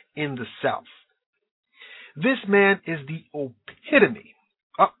master in the South. This man is the epitome,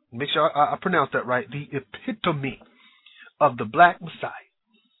 make sure I pronounce that right, the epitome of the Black Messiah.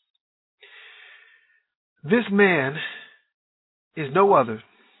 This man is no other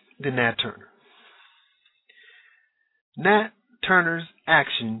than Nat Turner. Nat Turner's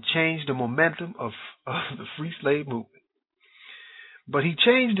action changed the momentum of the free slave movement. But he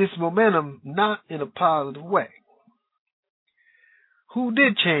changed this momentum not in a positive way. Who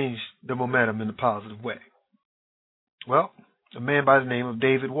did change the momentum in a positive way? Well, a man by the name of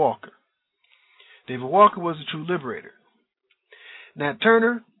David Walker. David Walker was the true liberator. Nat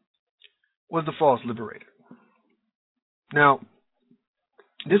Turner was the false liberator. Now,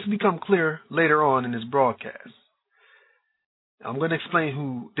 this will become clear later on in this broadcast. I'm going to explain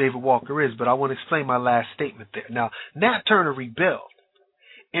who David Walker is, but I want to explain my last statement there. Now, Nat Turner rebelled,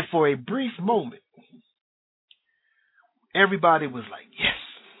 and for a brief moment, everybody was like, yes,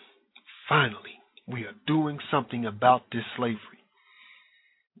 finally, we are doing something about this slavery.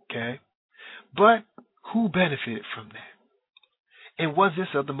 Okay? But who benefited from that? And was this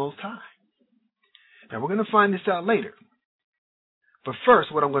of the Most High? Now, we're going to find this out later. But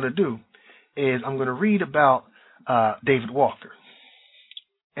first, what I'm going to do is I'm going to read about David Walker.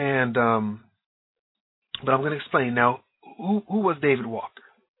 And but I'm going to explain now who was David Walker.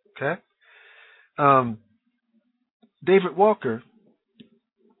 Okay? David Walker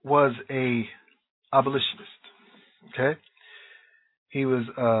was a abolitionist. Okay? He was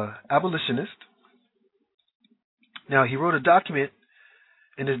an abolitionist. Now, he wrote a document,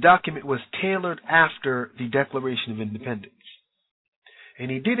 and this document was tailored after the Declaration of Independence. And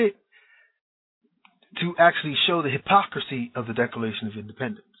he did it to actually show the hypocrisy of the Declaration of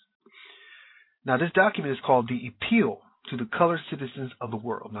Independence. Now, this document is called The Appeal to the Colored Citizens of the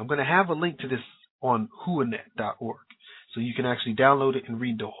World. Now, I'm going to have a link to this on whoanet.org, so you can actually download it and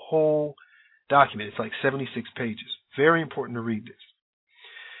read the whole document. It's like 76 pages. Very important to read this.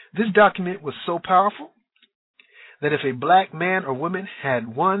 This document was so powerful that if a black man or woman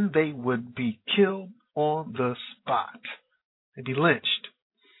had one, they would be killed on the spot. They'd be lynched.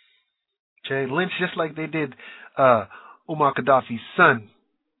 Okay, lynched just like they did Muammar Gaddafi's son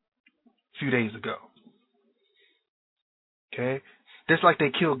a few days ago. Okay, just like they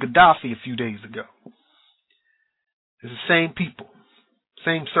killed Gaddafi a few days ago. It's the same people,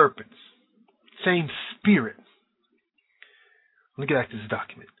 same serpents, same spirit. Let me get back to this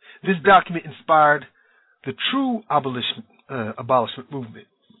document. This document inspired the true abolishment movement.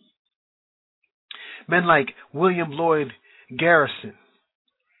 Men like William Lloyd Garrison,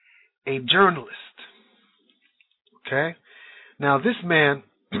 a journalist. Okay? Now, this man,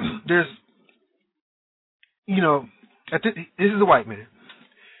 this is a white man,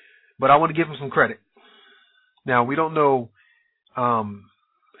 but I want to give him some credit. Now, we don't know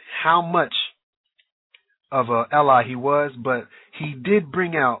how much of an ally he was, but he did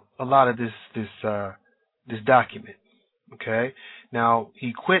bring out a lot of this document. Okay? Now,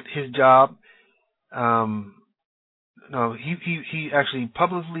 he quit his job. No, he actually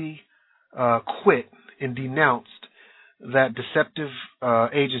publicly quit and denounced that deceptive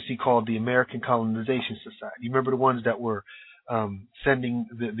agency called the American Colonization Society. You remember the ones that were sending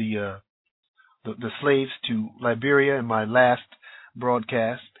the slaves to Liberia in my last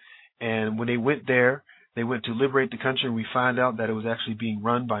broadcast, and when they went there, they went to liberate the country, and we find out that it was actually being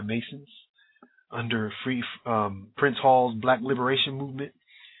run by Masons under Prince Hall's Black Liberation Movement.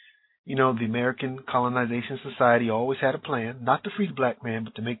 You know, the American Colonization Society always had a plan, not to free the black man,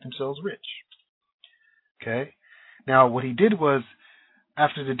 but to make themselves rich. Okay? Now, what he did was,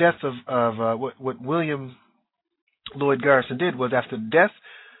 after the death of what William Lloyd Garrison did was, after the death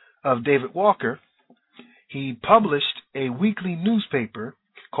of David Walker, he published a weekly newspaper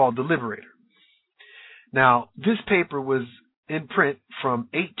called The Liberator. Now, this paper was in print from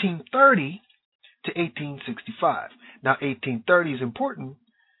 1830 to 1865. Now, 1830 is important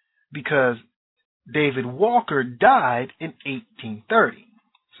because David Walker died in 1830.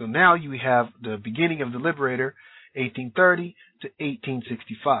 So now you have the beginning of The Liberator, 1830 to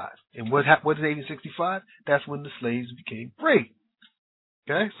 1865. And what is 1865? That's when the slaves became free.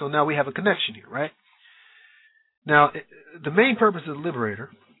 Okay, so now we have a connection here, right? Now, the main purpose of The Liberator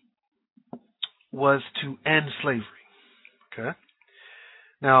was to end slavery. Okay?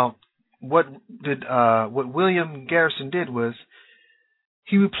 Now, what William Garrison did was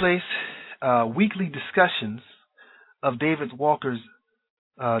he replaced weekly discussions of David Walker's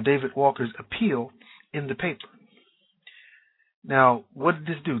appeal in the paper. Now, what did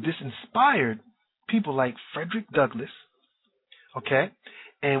this do? This inspired people like Frederick Douglass. Okay,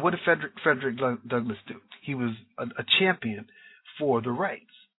 and what did Frederick Douglass do? He was a champion for the rights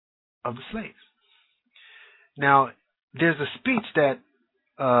of the slaves. Now, there's a speech that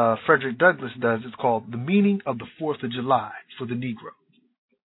Frederick Douglass does. It's called "The Meaning of the 4th of July for the Negro."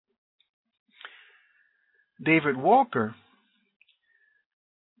 David Walker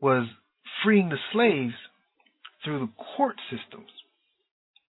was freeing the slaves through the court systems.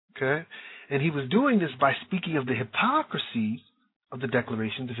 Okay? And he was doing this by speaking of the hypocrisies of the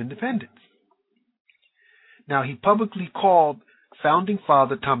Declarations of Independence. Now, he publicly called founding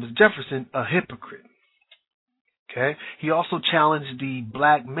father Thomas Jefferson a hypocrite. Okay? He also challenged the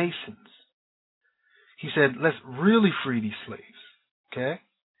Black Masons. He said, let's really free these slaves. Okay?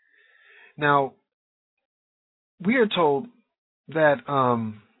 Now, we are told that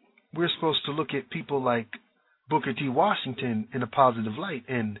we're supposed to look at people like Booker T. Washington in a positive light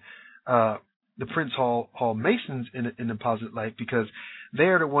and the Prince Hall Masons in a positive light, because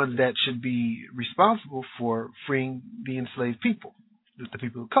they're the ones that should be responsible for freeing the enslaved people, the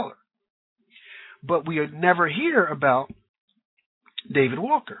people of color. But we never hear about David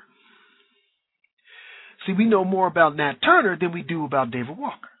Walker. See, we know more about Nat Turner than we do about David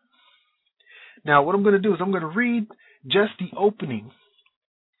Walker. Now, what I'm going to do is I'm going to read just the opening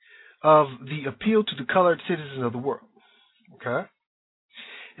of the appeal to the colored citizens of the world. Okay?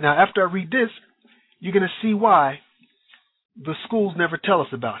 Now, after I read this, you're going to see why the schools never tell us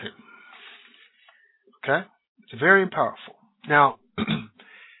about him. Okay? It's very powerful. Now,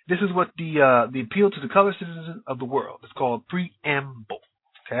 this is what the appeal to the colored citizens of the world. It's called Preamble.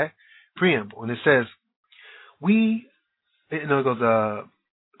 Okay? Preamble. And it says, it goes,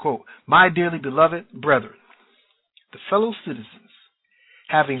 quote, "My dearly beloved brethren, the fellow citizens,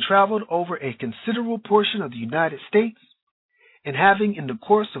 having traveled over a considerable portion of the United States, and having in the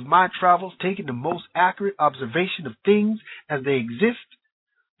course of my travels taken the most accurate observation of things as they exist,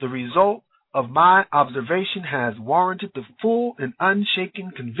 the result of my observation has warranted the full and unshaken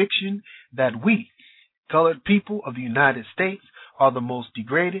conviction that we, colored people of the United States, are the most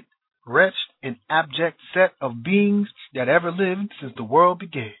degraded, wretched, and abject set of beings that ever lived since the world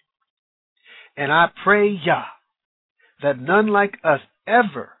began. And I pray Yah that none like us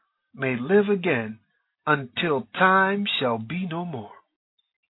ever may live again until time shall be no more.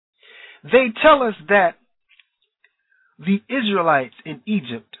 They tell us that the Israelites in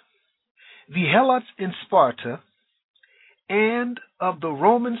Egypt, the Helots in Sparta, and of the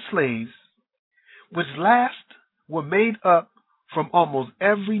Roman slaves, which last were made up from almost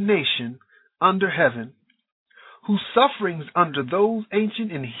every nation under heaven, whose sufferings under those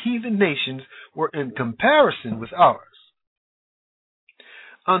ancient and heathen nations were in comparison with ours.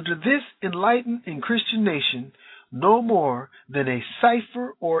 Under this enlightened and Christian nation, no more than a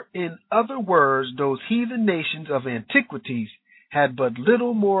cipher, or in other words, those heathen nations of antiquities had but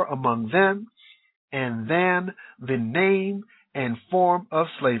little more among them and than the name and form of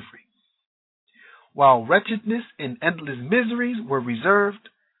slavery, while wretchedness and endless miseries were reserved,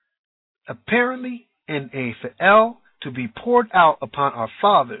 apparently in a Phael, to be poured out upon our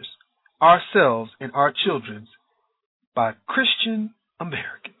fathers, ourselves, and our children by Christian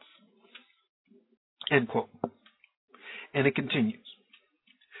Americans. End quote. And it continues.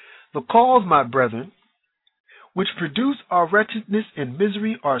 The cause, my brethren, which produce our wretchedness and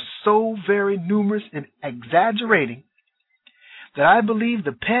misery are so very numerous and exaggerating that I believe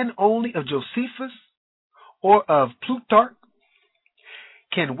the pen only of Josephus or of Plutarch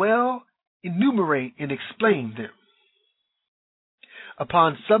can well enumerate and explain them.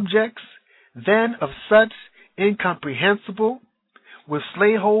 Upon subjects then of such incomprehensible, with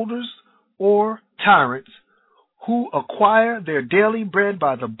slaveholders or tyrants, who acquire their daily bread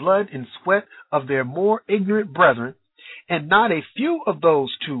by the blood and sweat of their more ignorant brethren, and not a few of those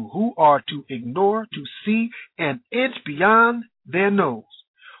too who are to ignore to see an inch beyond their nose,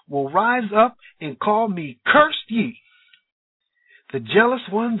 will rise up and call me cursed ye. The jealous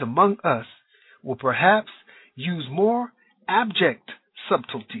ones among us will perhaps use more abject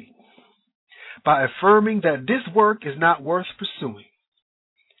subtlety by affirming that this work is not worth pursuing,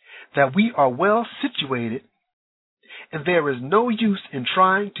 that we are well situated, and there is no use in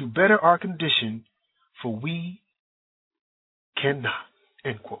trying to better our condition, for we cannot.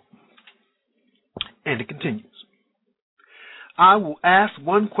 End quote. And it continues. I will ask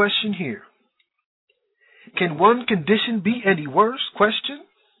one question here. Can one condition be any worse? Question.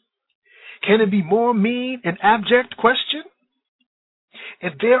 Can it be more mean and abject? Question.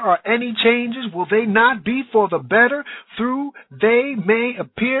 If there are any changes, will they not be for the better, through they may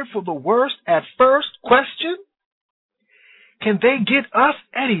appear for the worst at first? Question. Can they get us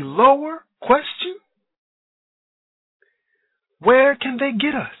any lower? Question. Where can they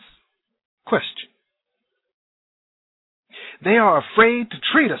get us? Question. They are afraid to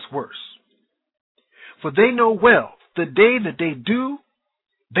treat us worse, for they know well the day that they do,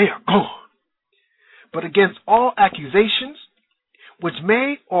 they are gone. But against all accusations which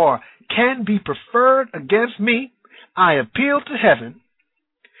may or can be preferred against me, I appeal to heaven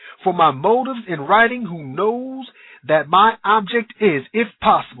for my motives in writing, who knows that my object is, if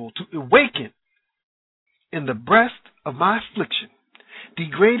possible, to awaken in the breast of my affliction,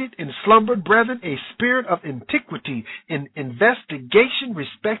 degraded and slumbered brethren, a spirit of antiquity in investigation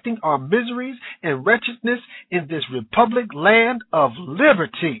respecting our miseries and wretchedness in this republic, land of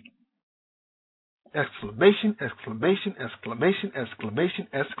liberty. Exclamation, exclamation, exclamation, exclamation,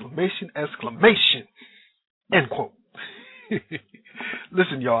 exclamation, exclamation. End quote.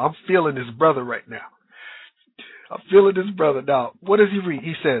 Listen, y'all, I'm feeling this brother right now. I'm feeling this brother. Now, what does he read?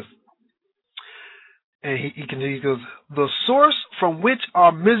 He says, and he goes, the source from which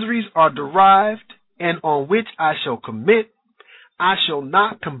our miseries are derived and on which I shall commit, I shall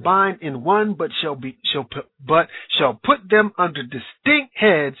not combine in one, but shall put them under distinct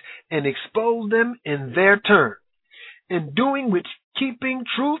heads and expose them in their turn. In doing which, keeping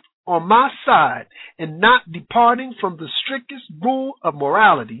truth on my side and not departing from the strictest rule of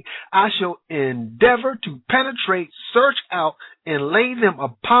morality, I shall endeavor to penetrate, search out, and lay them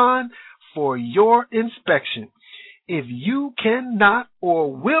upon for your inspection. If you cannot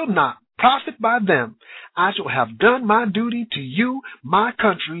or will not profit by them, I shall have done my duty to you, my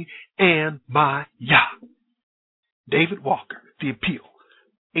country, and my Yah. David Walker, The Appeal,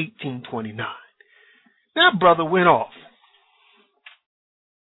 1829. That brother went off.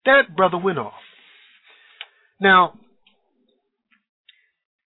 Now,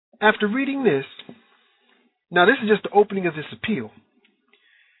 after reading this, now this is just the opening of this appeal.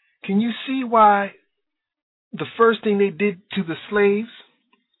 Can you see why the first thing they did to the slaves,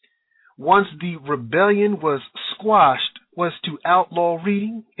 once the rebellion was squashed, was to outlaw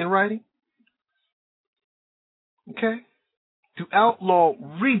reading and writing? Okay? To outlaw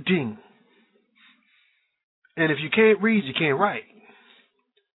reading. And if you can't read, you can't write.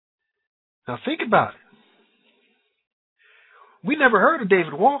 Now think about it. We never heard of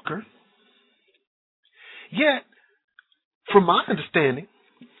David Walker. Yet, from my understanding,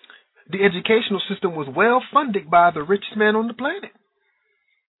 the educational system was well funded by the richest man on the planet.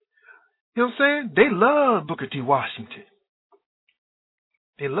 You know what I'm saying? They love Booker T. Washington.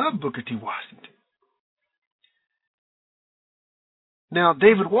 Now,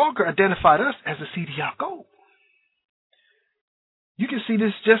 David Walker identified us as a Sidi Yaakov. You can see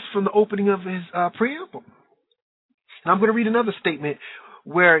this just from the opening of his preamble. Now, I'm going to read another statement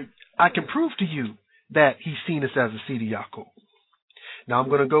where I can prove to you that he's seen us as a Sidi Yaakov. Now, I'm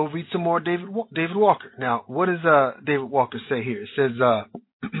going to go read some more David Walker. Now, what does David Walker say here? It says,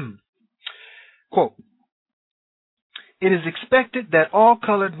 quote, it is expected that all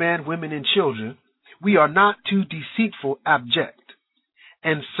colored men, women, and children, we are not too deceitful, abject,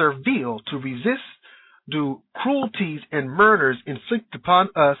 and servile to resist the cruelties and murders inflicted upon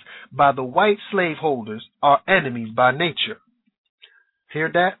us by the white slaveholders, our enemies by nature. Hear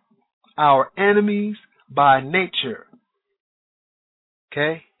that? Our enemies by nature.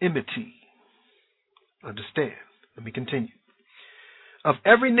 Okay? Enmity. Understand. Let me continue. Of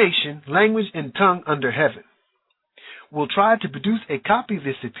every nation, language, and tongue under heaven, will try to produce a copy of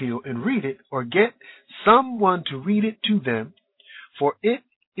this appeal and read it, or get someone to read it to them, for it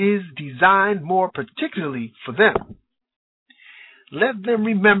is designed more particularly for them. Let them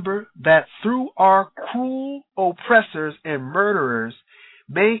remember that through our cruel oppressors and murderers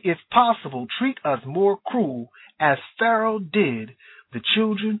may, if possible, treat us more cruel as Pharaoh did the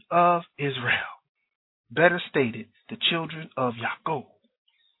children of Israel. Better stated, the children of Yaakov.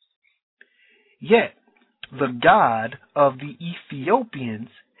 Yet, the God of the Ethiopians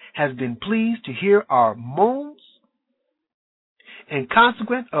has been pleased to hear our moans, and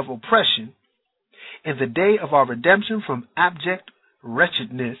consequent of oppression, and the day of our redemption from abject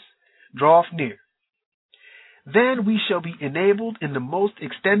wretchedness draweth near. Then we shall be enabled, in the most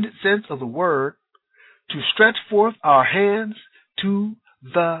extended sense of the word, to stretch forth our hands to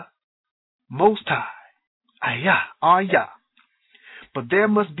the Most High, our Yah. But there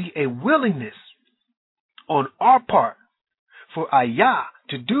must be a willingness on our part for Yah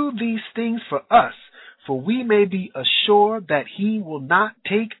to do these things for us, for we may be assured that he will not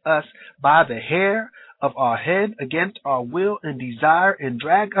take us by the hair of our head against our will and desire and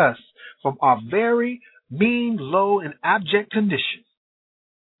drag us from our very mean, low, and abject condition.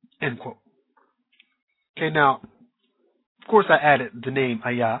 End quote. Okay, now, of course I added the name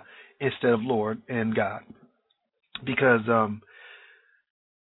Ayah instead of Lord and God because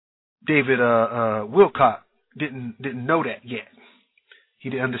David Wilcott didn't know that yet. He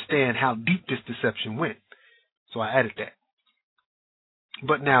didn't understand how deep this deception went. So I added that.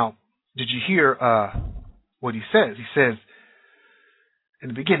 But now, did you hear what he says? He says, in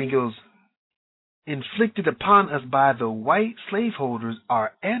the beginning, he goes, inflicted upon us by the white slaveholders,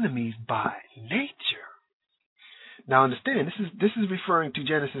 our enemies by nature. Now understand, this is referring to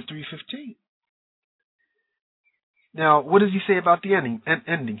Genesis 3:15. Now, what does he say about the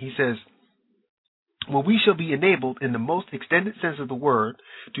ending? He says, well, we shall be enabled in the most extended sense of the word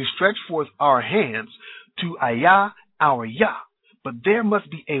to stretch forth our hands to Ayah, our Yah. But there must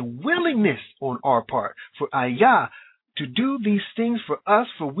be a willingness on our part for Ayah to do these things for us,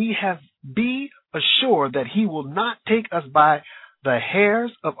 for we have be assured that he will not take us by the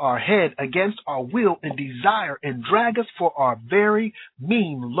hairs of our head against our will and desire and drag us for our very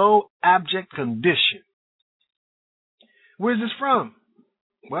mean, low, abject condition. Where's this from?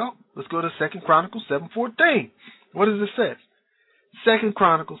 Well, let's go to 2 Chronicles 7:14. What does it say? 2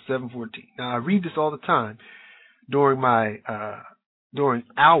 Chronicles 7:14. Now, I read this all the time during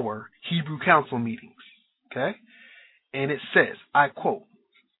our Hebrew council meetings. Okay? And it says, I quote,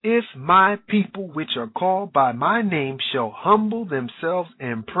 if my people which are called by my name shall humble themselves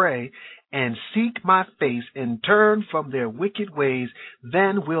and pray and seek my face and turn from their wicked ways,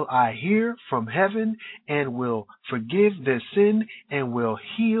 then will I hear from heaven and will forgive their sin and will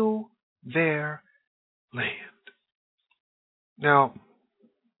heal their land. Now,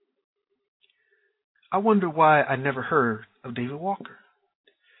 I wonder why I never heard of David Walker.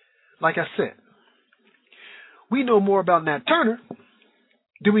 Like I said, we know more about Nat Turner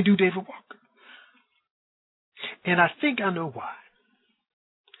than we do David Walker. And I think I know why.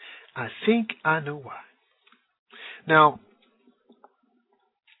 Now,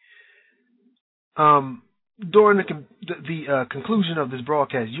 during the conclusion of this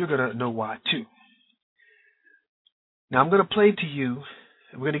broadcast, you're going to know why too. Now, I'm going to play to you,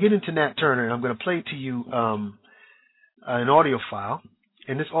 we're going to get into Nat Turner, and I'm going to play to you an audio file.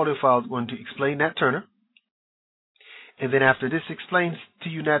 And this audio file is going to explain Nat Turner. And then after this explains to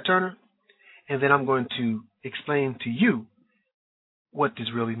you Nat Turner, and then I'm going to explain to you what this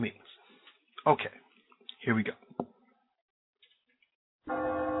really means. Okay, here we go.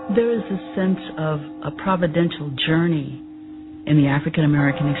 There is a sense of a providential journey in the African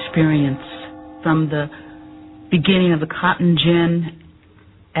American experience from the beginning of the cotton gin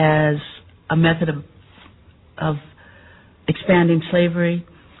as a method of expanding slavery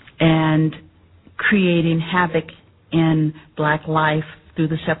and creating havoc in black life through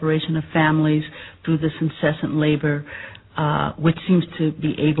the separation of families, through this incessant labor, which seems to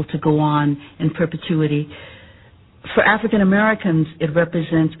be able to go on in perpetuity. For African Americans, it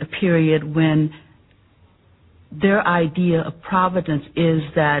represents a period when their idea of providence is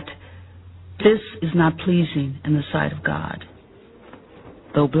that this is not pleasing in the sight of God.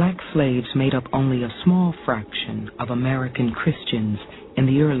 Though black slaves made up only a small fraction of American Christians in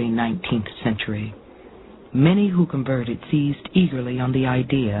the early 19th century, many who converted seized eagerly on the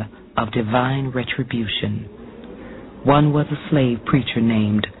idea of divine retribution. One was a slave preacher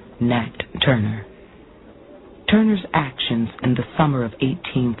named Nat Turner. Turner's actions in the summer of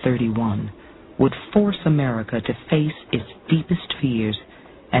 1831 would force America to face its deepest fears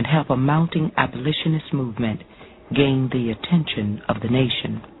and help a mounting abolitionist movement gain the attention of the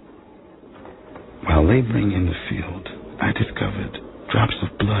nation. While laboring in the field, I discovered drops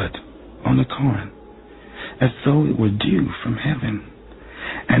of blood on the corn, as though it were dew from heaven.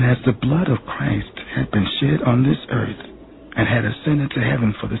 And as the blood of Christ had been shed on this earth and had ascended to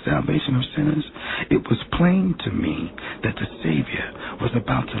heaven for the salvation of sinners, it was plain to me that the Savior was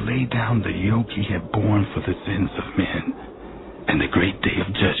about to lay down the yoke he had borne for the sins of men, and the great day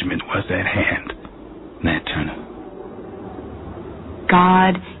of judgment was at hand. Nat Turner.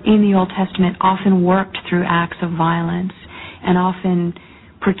 God in the Old Testament often worked through acts of violence and often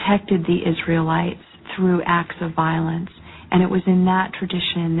protected the Israelites through acts of violence. And it was in that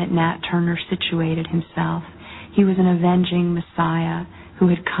tradition that Nat Turner situated himself. He was an avenging Messiah who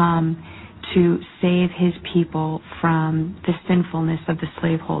had come to save his people from the sinfulness of the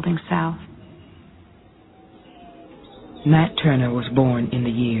slaveholding South. Nat Turner was born in the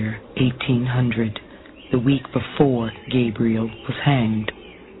year 1800, the week before Gabriel was hanged.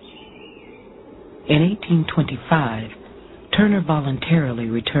 In 1825, Turner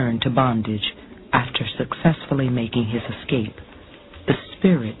voluntarily returned to bondage after successfully making his escape. The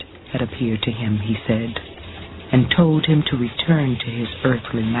spirit had appeared to him, he said, and told him to return to his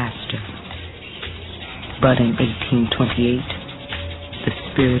earthly master. But in 1828, the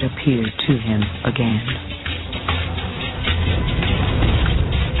spirit appeared to him again.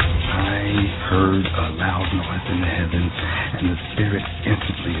 I heard a loud noise in the heavens, and the Spirit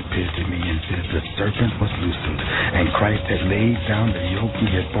instantly appeared to me and said, the serpent was loosened, and Christ had laid down the yoke he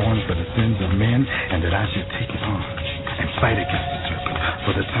had borne for the sins of men, and that I should take it on and fight against the serpent.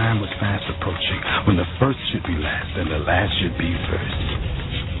 For the time was fast approaching, when the first should be last, and the last should be first.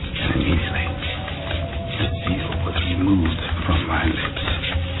 And immediately, the seal was removed from my lips,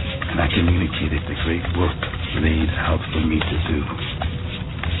 and I communicated the great work laid out for me to do.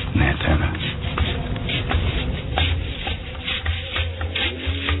 Nat Turner.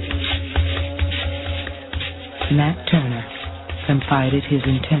 Nat Turner confided his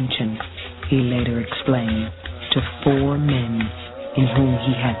intention, he later explained, to 4 men in whom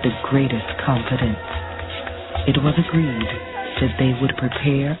he had the greatest confidence. It was agreed that they would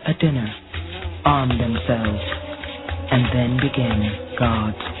prepare a dinner, arm themselves, and then begin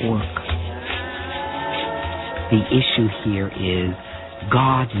God's work. The issue here is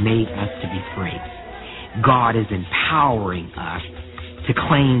God made us to be free. God is empowering us to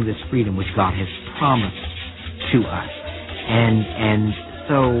claim this freedom which God has promised to us. And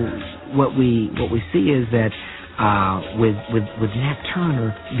so what we see is that with Nat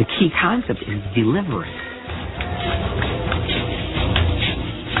Turner, the key concept is deliverance.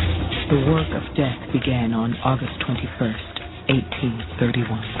 The work of death began on August 21st,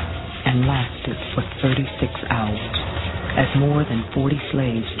 1831, and lasted for 36 hours, as more than 40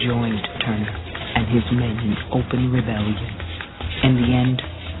 slaves joined Turner and his men in open rebellion. In the end,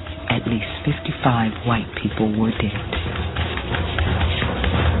 at least 55 white people were dead.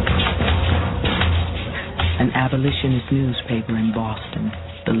 An abolitionist newspaper in Boston,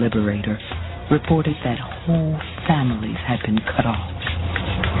 The Liberator, reported that whole families had been cut off.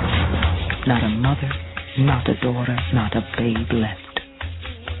 Not a mother, not a daughter, not a babe left.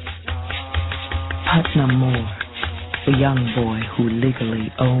 Putnam Moore, the young boy who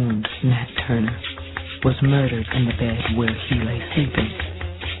legally owned Nat Turner, was murdered in the bed where he lay sleeping,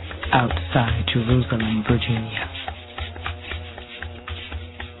 outside Jerusalem, Virginia.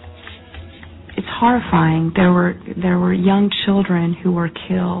 It's horrifying. There were young children who were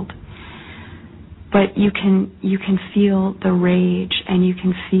killed, but you can feel the rage, and you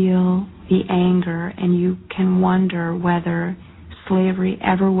can feel the anger, and you can wonder whether slavery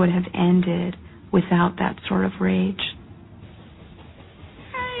ever would have ended without that sort of rage.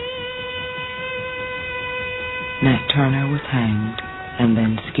 Nat Turner was hanged and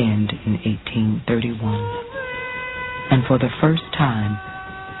then skinned in 1831. And for the first time,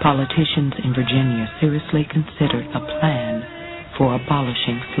 politicians in Virginia seriously considered a plan for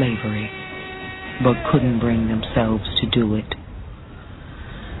abolishing slavery, but couldn't bring themselves to do it.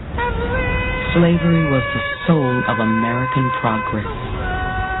 Slavery was the soul of American progress.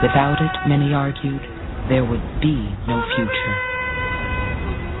 Without it, many argued, there would be no future.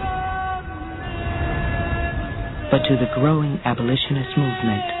 But to the growing abolitionist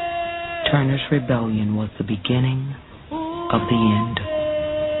movement, Turner's rebellion was the beginning of the end.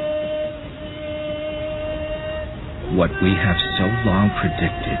 What we have so long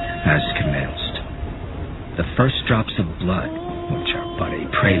predicted has commenced. The first drops of blood, which are but a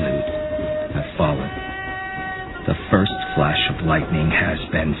prelude, have fallen. The first flash of lightning has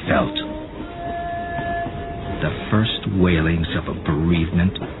been felt. The first wailings of a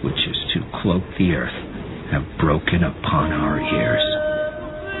bereavement, which is to cloak the earth, have broken upon our ears.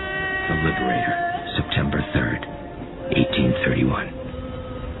 The Liberator, September 3rd, 1831.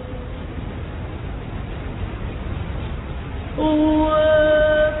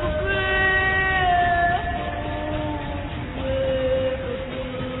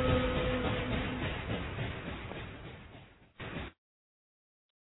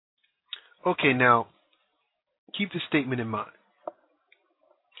 Okay, now, keep this statement in mind.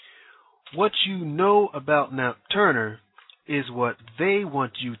 What you know about Nat Turner is what they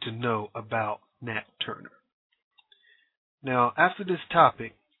want you to know about Nat Turner. Now, after this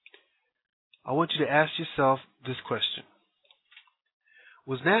topic, I want you to ask yourself this question.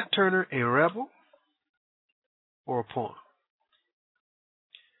 Was Nat Turner a rebel or a pawn?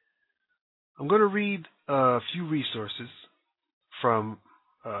 I'm going to read a few resources from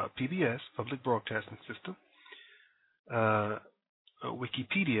PBS, Public Broadcasting System,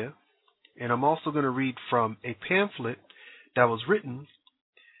 Wikipedia, and I'm also going to read from a pamphlet that was written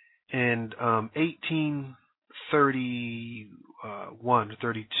in 1831 or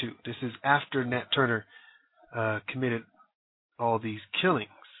 32. This is after Nat Turner committed all these killings,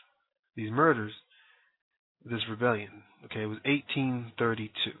 these murders, this rebellion. Okay, it was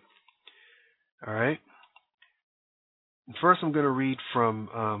 1832. All right. First, I'm going to read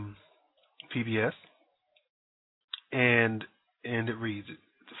from PBS, and it reads.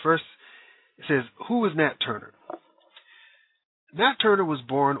 First, it says, "Who is Nat Turner?" Nat Turner was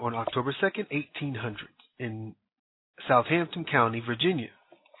born on October 2nd, 1800, in Southampton County, Virginia,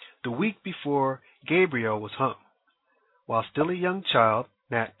 the week before Gabriel was hung. While still a young child,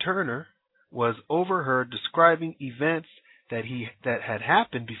 Nat Turner was overheard describing events that had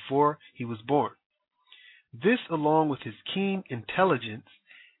happened before he was born. This, along with his keen intelligence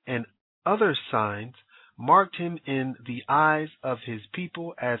and other signs, marked him in the eyes of his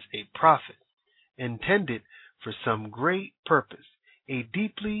people as a prophet, intended for some great purpose. A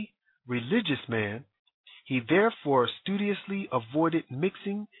deeply religious man, he therefore studiously avoided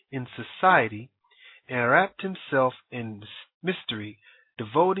mixing in society and wrapped himself in mystery,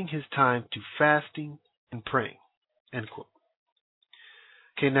 devoting his time to fasting and praying. End quote.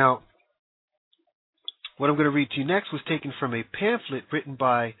 Okay, now, what I'm going to read to you next was taken from a pamphlet written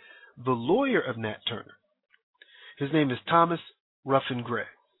by the lawyer of Nat Turner. His name is Thomas Ruffin Gray.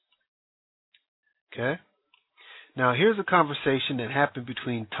 Okay? Now, here's a conversation that happened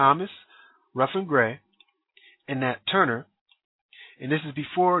between Thomas Ruffin Gray and Nat Turner, and this is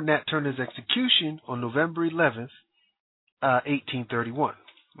before Nat Turner's execution on November 11th, 1831.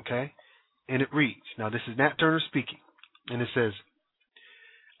 Okay? And it reads, now this is Nat Turner speaking, and it says,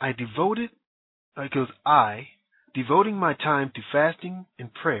 devoting my time to fasting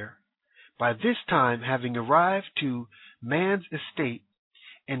and prayer, by this time having arrived to man's estate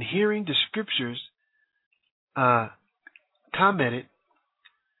and hearing the scriptures commented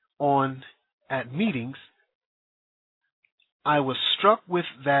on at meetings, I was struck with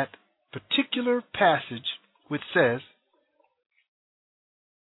that particular passage which says,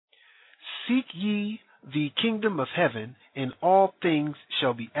 "Seek ye the kingdom of heaven, and all things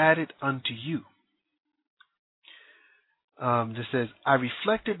shall be added unto you." This says, I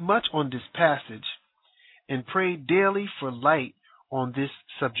reflected much on this passage and prayed daily for light on this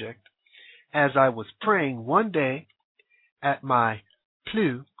subject. As I was praying one day at my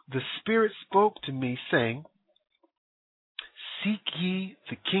pew, the Spirit spoke to me, saying, "Seek ye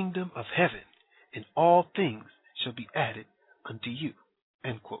the kingdom of heaven, and all things shall be added unto you."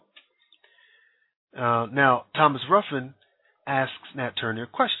 End quote. Now, Thomas Ruffin asks Nat Turner a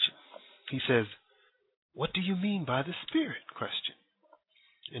question. He says, "What do you mean by the Spirit?" question.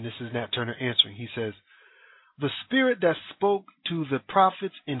 And this is Nat Turner answering. He says, "The Spirit that spoke to the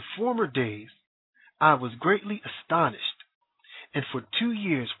prophets in former days, I was greatly astonished, and for 2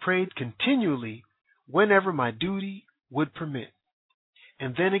 years prayed continually whenever my duty would permit.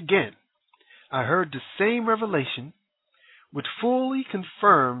 And then again, I heard the same revelation, which fully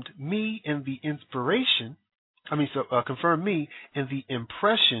confirmed me in the impression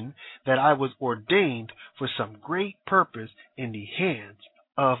that I was ordained for some great purpose in the hands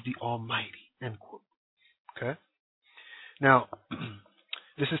of the Almighty." End quote. Okay. Now,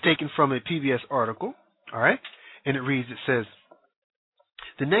 this is taken from a PBS article, all right, and it reads, it says,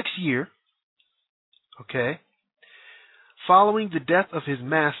 the next year, okay, following the death of his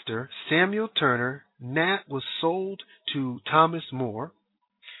master, Samuel Turner, Nat was sold to Thomas More.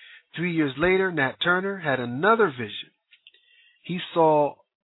 3 years later, Nat Turner had another vision. He saw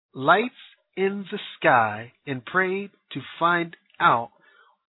lights in the sky and prayed to find out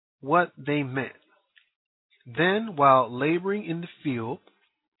what they meant. Then, while laboring in the field,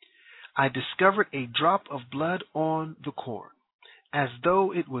 I discovered a drop of blood on the corn, as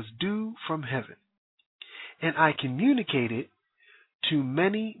though it was dew from heaven, and I communicated to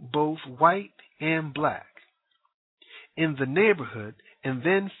many, both white and black, in the neighborhood, and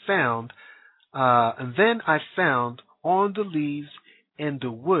then I found on the leaves and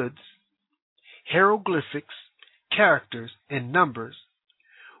the woods hieroglyphics, characters, and numbers,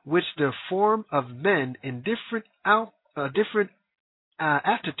 which the form of men in different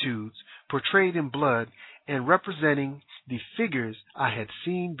attitudes portrayed in blood and representing the figures I had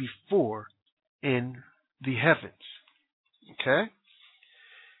seen before in the heavens. Okay?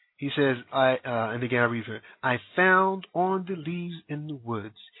 He says, and again I read here, I found on the leaves in the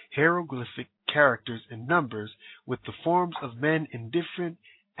woods hieroglyphic characters and numbers with the forms of men in different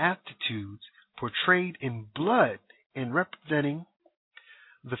attitudes portrayed in blood and representing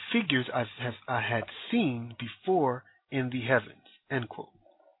the figures I had seen before in the heavens. End quote.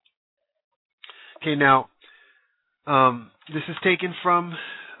 Okay, now, this is taken from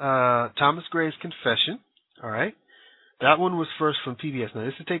Thomas Gray's Confession. All right. That one was first from PBS. Now,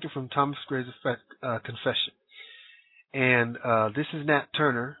 this is taken from Thomas Gray's Confession. And this is Nat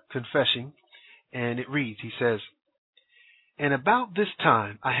Turner confessing, and it reads, he says, "And about this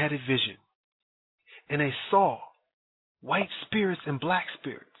time I had a vision, and I saw white spirits and black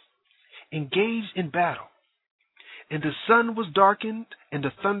spirits engaged in battle. And the sun was darkened, and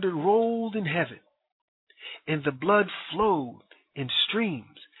the thunder rolled in heaven, and the blood flowed in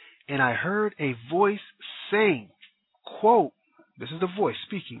streams. And I heard a voice saying," quote, this is the voice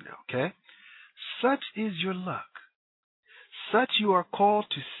speaking now, okay? "Such is your luck. Such you are called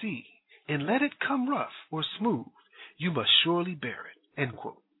to see, and let it come rough or smooth, you must surely bear it," end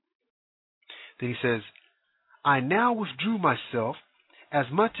quote. Then he says, "I now withdrew myself as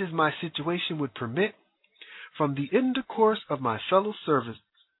much as my situation would permit from the intercourse of my fellow servants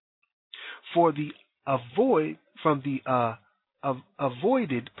for the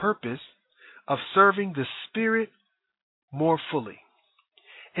avoided purpose of serving the Spirit more fully.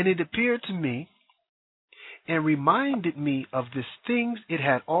 And it appeared to me and reminded me of the things it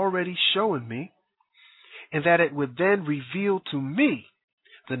had already shown me, and that it would then reveal to me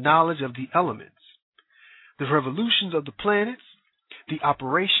the knowledge of the elements, the revolutions of the planets, the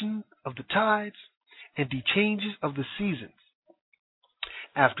operation of the tides, and the changes of the seasons.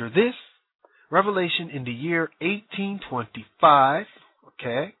 After this revelation in the year 1825,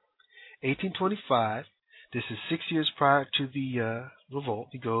 okay, 1825, this is 6 years prior to the revolt,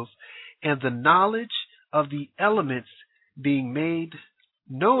 he goes, and the knowledge of the elements being made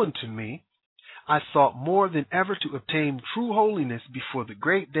known to me, I sought more than ever to obtain true holiness before the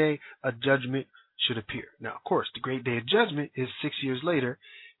great day of judgment should appear." Now, of course, the great day of judgment is 6 years later,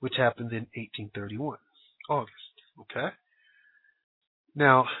 which happened in 1831, August. Okay?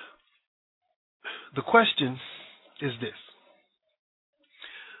 Now, the question is this.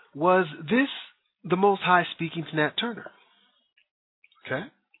 Was this the Most High speaking to Nat Turner? Okay?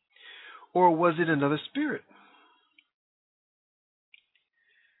 Or was it another spirit?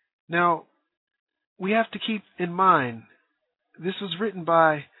 Now, we have to keep in mind, this was written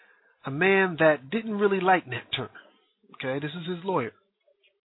by a man that didn't really like Nat Turner. Okay? This is his lawyer.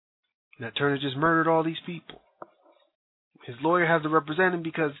 Nat Turner just murdered all these people. His lawyer has to represent him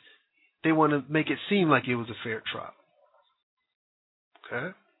because they want to make it seem like it was a fair trial.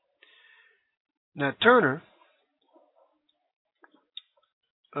 Okay? Nat Turner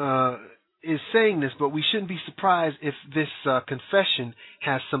is saying this, but we shouldn't be surprised if this confession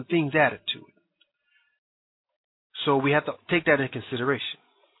has some things added to it. So we have to take that into consideration.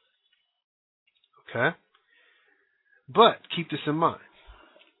 Okay? But keep this in mind.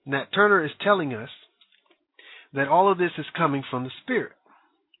 Nat Turner is telling us that all of this is coming from the Spirit.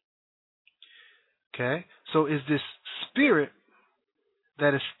 Okay? So is this Spirit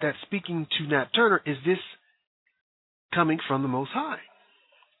that's speaking to Nat Turner, is this coming from the Most High?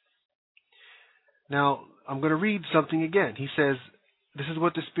 Now, I'm going to read something again. He says, this is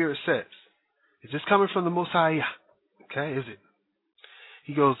what the Spirit says. Is this coming from the Most High? Yeah. Okay, is it?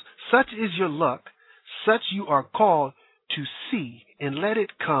 He goes, "Such is your luck, such you are called to see, and let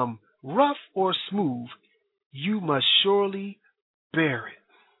it come rough or smooth, you must surely bear it."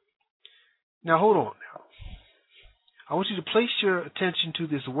 Now, hold on now. I want you to place your attention to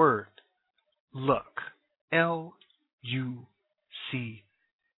this word, luck. Luck.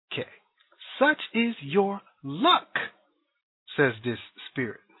 Such is your luck, says this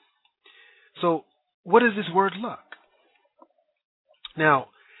Spirit. So, what is this word luck? Now,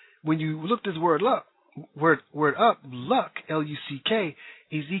 when you look this word up, luck, L-U-C-K,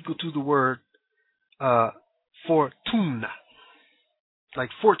 is equal to the word fortuna,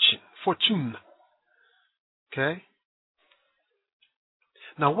 like fortune, fortuna. Okay?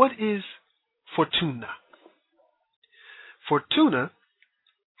 Now, what is fortuna? Fortuna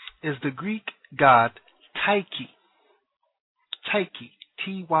is the Greek god Tyche. Tyche,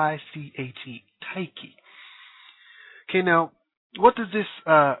 T-Y-C-H-E, Tyche. Okay, now, what does this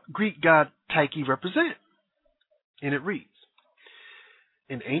Greek god Tyche represent? And it reads,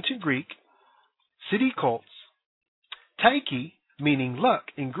 in ancient Greek, city cults, Tyche, meaning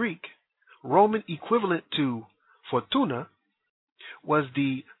luck in Greek, Roman equivalent to fortuna, was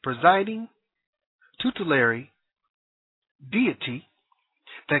the presiding tutelary deity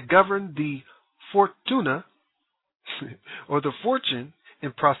that governed the fortuna, or the fortune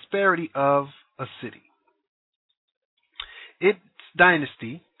and prosperity of a city. Its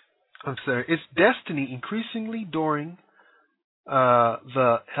destiny increasingly during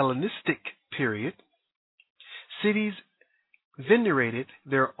the Hellenistic period, cities venerated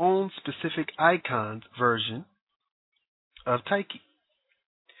their own specific icons version of Tyche.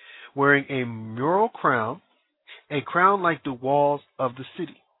 wearing a mural crown, a crown like the walls of the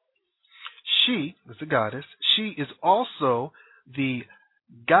city. She is a goddess. She is also the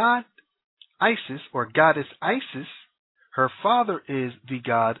god Isis or goddess Isis. Her father is the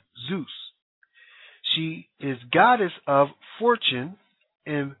god Zeus. She is goddess of fortune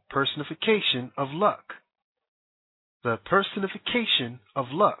and personification of luck. The personification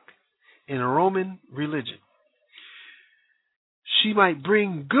of luck in Roman religion. She might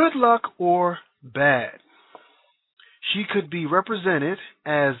bring good luck or bad. She could be represented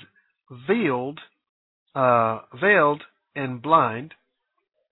as veiled and blind,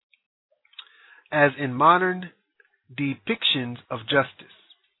 as in modern depictions of justice,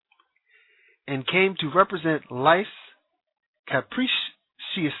 and came to represent life's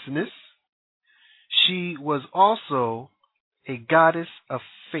capriciousness. She was also a goddess of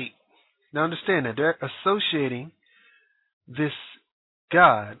fate. Now understand that they're associating this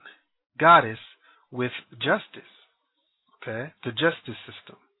goddess with justice. Okay, the justice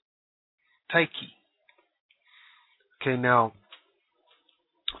system. Tyche. Okay, now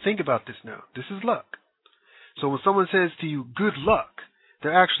think about this now. This is luck. So when someone says to you, good luck,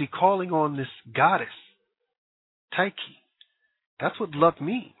 they're actually calling on this goddess, Tyche. That's what luck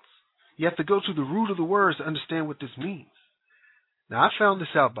means. You have to go to the root of the words to understand what this means. Now, I found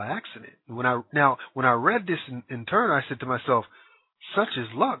this out by accident. When I read this in turn, I said to myself, such is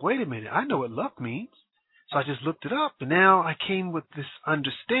luck. Wait a minute. I know what luck means. So I just looked it up, and now I came with this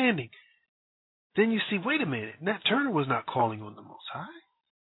understanding. Then you see, wait a minute. Nat Turner was not calling on the Most High.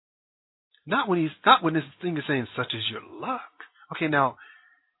 Not when this thing is saying, such is your luck. Okay, now,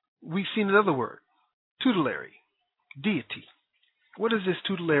 we've seen another word. Tutelary. Deity. What is this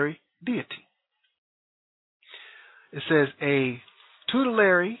tutelary deity? It says a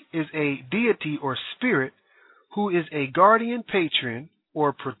tutelary is a deity or spirit who is a guardian patron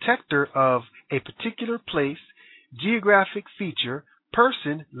or protector of a particular place, geographic feature,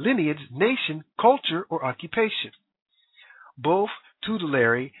 person, lineage, nation, culture, or occupation. Both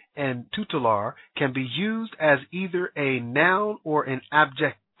tutelary and tutelar can be used as either a noun or an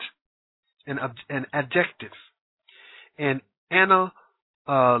adjective. An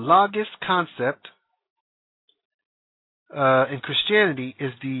analogous concept in Christianity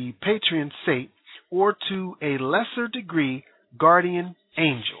is the patron saint, or to a lesser degree, guardian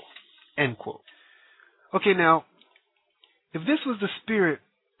angel. End quote. Okay, now, if this was the spirit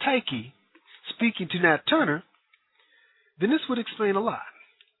Tyche speaking to Nat Turner, then this would explain a lot.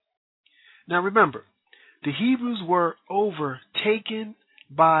 Now remember, the Hebrews were overtaken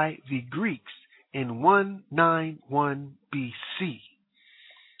by the Greeks in 191 BC.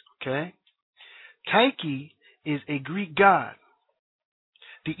 Okay? Tyche is a Greek god.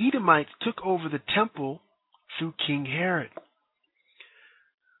 The Edomites took over the temple through King Herod.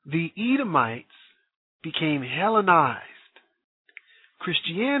 The Edomites became Hellenized.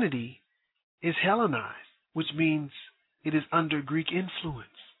 Christianity is Hellenized, which means it is under Greek influence.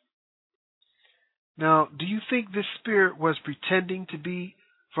 Now, do you think this spirit was pretending to be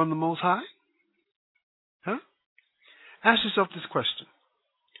from the Most High? Huh? Ask yourself this question.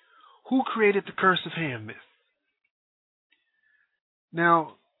 Who created the curse of Ham myth?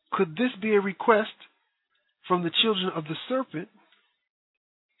 Now, could this be a request from the children of the serpent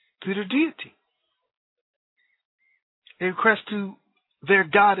to their deity? A request to their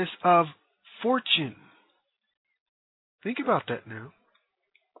goddess of fortune. Think about that now.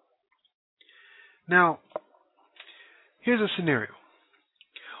 Now, here's a scenario.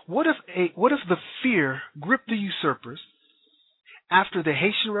 What if the fear gripped the usurpers after the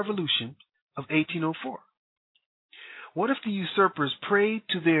Haitian Revolution of 1804? What if the usurpers prayed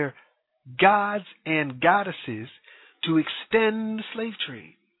to their gods and goddesses to extend the slave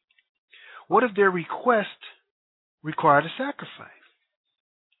trade? What if their request required a sacrifice?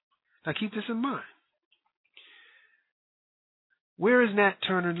 Now keep this in mind. Where is Nat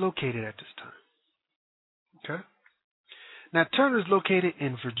Turner located at this time? Okay. Nat Turner is located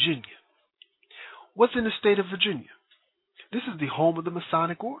in Virginia. What's in the state of Virginia? This is the home of the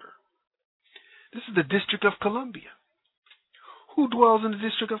Masonic Order. This is the District of Columbia. Who dwells in the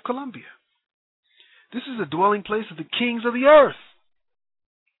District of Columbia? This is the dwelling place of the kings of the earth.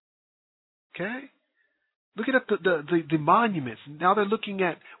 Okay? Look at the monuments. Now they're looking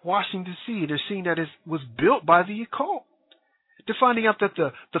at Washington, D.C. They're seeing that it was built by the occult. They're finding out that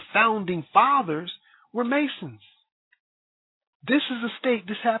the founding fathers were Masons. This is the state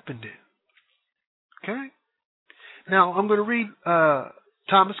this happened in. Okay? Now, I'm going to read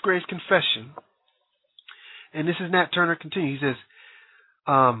Thomas Gray's confession. And this is Nat Turner continuing. He says,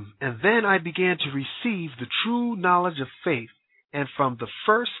 and then I began to receive the true knowledge of faith and from the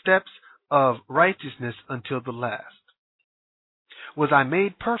first steps of righteousness until the last. Was I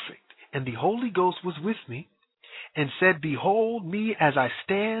made perfect, and the Holy Ghost was with me, and said, Behold me as I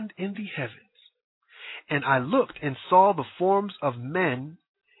stand in the heavens. And I looked and saw the forms of men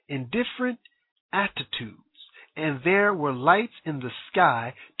in different attitudes, and there were lights in the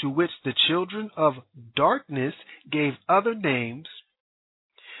sky, to which the children of darkness gave other names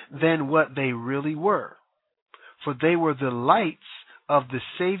than what they really were. For they were the lights of the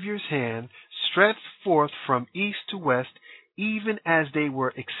Savior's hand, stretched forth from east to west, even as they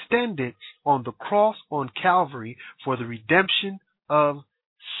were extended on the cross on Calvary for the redemption of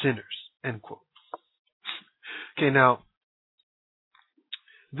sinners. End quote. Okay, now,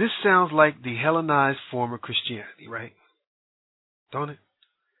 this sounds like the Hellenized form of Christianity, right? Don't it?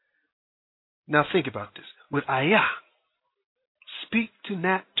 Now think about this. Would Ayah speak to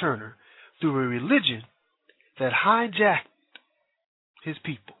Nat Turner through a religion that hijacked his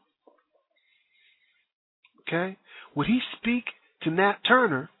people? Okay? Would he speak to Nat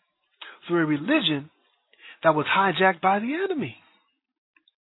Turner through a religion that was hijacked by the enemy?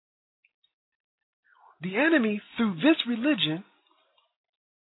 The enemy, through this religion,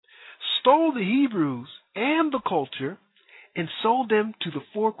 stole the Hebrews and the culture and sold them to the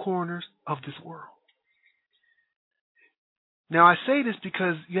four corners of this world. Now, I say this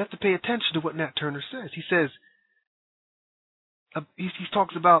because you have to pay attention to what Nat Turner says. He says, he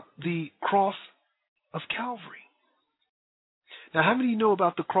talks about the cross of Calvary. Now, how many of you know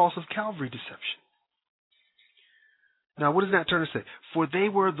about the cross of Calvary deception? Now, what does Nat Turner say? For they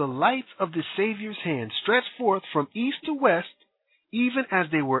were the lights of the Savior's hand, stretched forth from east to west, even as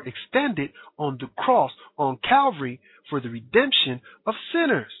they were extended on the cross on Calvary for the redemption of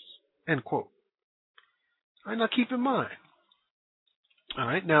sinners. End quote. All right, now keep in mind. All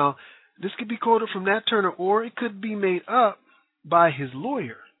right, now, this could be quoted from Nat Turner, or it could be made up by his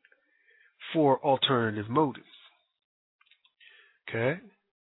lawyer for alternative motives. Okay?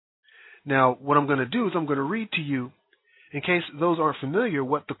 Now, what I'm going to do is I'm going to read to you, in case those aren't familiar,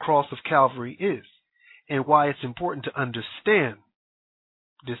 what the cross of Calvary is and why it's important to understand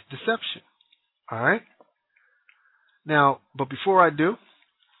this deception. All right? Now, but before I do,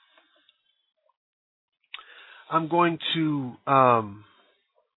 I'm going to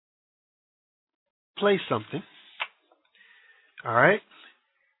play something. All right?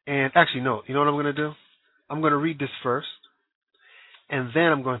 And actually, no. You know what I'm going to do? I'm going to read this first, and then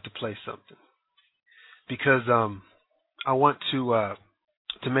I'm going to play something. Because I want to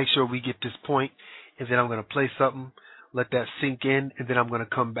make sure we get this point, and then I'm going to play something, let that sink in, and then I'm going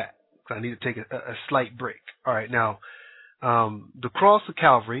to come back. I need to take a slight break. All right, now, the cross of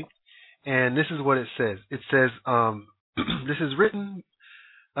Calvary, and this is what it says. It says, this is written,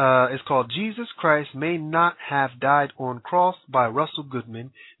 it's called Jesus Christ May Not Have Died on Cross by Russell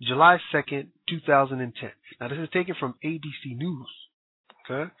Goodman, July 2nd, 2010. Now, this is taken from ABC News,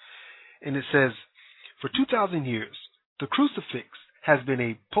 okay? And it says, for 2,000 years, the crucifix has been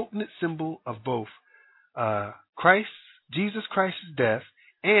a potent symbol of both Jesus Christ's death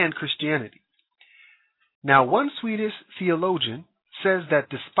and Christianity. Now, one Swedish theologian says that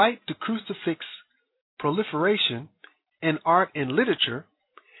despite the crucifix proliferation in art and literature,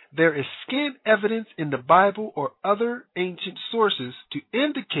 there is scant evidence in the Bible or other ancient sources to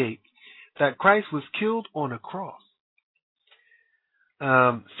indicate that Christ was killed on a cross.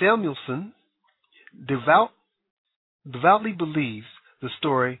 Samuelson devoutly believes the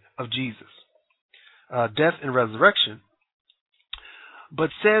story of Jesus' death and resurrection, but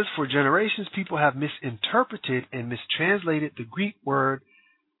says for generations people have misinterpreted and mistranslated the Greek word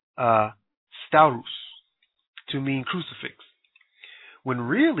stauros to mean crucifix, when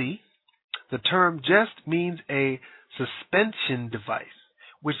really the term just means a suspension device,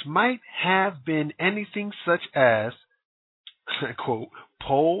 which might have been anything such as, quote,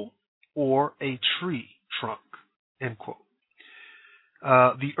 pole or a tree trunk, end quote.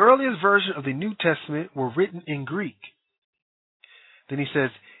 The earliest version of the New Testament were written in Greek. Then he says,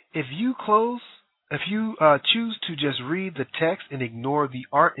 if you choose to just read the text and ignore the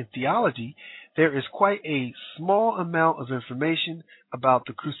art and theology, there is quite a small amount of information about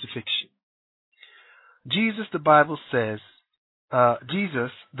the crucifixion. Jesus, the Bible says,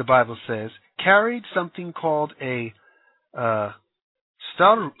 carried something called a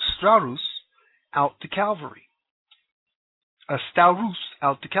staurus out to Calvary. A staurus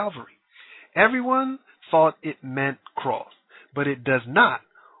out to Calvary. Everyone thought it meant cross, but it does not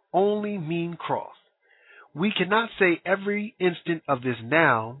only mean cross. We cannot say every instant of this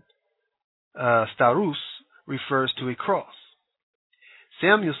noun, staurus, refers to a cross.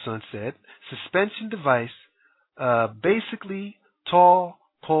 Samuelson said, suspension device basically tall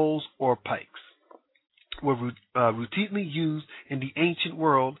poles or pikes, were routinely used in the ancient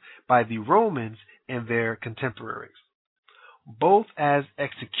world by the Romans and their contemporaries, both as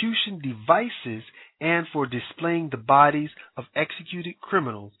execution devices and for displaying the bodies of executed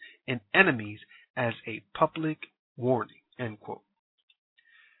criminals and enemies as a public warning, end quote.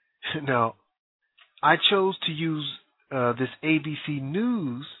 Now, I chose to use this ABC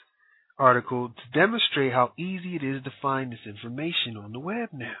News article to demonstrate how easy it is to find this information on the web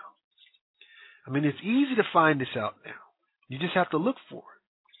now. I mean, it's easy to find this out now. You just have to look for it.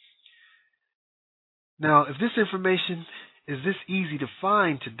 Now, if this information is this easy to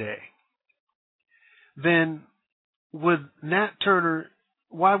find today, then why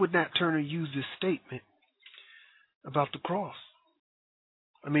would Nat Turner use this statement about the cross?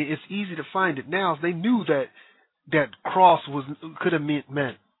 I mean, it's easy to find it now. They knew that cross could have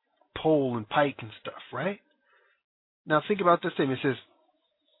meant pole and pike and stuff, right? Now think about this statement. It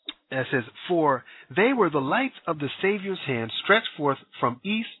says, for they were the lights of the Savior's hand stretched forth from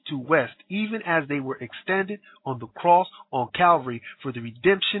east to west, even as they were extended on the cross on Calvary for the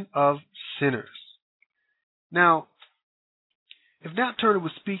redemption of sinners. Now, if Nat Turner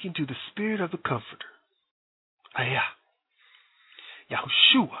was speaking to the Spirit of the Comforter,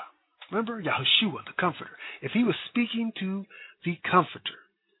 Yahushua, remember Yahushua, the Comforter, if he was speaking to the Comforter,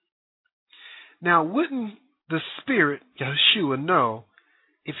 now wouldn't the Spirit, Yahushua, know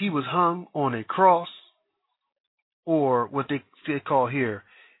if he was hung on a cross or what they call here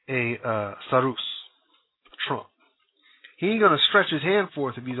a sarus, a trunk? He ain't going to stretch his hand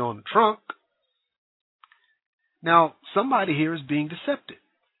forth if he's on the trunk. Now, somebody here is being deceptive.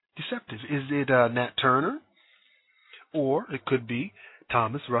 Is it Nat Turner? Or it could be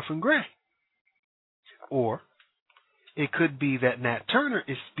Thomas Ruffin Gray. Or it could be that Nat Turner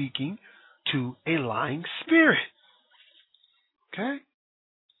is speaking to a lying spirit. Okay?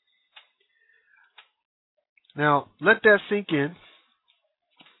 Now, let that sink in.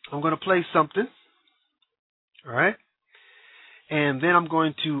 I'm going to play something. All right? And then I'm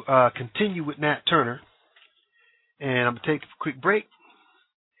going to continue with Nat Turner. And I'm going to take a quick break.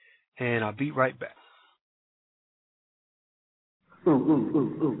 And I'll be right back.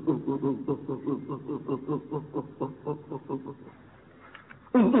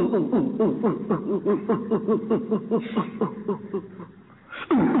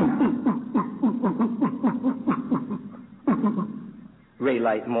 Ray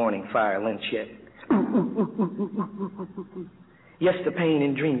light, morning, fire, lynch yet. Yes, the pain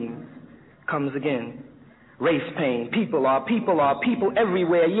in dreams comes again. Race pain, people are people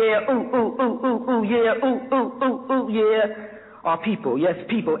everywhere. Yeah, yeah, yeah. Are people, yes,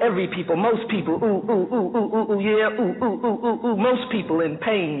 people, every people, most people, yeah, most people in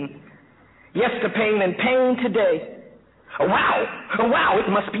pain. Yes, the pain and pain today. Oh, wow, it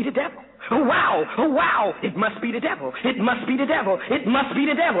must be the devil. Oh, wow, it must be the devil. It must be the devil. It must be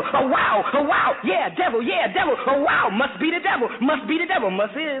the devil. Oh, wow, yeah, devil. Oh, wow, must be the devil. Must be the devil.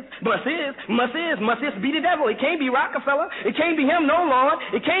 Must is be the devil. It can't be Rockefeller. It can't be him, no Lord.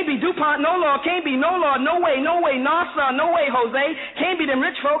 It can't be DuPont, no Lord. Can't be no Lord. No way, NASA, no way, Jose. Can't be them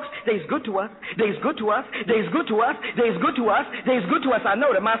rich folks. They's good to us. They's good to us. They's good to us. They's good to us. They's good to us. I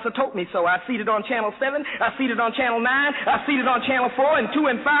know the master told me so. I seen it on Channel 7. I seen it on Channel 9. I seen it on Channel 4 and 2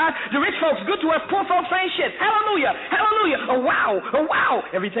 and 5. The rich folks good to us, poor folks ain't shit. Hallelujah. Oh wow.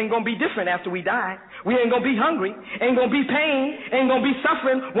 Everything gonna be different after we die. We ain't gonna be hungry, ain't gonna be pain, ain't gonna be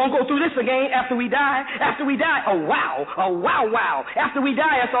suffering, won't go through this again after we die. Oh wow. After we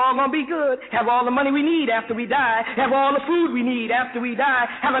die, it's all gonna be good. Have all the money we need after we die. Have all the food we need after we die.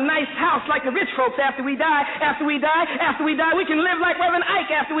 Have a nice house like the rich folks after we die. After we die, we can live like Reverend Ike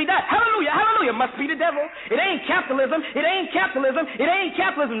after we die. Hallelujah. Must be the devil. It ain't capitalism.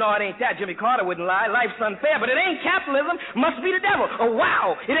 No, it ain't that. Jimmy Carter wouldn't lie. Life's unfair, but it ain't capitalism. Must be the devil. Oh,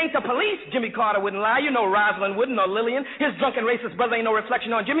 wow. It ain't the police. Jimmy Carter wouldn't lie. You know Rosalind wouldn't, or Lillian. His drunken racist brother ain't no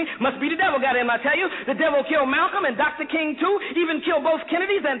reflection on Jimmy. Must be the devil got him, I tell you. The devil killed Malcolm and Dr. King, too. Even killed both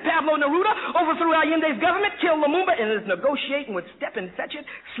Kennedys and Pablo Neruda. Overthrew Allende's government. Killed Lumumba and is negotiating with Stephen Fetchit.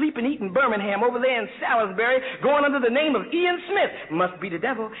 Sleeping, eating Birmingham over there in Salisbury. Going under the name of Ian Smith. Must be the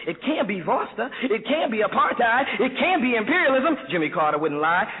devil. It can't be Vorster. It can't be apartheid. It can't be imperialism. Jimmy Carter wouldn't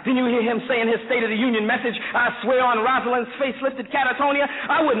lie. Then you hear him say in his State of the Union message, I swear on Rosalind's face-lifted Catatonia,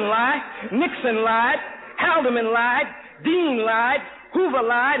 I wouldn't lie. Nixon lied. Haldeman lied. Dean lied. Hoover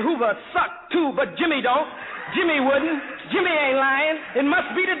lied. Hoover sucked too, but Jimmy don't. Jimmy wouldn't. Jimmy ain't lying. It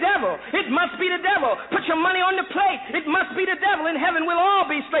must be the devil. It must be the devil. Put your money on the plate. It must be the devil. In heaven we'll all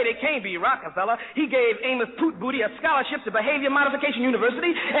be straight. It can't be Rockefeller. He gave Amos Poot Booty a scholarship to Behavior Modification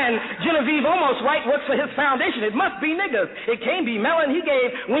University, and Genevieve Almost White works for his foundation. It must be niggers. It can't be Mellon. He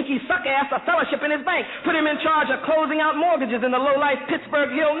gave Winky Suckass a fellowship in his bank. Put him in charge of closing out mortgages in the low-life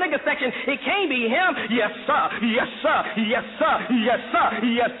Pittsburgh Hill nigger section. It can't be him. Yes, sir. Yes, sir. Yes, sir. Yes, sir.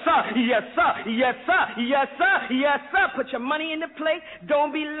 Yes, sir. Yes, sir. Yes, sir. Yes, sir. Yes, sir. Put your money in the plate.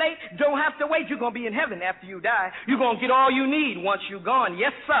 Don't be late. Don't have to wait. You're going to be in heaven after you die. You're going to get all you need once you're gone.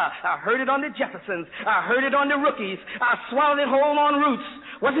 Yes, sir. I heard it on the Jeffersons. I heard it on the Rookies. I swallowed it whole on Roots.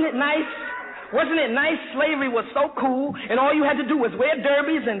 Wasn't it nice? Wasn't it nice? Slavery was so cool, and all you had to do was wear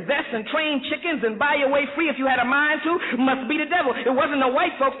derbies and vests and train chickens and buy your way free if you had a mind to. Must be the devil. It wasn't the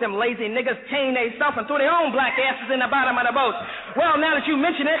white folks, them lazy niggas, chain themselves and threw their own black asses in the bottom of the boat. Well, now that you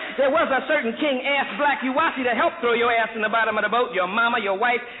mention it, there was a certain king ass black Uwasi to help throw your ass in the bottom of the boat, your mama, your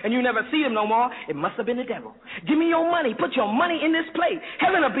wife, and you never see them no more. It must have been the devil. Give me your money. Put your money in this plate.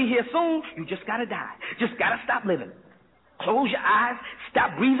 Heaven will be here soon. You just gotta die. Just gotta stop living. Close your eyes,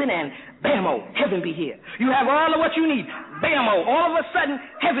 stop breathing, and bam-o, heaven be here. You have all of what you need. Bam-o, all of a sudden,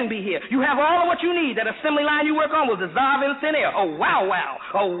 heaven be here. You have all of what you need. That assembly line you work on will dissolve in thin air. Oh, wow, wow.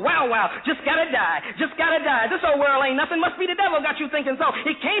 Oh, wow, wow. Just gotta die. Just gotta die. This old world ain't nothing. Must be the devil got you thinking so.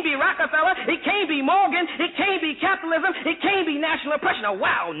 It can't be Rockefeller. It can't be Morgan. It can't be capitalism. It can't be national oppression. Oh,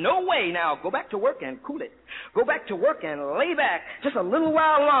 wow, no way. Now, go back to work and cool it. Go back to work and lay back just a little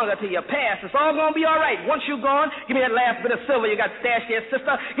while longer till you pass. It's all going to be all right. Once you're gone, give me that last bit of silver you got stashed there,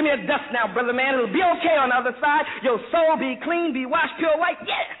 sister. Give me that dust now, brother man. It'll be okay on the other side. Your soul be clean, be washed pure white.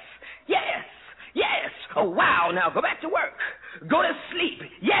 Yes, yes, yes. Oh, wow. Now go back to work. Go to sleep.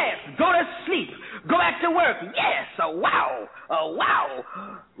 Yes, go to sleep. Go back to work. Yes. Oh, wow. Oh, wow.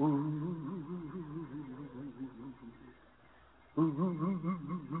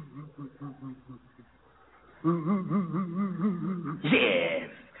 Yes.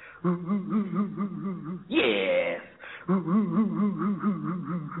 Yes.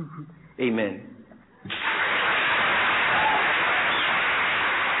 Amen.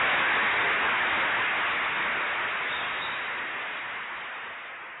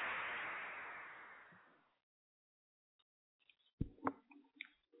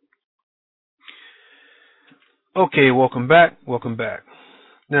 Okay, welcome back. Welcome back.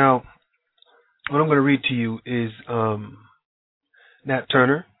 Now, what I'm going to read to you is Nat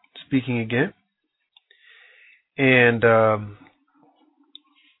Turner speaking again. And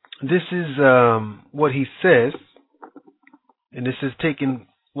this is what he says. And this is taken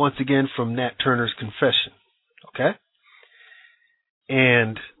once again from Nat Turner's confession. Okay?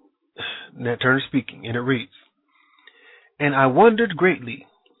 And Nat Turner speaking, and it reads, "And I wondered greatly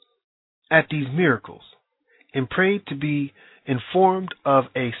at these miracles, and prayed to be informed of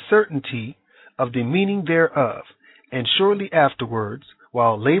a certainty of the meaning thereof. And shortly afterwards,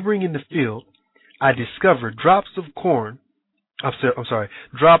 while laboring in the field, I discovered drops of blood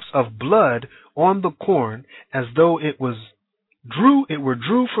on the corn, as though it were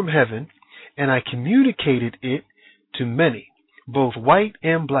drew from heaven, and I communicated it to many, both white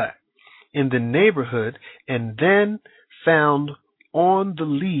and black, in the neighborhood, and then found on the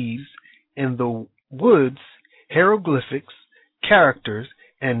leaves in the woods hieroglyphics, characters,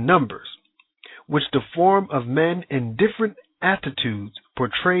 and numbers, which the form of men in different attitudes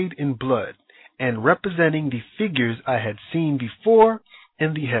portrayed in blood, and representing the figures I had seen before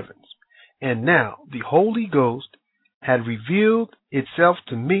in the heavens. And now the Holy Ghost had revealed itself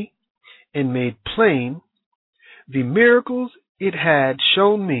to me and made plain the miracles it had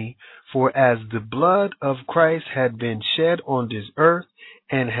shown me, for as the blood of Christ had been shed on this earth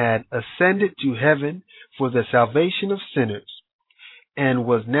and had ascended to heaven for the salvation of sinners, and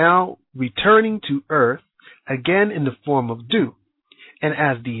was now returning to earth again in the form of dew, and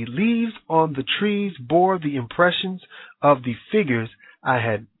as the leaves on the trees bore the impressions of the figures I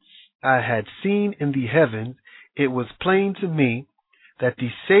had seen in the heavens, it was plain to me that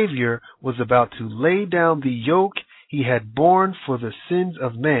the Savior was about to lay down the yoke he had borne for the sins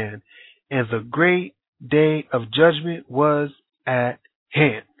of man, and the great day of judgment was at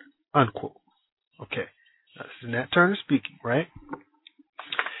hand." Unquote. Okay. Now, this is Nat Turner speaking, right?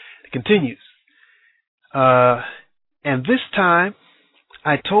 It continues. "And this time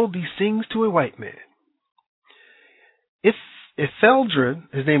I told these things to a white man.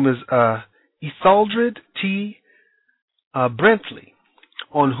 Etheldred, his name is Etheldred T. Brentley,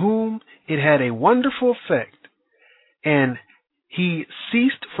 on whom it had a wonderful effect, and he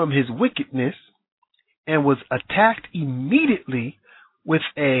ceased from his wickedness and was attacked immediately with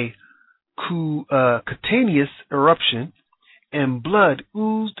a cutaneous eruption and blood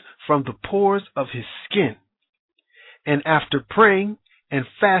oozed from the pores of his skin. And after praying and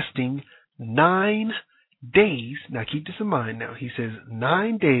fasting 9 days, now keep this in mind now, he says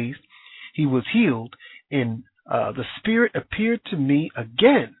 9 days, he was healed, and the Spirit appeared to me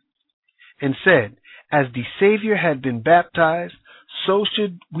again and said, as the Savior had been baptized, so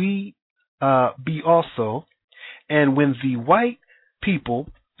should we be also. And when the white people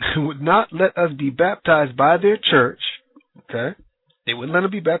would not let us be baptized by their church, okay, they wouldn't let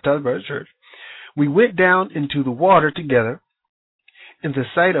us be baptized by the church, we went down into the water together in the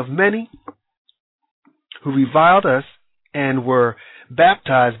sight of many who reviled us, and were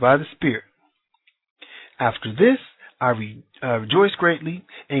baptized by the Spirit. After this, I rejoiced greatly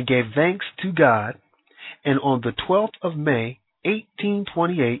and gave thanks to God. And on the 12th of May,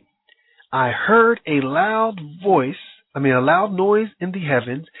 1828, I heard a loud noise in the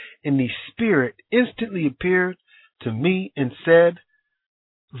heavens, and the Spirit instantly appeared to me and said,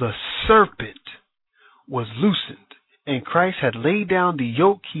 the serpent was loosened, and Christ had laid down the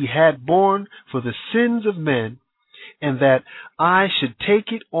yoke he had borne for the sins of men, and that I should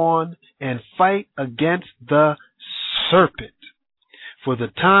take it on and fight against the serpent. For the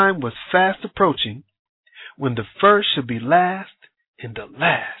time was fast approaching when the first should be last and the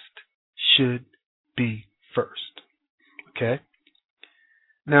last should be first. Okay?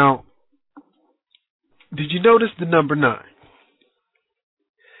 Now, did you notice the number 9?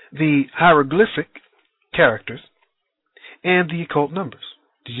 The hieroglyphic characters and the occult numbers.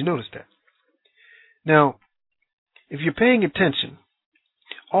 Did you notice that? Now, if you're paying attention,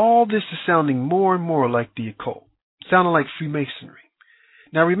 all this is sounding more and more like the occult, sounding like Freemasonry.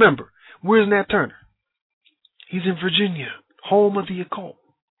 Now remember, where's Nat Turner? He's in Virginia, home of the occult.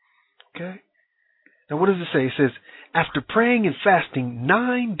 Okay? Now what does it say? It says, after praying and fasting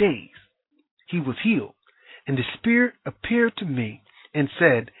 9 days, he was healed, and the Spirit appeared to me and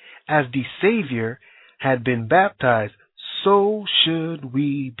said, as the Savior had been baptized, so should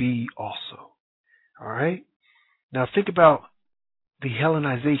we be also. All right? Now think about the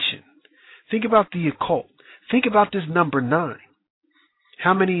Hellenization. Think about the occult. Think about this number 9.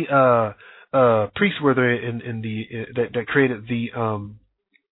 How many priests were there in the that created the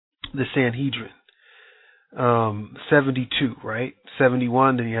Sanhedrin? 72, right?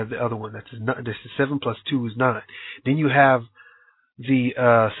 71. Then you have the other one. This is 7 plus 2 is 9. Then you have the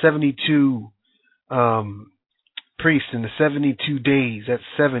 72 priests in the 72 days. That's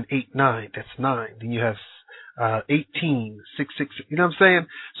 7, 8, 9. That's 9. Then you have 18, 6, 6. You know what I'm saying?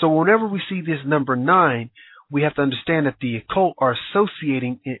 So whenever we see this number 9, we have to understand that the occult are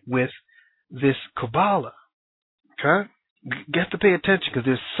associating it with this Kabbalah. Okay? You have to pay attention because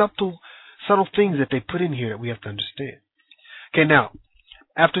there's subtle things that they put in here that we have to understand. Okay, now,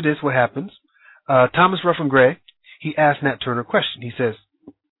 after this, what happens? Thomas Ruffin Gray, he asked Nat Turner a question. He says,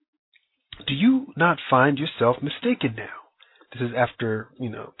 do you not find yourself mistaken now? This is after,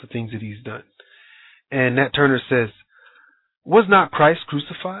 the things that he's done. And Nat Turner says, was not Christ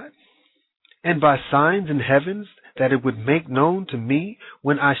crucified? And by signs in heavens that it would make known to me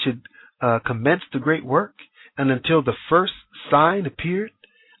when I should commence the great work, and until the first sign appeared,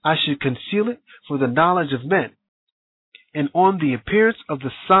 I should conceal it for the knowledge of men. And on the appearance of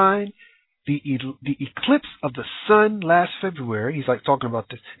the sign, the eclipse of the sun last February, he's like talking about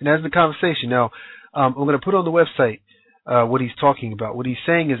this, and that's the conversation. Now, I'm going to put on the website what he's talking about. What he's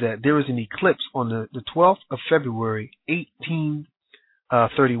saying is that there was an eclipse on the 12th of February,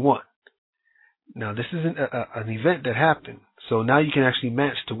 1831. Now, this isn't an event that happened. So now you can actually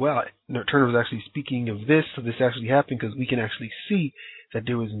match to, well, Turner was actually speaking of this, so this actually happened because we can actually see that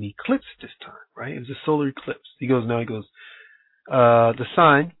there was an eclipse this time, right? It was a solar eclipse. He goes, the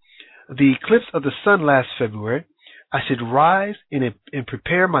sign, the eclipse of the sun last February, I should rise and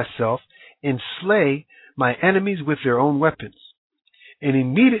prepare myself and slay my enemies with their own weapons. And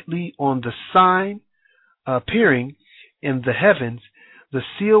immediately on the sign appearing in the heavens, the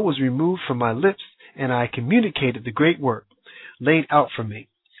seal was removed from my lips, and I communicated the great work laid out for me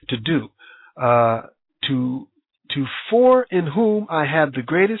to do, to 4 in whom I had the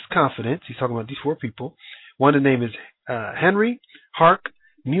greatest confidence. He's talking about these 4 people. One, the name is Henry, Hark,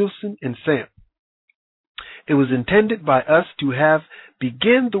 Nielsen, and Sam. It was intended by us to have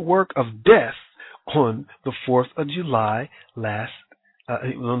begin the work of death on the 4th of July on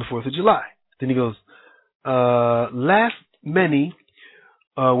the 4th of July. Then he goes, last many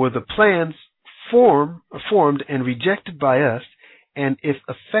were the plans formed and rejected by us, and it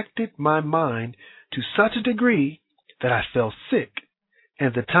affected my mind to such a degree that I fell sick,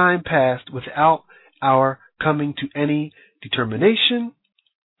 and the time passed without our coming to any determination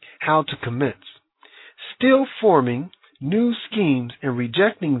how to commence. Still forming new schemes and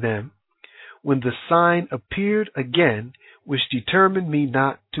rejecting them when the sign appeared again, which determined me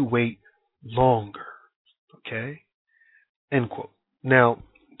not to wait longer. Okay? End quote. Now,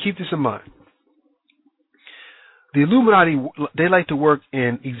 keep this in mind. The Illuminati, they like to work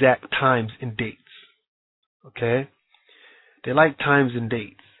in exact times and dates. Okay? They like times and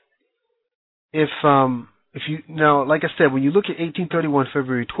dates. If you, now, like I said, when you look at 1831,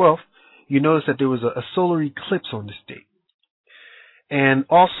 February 12th, you notice that there was a solar eclipse on this date. And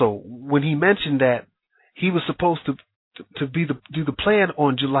also, when he mentioned that he was supposed to do the plan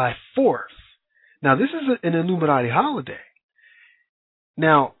on July 4th. Now, this is an Illuminati holiday.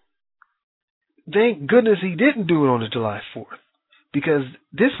 Now, thank goodness he didn't do it on the July 4th, because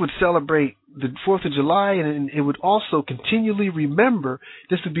this would celebrate the 4th of July, and it would also continually remember,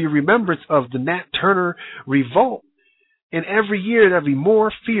 this would be a remembrance of the Nat Turner revolt. And every year there'd be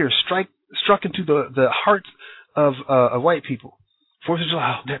more fear struck into the hearts of white people. 4th of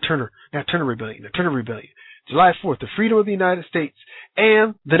July, Nat Turner Rebellion, July 4th, the freedom of the United States,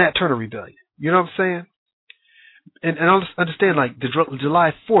 and the Nat Turner Rebellion. You know what I'm saying? And I'll understand, like, the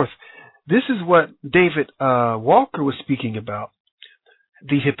July 4th, this is what David Walker was speaking about,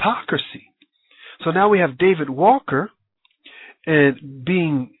 the hypocrisy. So now we have David Walker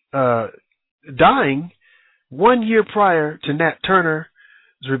dying 1 year prior to Nat Turner's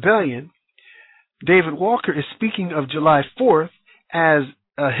rebellion. David Walker is speaking of July 4th as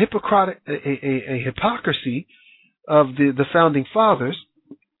a hypocrisy of the founding fathers.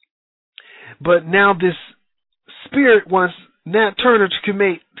 But now this spirit wants Nat Turner to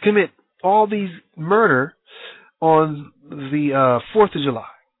commit all these murder on the 4th of July.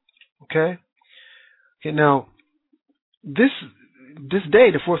 Okay, now this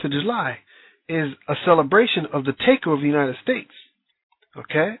day, the 4th of July, is a celebration of the takeover of the United States.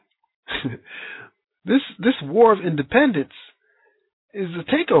 Okay, this War of Independence is a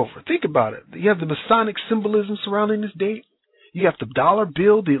takeover. Think about it. You have the Masonic symbolism surrounding this date. You have the dollar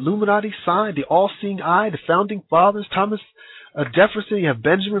bill, the Illuminati sign, the all-seeing eye, the founding fathers, Thomas Jefferson. You have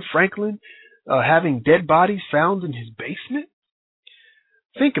Benjamin Franklin having dead bodies found in his basement.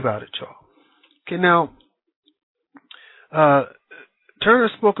 Think about it, y'all. Okay, now, Turner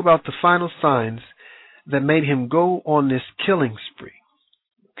spoke about the final signs that made him go on this killing spree.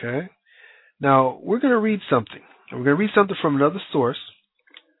 Okay? Now, we're going to read something. We're going to read something from another source.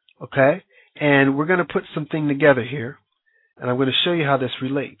 Okay? And we're going to put something together here. And I'm going to show you how this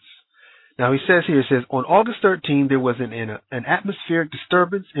relates. Now, he says here, on August 13, there was an atmospheric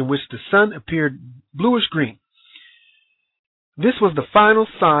disturbance in which the sun appeared bluish-green. This was the final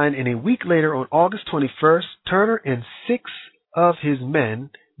sign, and a week later, on August 21st, Turner and 6 of his men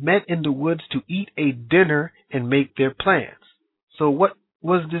met in the woods to eat a dinner and make their plans. So what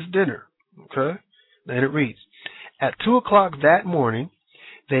was this dinner? Okay? And it reads, at 2 o'clock that morning,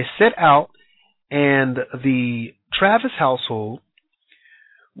 they set out, and the Travis household,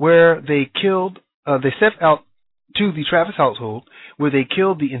 where they killed, they set out to the Travis household, where they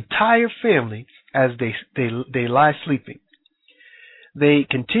killed the entire family as they lie sleeping. They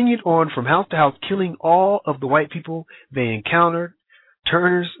continued on from house to house, killing all of the white people they encountered.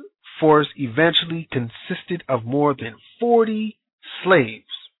 Turner's force eventually consisted of more than 40 slaves,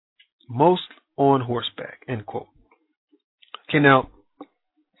 most on horseback, end quote. Okay, now,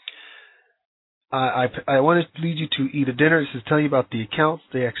 I want to lead you to eat a dinner. This is telling you about the accounts.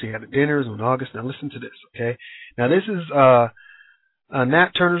 They actually had a dinner in August. Now listen to this, okay? Now this is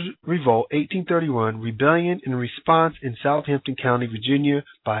Nat Turner's Revolt, 1831, Rebellion in Response in Southampton County, Virginia,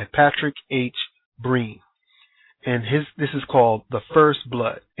 by Patrick H. Breen. And this is called The First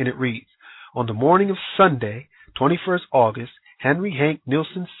Blood. And it reads, on the morning of Sunday, 21st August, Henry, Hank,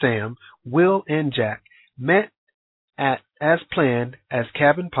 Nilson, Sam, Will, and Jack met as planned as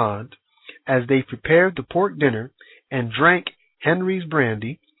Cabin Pond. As they prepared the pork dinner and drank Henry's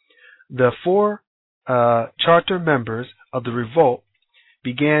brandy, the 4 charter members of the revolt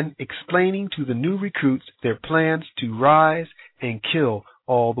began explaining to the new recruits their plans to rise and kill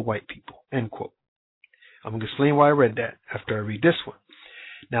all the white people, end quote. I'm going to explain why I read that after I read this one.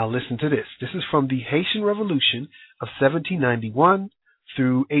 Now listen to this. This is from the Haitian Revolution of 1791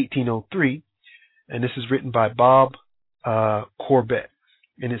 through 1803, and this is written by Bob Corbett.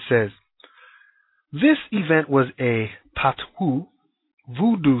 And it says, this event was a Patois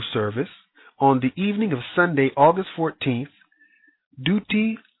voodoo service on the evening of Sunday, August 14th.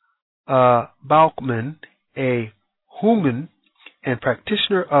 Duty Balkman, a human and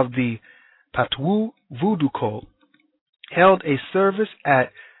practitioner of the Patois voodoo cult, held a service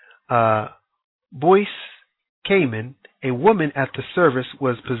at Bois Cayman. A woman at the service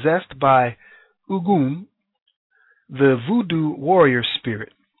was possessed by Ogun, the voodoo warrior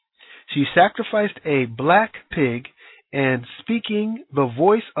spirit. She sacrificed a black pig and, speaking the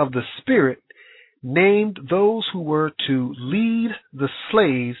voice of the spirit, named those who were to lead the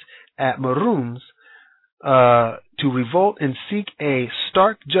slaves at Maroons to revolt and seek a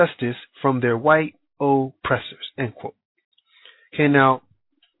stark justice from their white oppressors. End quote. Okay, now,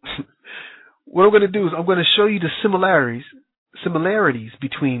 what I'm going to do is I'm going to show you the similarities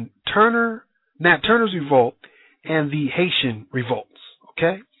between Nat Turner's revolt and the Haitian revolts.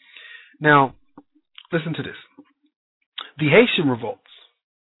 Okay? Now, listen to this. The Haitian revolts,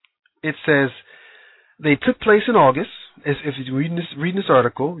 it says they took place in August. If you're reading this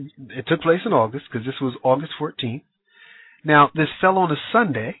article, it took place in August because this was August 14th. Now, this fell on a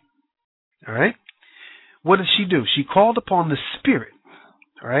Sunday. All right? What did she do? She called upon the spirit.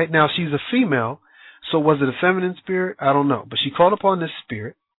 All right? Now, she's a female, so was it a feminine spirit? I don't know. But she called upon this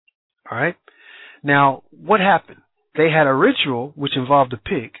spirit. All right? Now, what happened? They had a ritual which involved a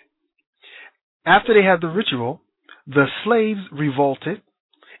pig. After they had the ritual, the slaves revolted.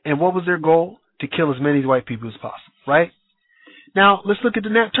 And what was their goal? To kill as many white people as possible, right? Now, let's look at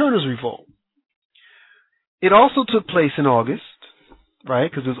the Nat Turner's revolt. It also took place in August, right?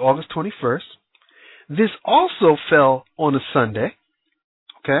 Because it was August 21st. This also fell on a Sunday,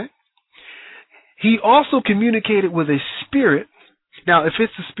 okay? He also communicated with a spirit. Now, if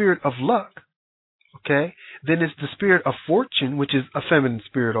it's the spirit of luck, okay, then it's the spirit of fortune, which is a feminine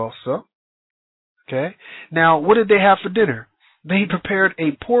spirit also, okay? Now, what did they have for dinner? They prepared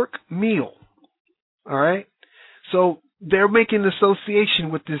a pork meal. All right? So they're making an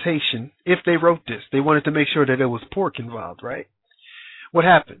association with this Haitian. If they wrote this, they wanted to make sure that there was pork involved, right? What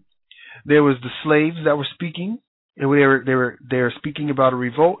happened? There was the slaves that were speaking, and they were speaking about a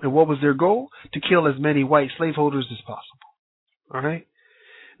revolt, and what was their goal? To kill as many white slaveholders as possible. All right?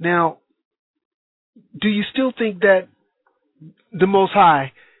 Now, do you still think that the Most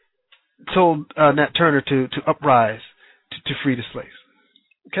High told Nat Turner to uprise to free the slaves?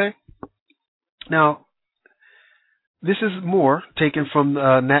 Okay? Now, this is more taken from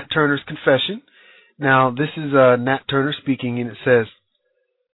Nat Turner's confession. Now, this is Nat Turner speaking, and it says,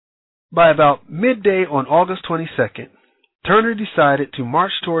 by about midday on August 22nd, Turner decided to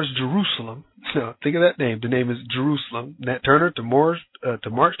march towards Jerusalem. Now, think of that name. The name is Jerusalem. Nat Turner to march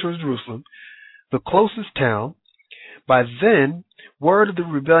towards Jerusalem, the closest town. By then, word of the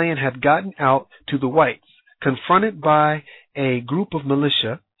rebellion had gotten out to the whites. Confronted by a group of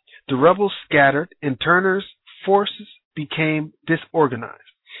militia, the rebels scattered and Turner's forces became disorganized.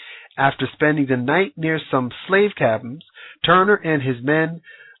 After spending the night near some slave cabins, Turner and his men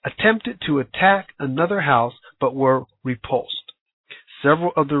attempted to attack another house but were repulsed.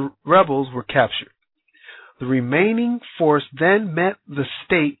 Several of the rebels were captured. The remaining force then met the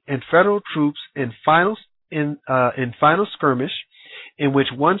state and federal troops in final skirmish, in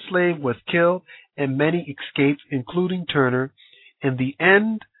which one slave was killed and many escaped, including Turner. In the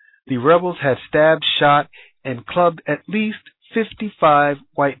end, the rebels had stabbed, shot, and clubbed at least 55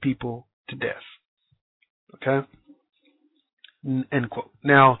 white people to death. Okay? End quote.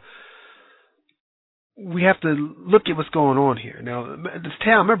 Now, we have to look at what's going on here. Now, this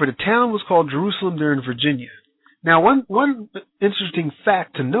town, remember, the town was called Jerusalem. They're in Virginia. Now, one interesting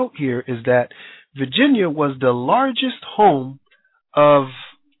fact to note here is that Virginia was the largest home of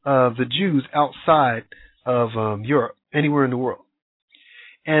the Jews outside of Europe, anywhere in the world.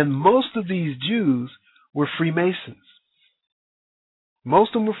 And most of these Jews were Freemasons. Most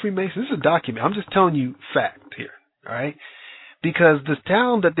of them were Freemasons. This is a document. I'm just telling you fact here, all right? Because the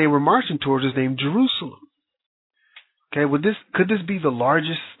town that they were marching towards is named Jerusalem. Okay, could this be the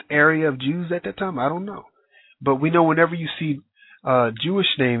largest area of Jews at that time? I don't know. But we know whenever you see Jewish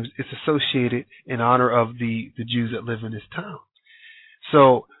names, it's associated in honor of the Jews that live in this town.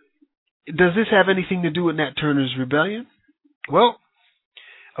 So, does this have anything to do with Nat Turner's rebellion? Well,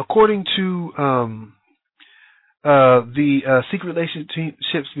 according to the Secret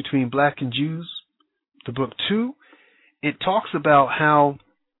Relationships Between Black and Jews, the book 2, it talks about how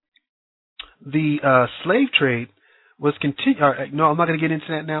the slave trade was no, I'm not going to get into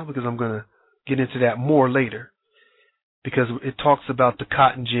that now because I'm going to get into that more later, because it talks about the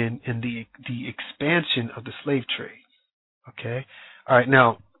cotton gin and the expansion of the slave trade. Okay? All right,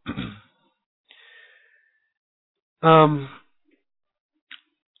 now,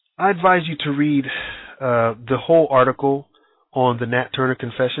 I advise you to read the whole article on the Nat Turner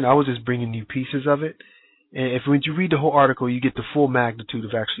Confession. I was just bringing you pieces of it. And when you read the whole article, you get the full magnitude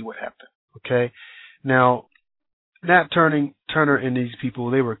of actually what happened. Okay? Now, Nat Turner and these people,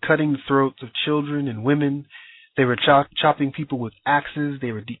 they were cutting the throats of children and women. They were chopping people with axes.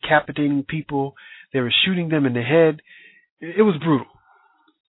 They were decapitating people. They were shooting them in the head. It was brutal.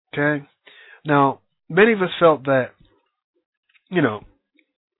 Okay? Now, many of us felt that, many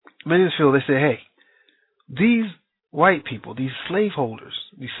of us feel, they say, hey, these white people, these slaveholders,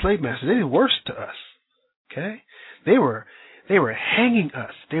 these slave masters, they did worse to us. Okay? They were hanging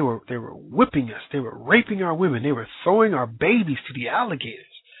us. They were whipping us. They were raping our women. They were throwing our babies to the alligators.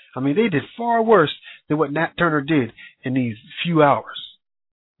 I mean, they did far worse than what Nat Turner did in these few hours.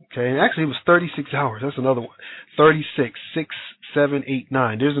 Okay, and actually it was 36 hours. That's another one. 36, 6, 7, 8,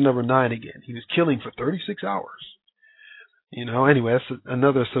 9. There's the number 9 again. He was killing for 36 hours. Anyway, that's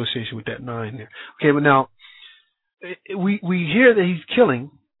another association with that 9 there. Okay, but now, we hear that he's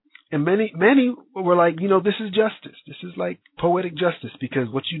killing, and many were like, this is justice. This is like poetic justice, because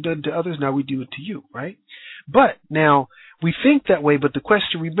what you done to others, now we do it to you, right? But now, we think that way, but the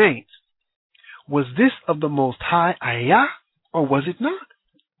question remains, was this of the Most High Ayah, or was it not?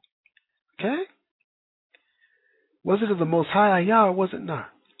 Okay? Was it of the Most High Ayah, or was it not?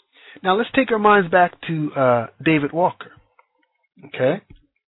 Now, let's take our minds back to David Walker. Okay?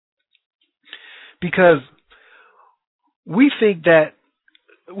 Because we think that,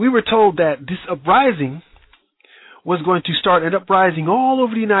 we were told that this uprising was going to start an uprising all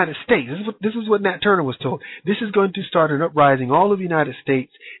over the United States. This is what Nat Turner was told. This is going to start an uprising all over the United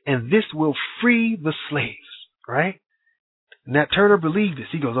States, and this will free the slaves, right? Nat Turner believed this.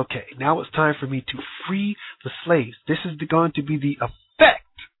 He goes, okay, now it's time for me to free the slaves. This is going to be the effect.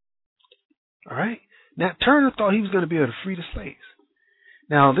 All right? Nat Turner thought he was going to be able to free the slaves.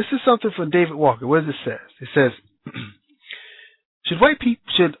 Now, this is something from David Walker. What does it say? It says, should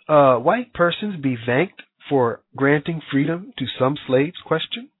white persons be thanked for granting freedom to some slaves?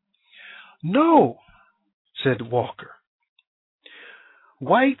 Question. No, said Walker.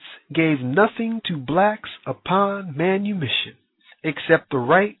 Whites gave nothing to blacks upon manumission except the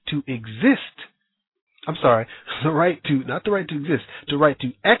right to exist. I'm sorry, the right to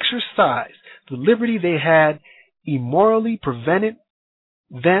exercise the liberty they had immorally prevented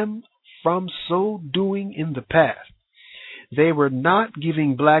them from so doing in the past. They were not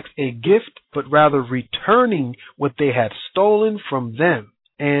giving blacks a gift, but rather returning what they had stolen from them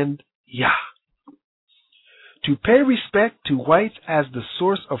and Yah. To pay respect to whites as the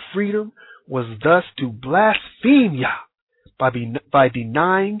source of freedom was thus to blaspheme Yah by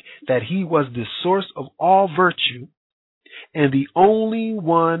denying that he was the source of all virtue and the only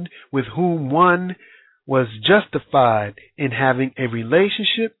one with whom one was justified in having a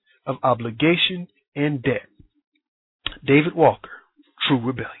relationship of obligation and debt. David Walker, True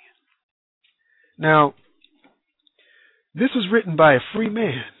Rebellion. Now, this was written by a free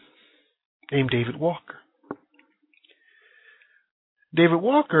man named David Walker. David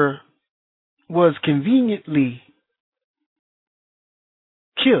Walker was conveniently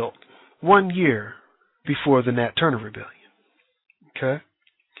killed 1 year before the Nat Turner Rebellion. Okay?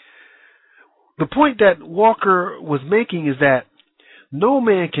 The point that Walker was making is that no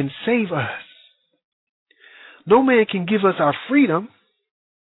man can save us. No man can give us our freedom.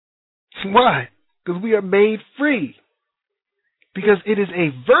 Why? Because we are made free. Because it is a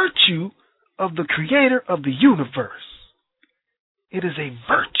virtue of the creator of the universe. It is a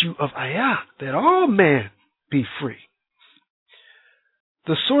virtue of Ayah that all men be free.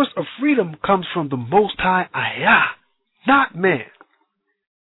 The source of freedom comes from the Most High Ayah, not man.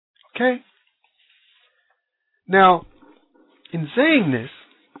 Okay? Now, in saying this,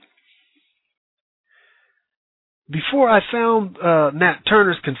 before I found Nat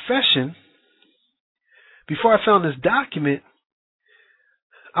Turner's confession, before I found this document,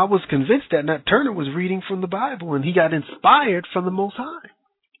 I was convinced that Nat Turner was reading from the Bible and he got inspired from the Most High.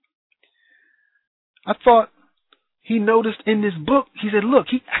 I thought he noticed in this book, he said, look,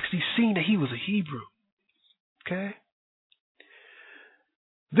 he actually seen that he was a Hebrew. Okay?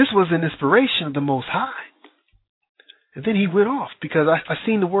 This was an inspiration of the Most High. And then he went off because I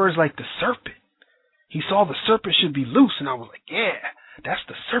seen the words like the serpent. He saw the serpent should be loose, and I was like, yeah, that's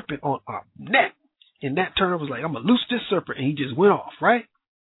the serpent on our neck. And Nat Turner was like, I'm going to loose this serpent, and he just went off, right?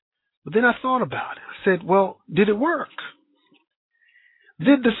 But then I thought about it. I said, well, did it work?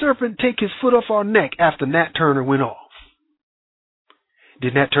 Did the serpent take his foot off our neck after Nat Turner went off?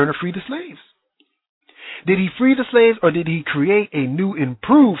 Did Nat Turner free the slaves? Did he free the slaves, or did he create a new,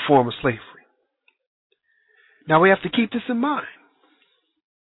 improved form of slavery? Now we have to keep this in mind.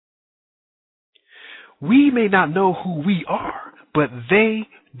 We may not know who we are, but they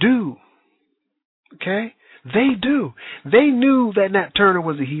do. Okay? They do. They knew that Nat Turner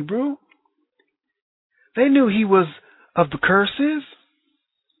was a Hebrew. They knew he was of the curses.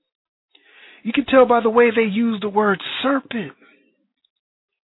 You can tell by the way they used the word serpent.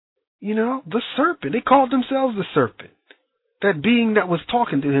 the serpent. They called themselves the serpent. That being that was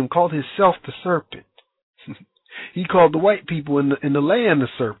talking to him called himself the serpent. He called the white people in the land the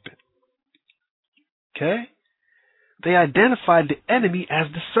serpent. Okay? They identified the enemy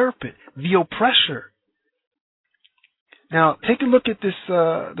as the serpent, the oppressor. Now, take a look at this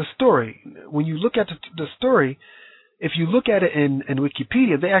the story. When you look at the story, if you look at it in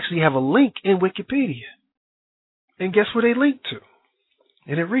Wikipedia, they actually have a link in Wikipedia. And guess where they link to?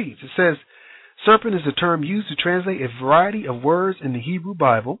 And it reads, it says, serpent is a term used to translate a variety of words in the Hebrew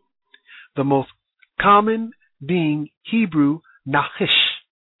Bible, the most common being Hebrew nachish,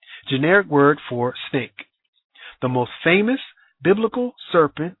 generic word for snake. The most famous biblical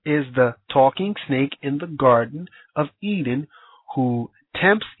serpent is the talking snake in the Garden of Eden, who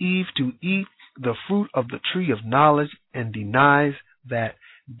tempts Eve to eat the fruit of the tree of knowledge and denies that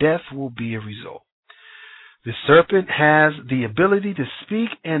death will be a result. The serpent has the ability to speak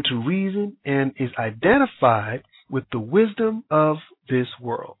and to reason and is identified with the wisdom of this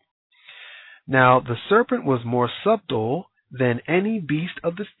world. Now, the serpent was more subtle than any beast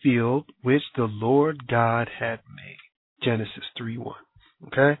of the field which the Lord God had made. Genesis 3:1.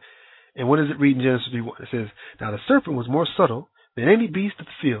 Okay? And what does it read in Genesis 3:1? It says, now the serpent was more subtle than any beast of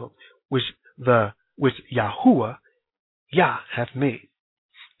the field which Yahuwah, Yah, hath made.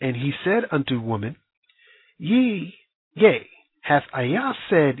 And he said unto woman, Yea, hath Yah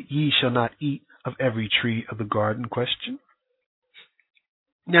said, ye shall not eat of every tree of the garden? Question.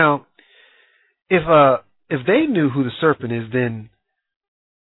 Now, if they knew who the serpent is, then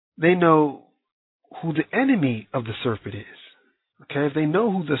they know who the enemy of the serpent is. Okay, if they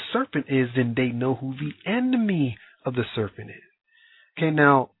know who the serpent is, then they know who the enemy of the serpent is. Okay,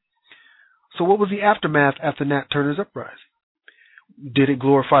 now, so what was the aftermath after Nat Turner's uprising? Did it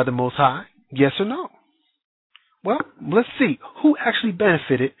glorify the Most High? Yes or no? Well, let's see. Who actually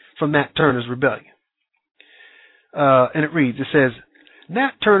benefited from Nat Turner's rebellion? And it reads, it says,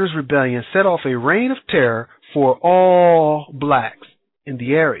 Nat Turner's rebellion set off a reign of terror for all blacks in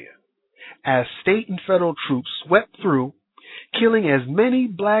the area, as state and federal troops swept through, killing as many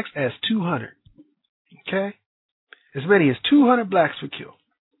blacks as 200. Okay? As many as 200 blacks were killed.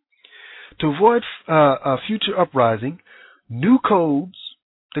 To avoid a future uprising, new codes,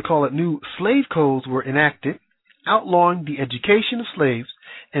 they call it new slave codes, were enacted, outlawing the education of slaves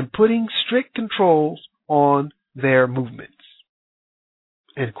and putting strict controls on their movements.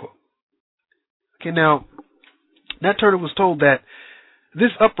 End quote. Okay, now, Nat Turner was told that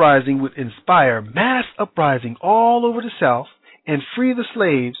this uprising would inspire mass uprising all over the South and free the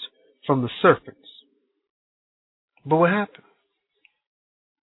slaves from the serpents. But what happened?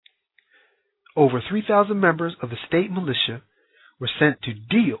 Over 3,000 members of the state militia were sent to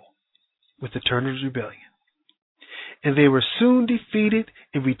deal with the Turner's rebellion. And they were soon defeated.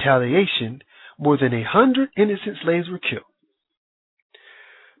 In retaliation, more than 100 innocent slaves were killed.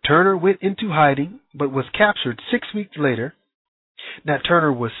 Turner went into hiding, but was captured 6 weeks later. Nat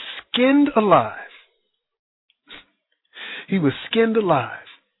Turner was skinned alive. He was skinned alive.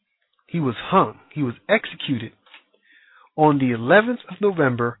 He was hung. He was executed on the 11th of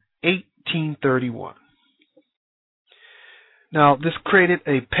November, 1831. Now, this created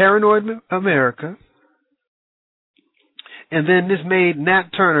a paranoid America, and then this made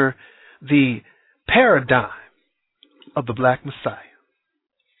Nat Turner the paradigm of the Black Messiah.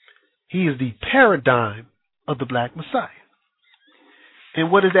 He is the paradigm of the Black Messiah. And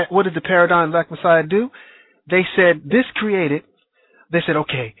what did the paradigm of the Black Messiah do? They said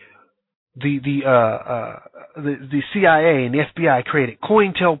okay, the CIA and the FBI created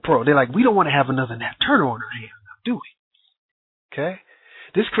COINTELPRO. They're like, we don't want to have another Nat Turner on our hands, do we? Okay,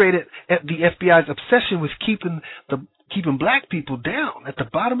 this created the FBI's obsession with keeping black people down at the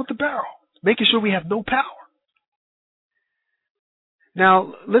bottom of the barrel, making sure we have no power.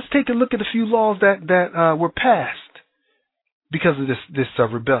 Now, let's take a look at a few laws that were passed because of this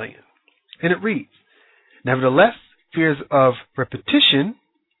rebellion. And it reads, nevertheless, fears of repetition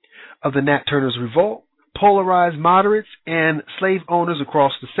of the Nat Turner's revolt polarized moderates and slave owners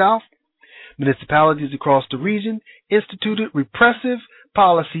across the South. Municipalities across the region instituted repressive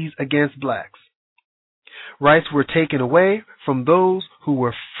policies against blacks. Rights were taken away from those who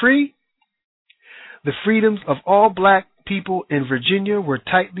were free. The freedoms of all black people in Virginia were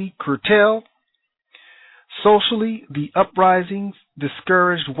tightly curtailed. Socially, the uprisings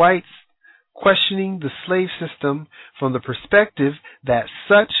discouraged whites, questioning the slave system from the perspective that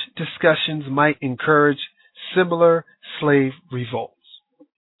such discussions might encourage similar slave revolts.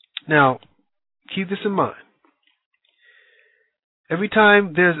 Now, keep this in mind. Every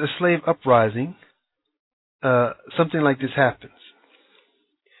time there's a slave uprising, something like this happens.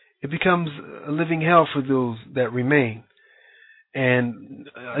 it becomes a living hell for those that remain. And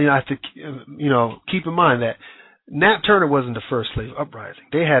I have to, keep in mind that Nat Turner wasn't the first slave uprising.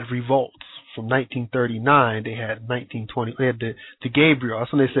 They had revolts from 1939. They had 1920. They had the Gabriel.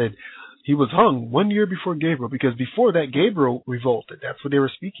 That's when they said he was hung 1 year before Gabriel, because before that Gabriel revolted. That's what they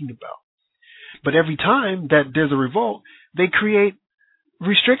were speaking about. But every time that there's a revolt, they create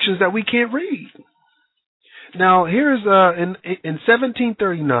restrictions that we can't read. Now, here's in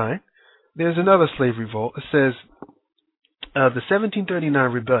 1739, there's another slave revolt. It says the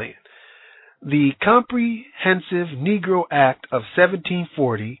 1739 rebellion. The Comprehensive Negro Act of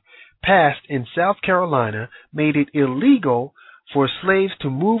 1740, passed in South Carolina, made it illegal for slaves to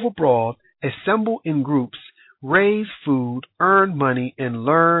move abroad, assemble in groups, raise food, earn money, and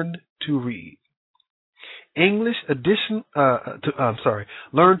learn to read. Learn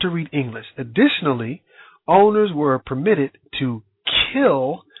to read English. Additionally, owners were permitted to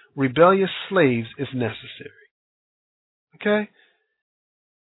kill rebellious slaves if necessary. Okay?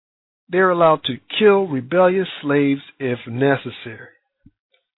 They're allowed to kill rebellious slaves if necessary.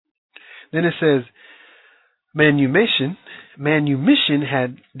 Then it says, manumission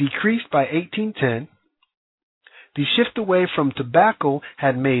had decreased by 1810. The shift away from tobacco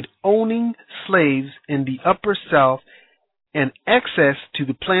had made owning slaves in the Upper South an excess to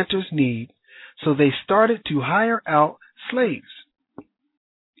the planters' need, so they started to hire out slaves.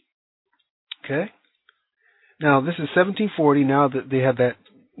 Okay? Now, this is 1740. Now that they have that,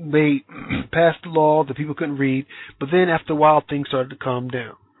 they passed the law that people couldn't read, but then after a while, things started to calm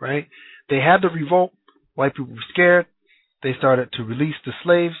down, right? They had the revolt. White people were scared. They started to release the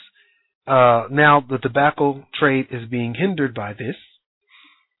slaves. Now the tobacco trade is being hindered by this.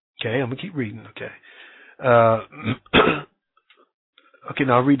 Okay, I'm going to keep reading, okay. Okay,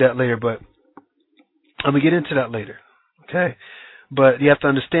 now I'll read that later, but I'm going to get into that later, okay. But you have to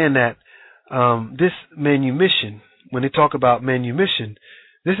understand that this manumission, when they talk about manumission,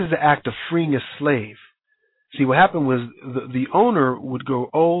 this is the act of freeing a slave. See, what happened was the owner would grow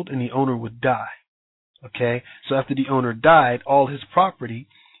old and the owner would die. Okay? So after the owner died, all his property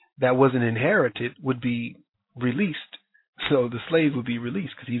that wasn't inherited would be released. So the slave would be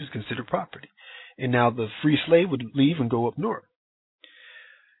released because he was considered property. And now the free slave would leave and go up north.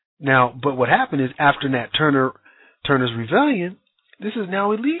 Now, but what happened is after Nat Turner's rebellion, this is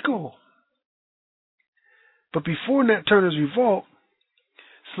now illegal. But before Nat Turner's revolt,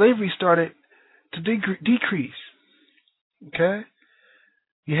 slavery started to decrease. Okay?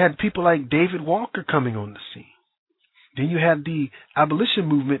 You had people like David Walker coming on the scene. Then you had the abolition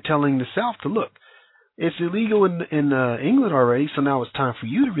movement telling the South to look, it's illegal in England already, so now it's time for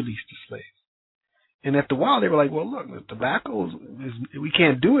you to release the slaves. And after a while, they were like, well, look, the tobacco, we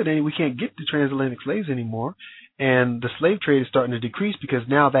can't do it, and we can't get the transatlantic slaves anymore. And the slave trade is starting to decrease because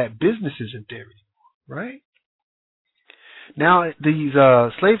now that business isn't there anymore, right? Now these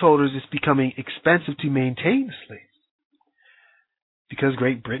slaveholders, it's becoming expensive to maintain the slaves because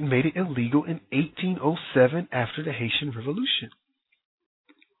Great Britain made it illegal in 1807 after the Haitian Revolution.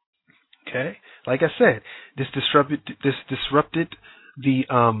 Okay, like I said, this disrupted the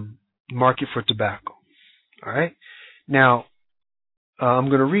market for tobacco. All right, now I'm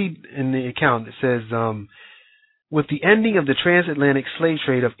going to read in the account. It says, with the ending of the transatlantic slave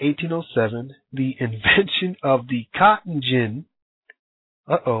trade of 1807, the invention of the cotton gin,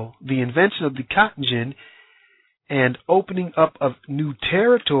 and opening up of new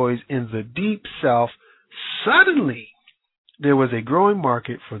territories in the deep South, suddenly there was a growing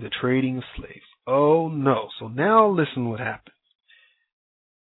market for the trading of slaves. Oh no. So now listen what happened.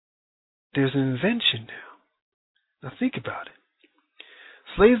 There's an invention now. Now think about it.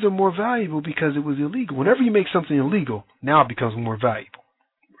 Slaves are more valuable because it was illegal. Whenever you make something illegal, now it becomes more valuable,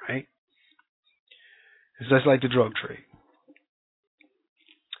 right? It's just like the drug trade.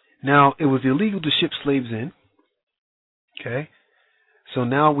 Now, it was illegal to ship slaves in, okay? So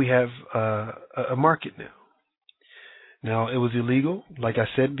now we have a market now. Now, it was illegal, like I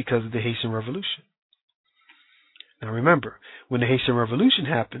said, because of the Haitian Revolution. Now remember, when the Haitian Revolution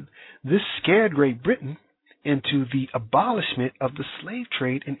happened, this scared Great Britain into the abolishment of the slave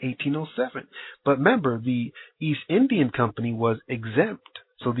trade in 1807. But remember, the East Indian Company was exempt,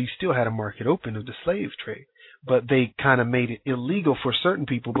 so they still had a market open of the slave trade. But they kind of made it illegal for certain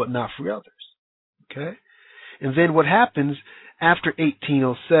people, but not for others. Okay? And then what happens after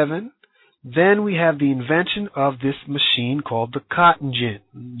 1807, then we have the invention of this machine called the cotton gin.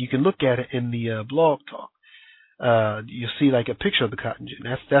 You can look at it in the blog talk. You'll see like a picture of the cotton gin.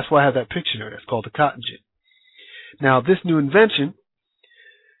 That's why I have that picture there. That's called the cotton gin. Now, this new invention,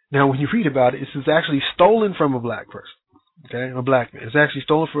 now when you read about it, this is actually stolen from a black person. Okay, a black man. It's actually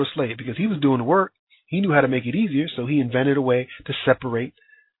stolen for a slave because he was doing the work. He knew how to make it easier, so he invented a way to separate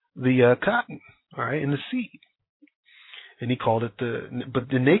the cotton, all right, and the seed. And he called it but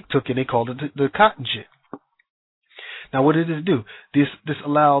then they took it and they called it the cotton gin. Now, what did this do? This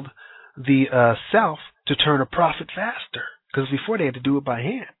allowed the South to turn a profit faster, because before they had to do it by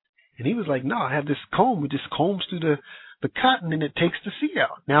hand. And he was like, no, I have this comb. It just combs through the cotton and it takes the seed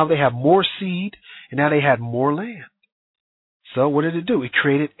out. Now they have more seed and now they had more land. So what did it do? It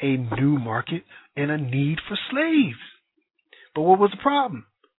created a new market and a need for slaves. But what was the problem?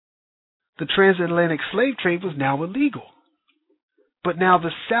 The transatlantic slave trade was now illegal. But now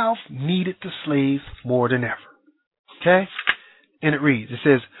the South needed the slaves more than ever. Okay? And it reads, it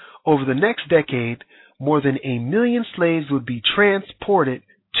says, over the next decade, more than 1 million slaves would be transported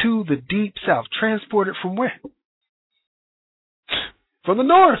to the deep South. Transported from where? From the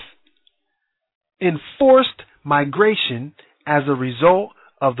North. Enforced migration as a result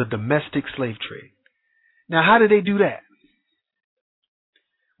of the domestic slave trade. Now, how did they do that?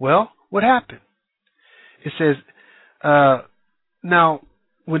 Well, what happened? It says, now,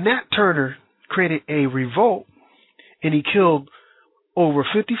 when Nat Turner created a revolt and he killed over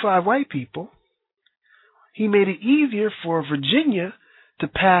 55 white people, he made it easier for Virginia to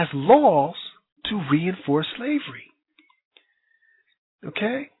pass laws to reinforce slavery.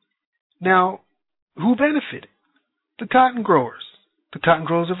 Okay? Now, who benefited? The cotton growers. The cotton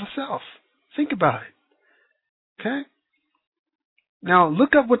growers of the South. Think about it. Okay? Now,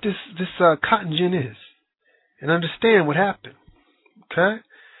 look up what this cotton gin is and understand what happened. Okay?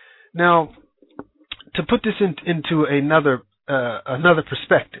 Now, to put this into another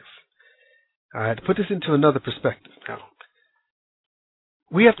perspective. All right, to put this into another perspective. Now,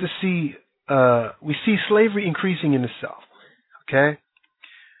 we have to see we see slavery increasing in the South. Okay?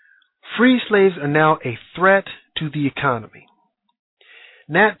 Free slaves are now a threat to the economy.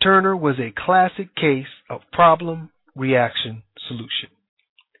 Nat Turner was a classic case of problem, reaction, solution.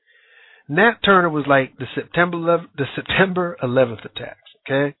 Nat Turner was like the September 11th attacks.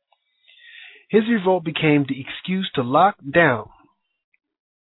 Okay? His revolt became the excuse to lock us down.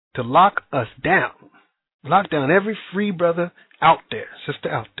 Lock down every free brother out there, sister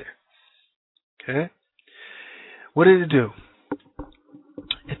out there. Okay? What did it do?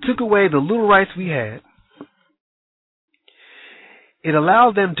 It took away the little rights we had. It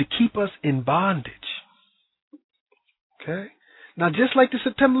allowed them to keep us in bondage. Okay? Now, just like the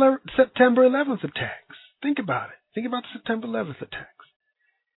September 11th attacks, think about it. Think about the September 11th attacks.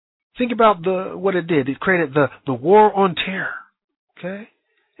 Think about what it did. It created the war on terror. Okay?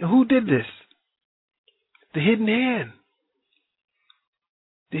 And who did this? The hidden hand.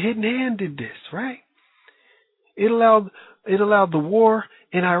 The hidden hand did this, right? It allowed the war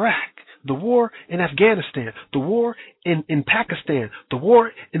in Iraq, the war in Afghanistan, the war in Pakistan, the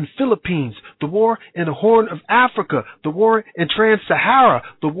war in Philippines, the war in the Horn of Africa, the war in Trans-Sahara,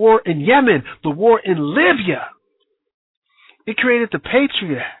 the war in Yemen, the war in Libya. It created the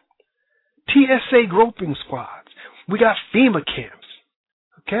Patriot Act, TSA groping squads. We got FEMA camps.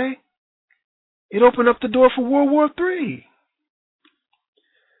 Okay? It opened up the door for World War III.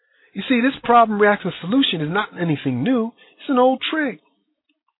 You see, this problem, reaction, solution is not anything new. It's an old trick.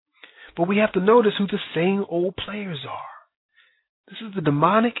 But we have to notice who the same old players are. This is the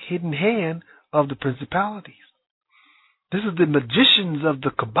demonic hidden hand of the principalities. This is the magicians of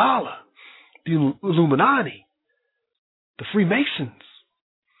the Kabbalah, the Illuminati, the Freemasons.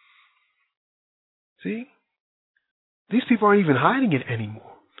 See? These people aren't even hiding it anymore.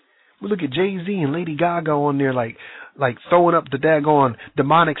 We look at Jay-Z and Lady Gaga on there like throwing up the daggone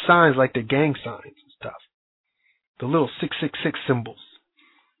demonic signs like they're gang signs and stuff. The little 666 symbols.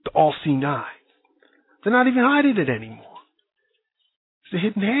 The all-seeing eye. They're not even hiding it anymore. It's the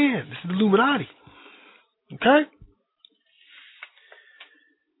hidden hand. It's the Illuminati. Okay?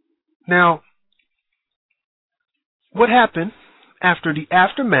 Now, what happened after the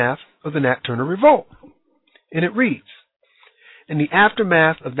aftermath of the Nat Turner Revolt? And it reads, in the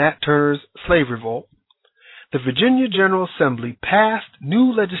aftermath of Nat Turner's slave revolt, the Virginia General Assembly passed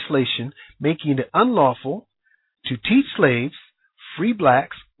new legislation making it unlawful to teach slaves, free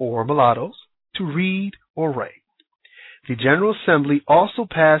blacks or mulattoes, to read or write. The General Assembly also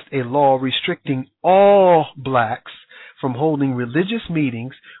passed a law restricting all blacks from holding religious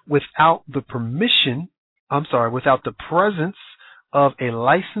meetings without the presence of a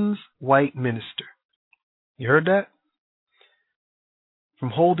licensed white minister. You heard that? From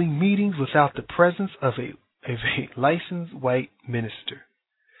holding meetings without the presence of a licensed white minister.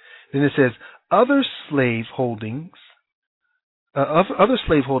 Then it says, other slave holdings other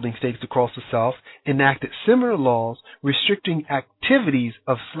slaveholding states across the South enacted similar laws restricting activities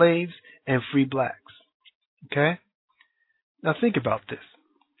of slaves and free blacks. Okay? Now think about this.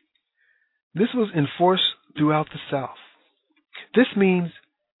 This was enforced throughout the South. This means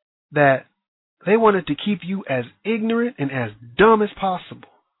that they wanted to keep you as ignorant and as dumb as possible.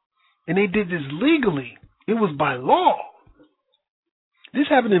 And they did this legally. It was by law. This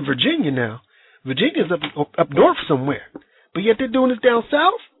happened in Virginia now. Virginia's up north somewhere. But yet they're doing this down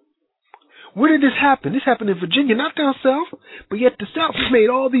south? Where did this happen? This happened in Virginia, not down south. But yet the South has made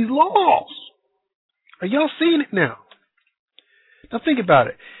all these laws. Are y'all seeing it now? Now think about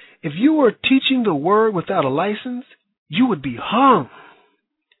it. If you were teaching the word without a license, you would be hung.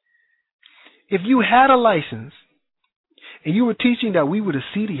 If you had a license and you were teaching that we were the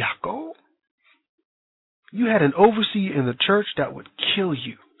seed of Yaakov, you had an overseer in the church that would kill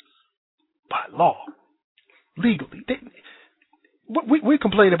you by law, legally. We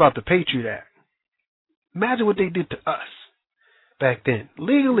complain about the Patriot Act. Imagine what they did to us back then,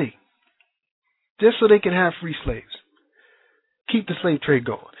 legally, just so they can have free slaves. Keep the slave trade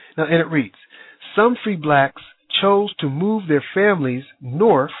going. Now, and it reads, some free blacks chose to move their families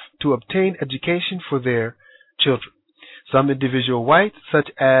north to obtain education for their children. Some individual whites, such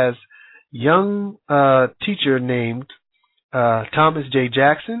as young teacher named Thomas J.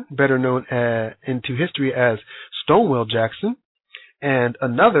 Jackson, better known into history as Stonewall Jackson, and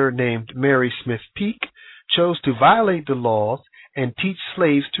another named Mary Smith Peak, chose to violate the laws and teach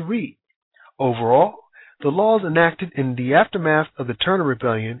slaves to read. Overall, the laws enacted in the aftermath of the Turner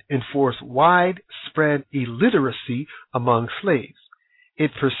Rebellion enforced widespread illiteracy among slaves.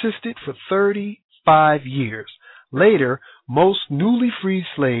 It persisted for 35 years. Later, most newly freed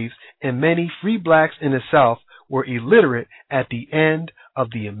slaves and many free blacks in the South were illiterate at the end of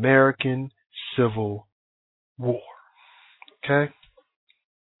the American Civil War. Okay?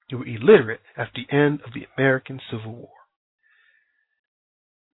 They were illiterate at the end of the American Civil War.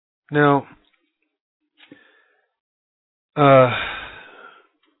 Now,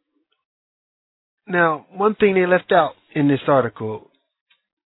 one thing they left out in this article,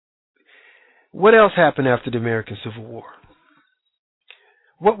 what else happened after the American Civil War?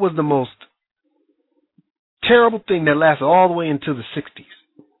 What was the most terrible thing that lasted all the way into the 60s,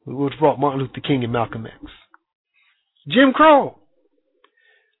 which brought Martin Luther King and Malcolm X? Jim Crow.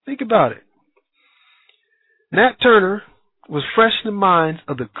 Think about it. Nat Turner was fresh in the minds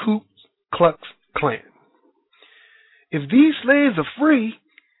of the Ku Klux Klan. If these slaves are free,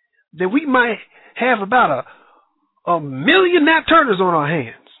 then we might have about a million Nat Turners on our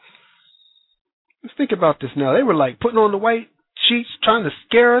hands. Let's think about this now. They were like putting on the white sheets, trying to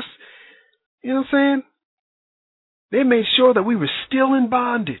scare us. You know what I'm saying? They made sure that we were still in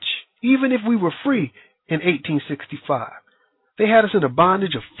bondage, even if we were free in 1865. They had us in a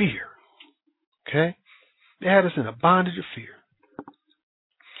bondage of fear. Okay? They had us in a bondage of fear.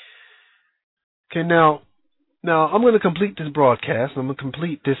 Okay, now I'm going to complete this broadcast. I'm going to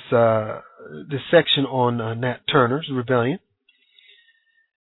complete this section on Nat Turner's rebellion.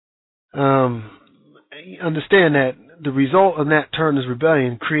 Understand that the result of Nat Turner's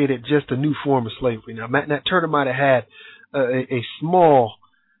rebellion created just a new form of slavery. Now, Nat Turner might have had a small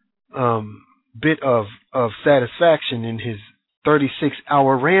bit of satisfaction in his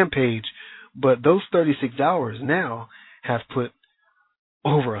 36-hour rampage, but those 36 hours now have put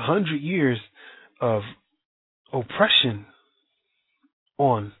over 100 years of oppression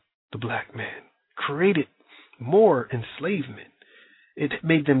on the black man, created more enslavement. It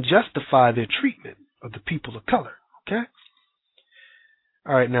made them justify their treatment of the people of color. Okay?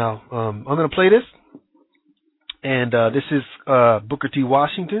 All right, now, I'm going to play this. And this is Booker T.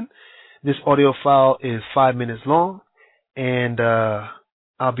 Washington. This audio file is 5 minutes long. And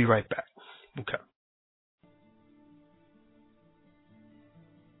I'll be right back. Okay.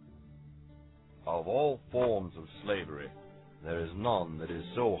 Of all forms of slavery, there is none that is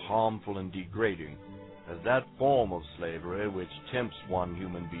so harmful and degrading as that form of slavery which tempts one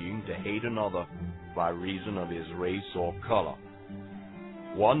human being to hate another by reason of his race or color.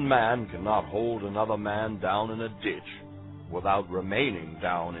 One man cannot hold another man down in a ditch without remaining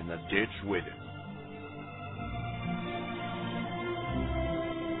down in the ditch with him.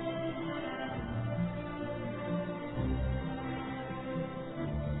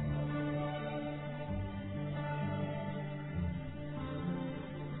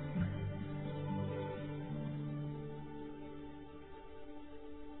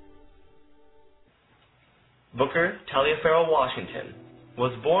 Booker Taliaferro Washington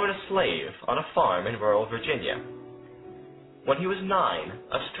was born a slave on a farm in rural Virginia. When he was 9,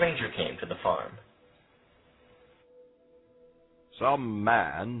 a stranger came to the farm. some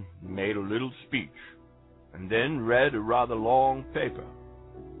man made a little speech, and then read a rather long paper.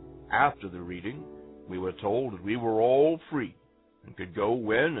 After the reading, we were told that we were all free and could go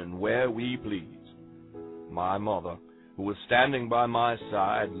when and where we pleased. My mother, who was standing by my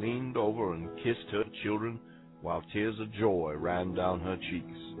side, leaned over and kissed her children while tears of joy ran down her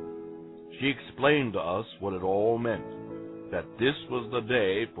cheeks. She explained to us what it all meant, that this was the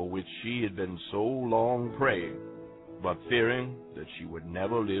day for which she had been so long praying, but fearing that she would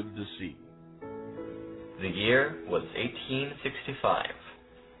never live to see. The year was 1865.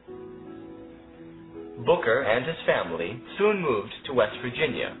 Booker and his family soon moved to West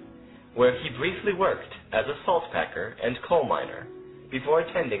Virginia, where he briefly worked as a salt packer and coal miner before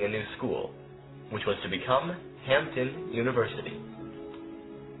attending a new school, which was to become Hampton University.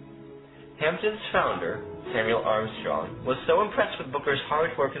 Hampton's founder, Samuel Armstrong, was so impressed with Booker's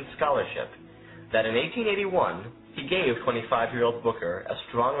hard work and scholarship that in 1881 he gave 25-year-old Booker a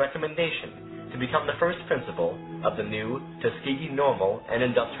strong recommendation to become the first principal of the new Tuskegee Normal and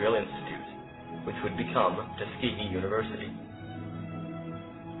Industrial Institute, which would become Tuskegee University.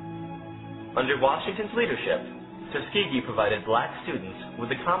 Under Washington's leadership, Tuskegee provided black students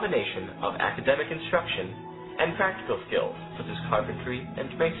with a combination of academic instruction and practical skills such as carpentry and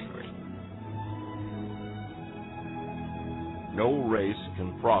masonry. No race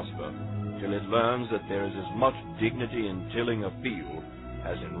can prosper till it learns that there is as much dignity in tilling a field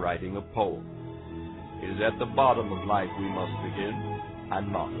as in writing a poem. It is at the bottom of life we must begin, and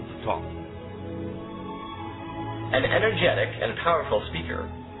not at the top. An energetic and powerful speaker,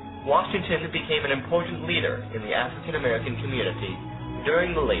 Washington became an important leader in the African American community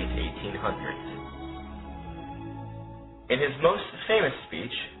during the late 1800s. In his most famous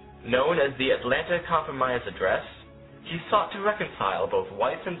speech, known as the Atlanta Compromise Address, he sought to reconcile both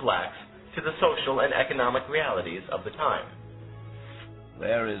whites and blacks to the social and economic realities of the time.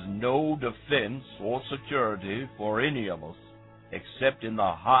 There is no defense or security for any of us except in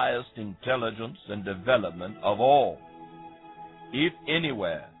the highest intelligence and development of all. If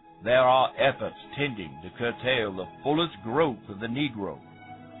anywhere there are efforts tending to curtail the fullest growth of the Negro,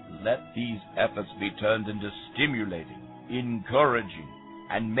 let these efforts be turned into stimulating, encouraging,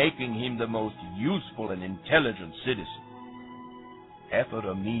 and making him the most useful and intelligent citizen. Effort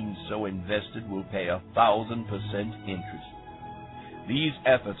or means so invested will pay 1,000% interest. These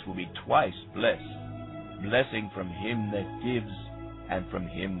efforts will be twice blessed, blessing from him that gives and from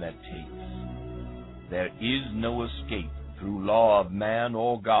him that takes. There is no escape through law of man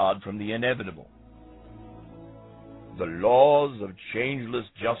or God from the inevitable. The laws of changeless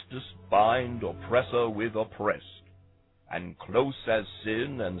justice bind oppressor with oppressed, and close as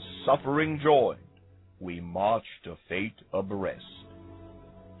sin and suffering joined, we march to fate abreast.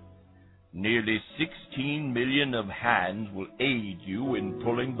 Nearly 16 million of hands will aid you in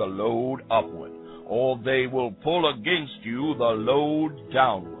pulling the load upward, or they will pull against you the load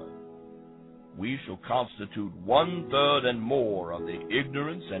downward. We shall constitute 1/3 and more of the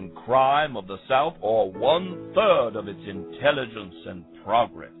ignorance and crime of the South, or 1/3 of its intelligence and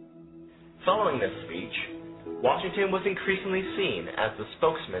progress. Following this speech, Washington was increasingly seen as the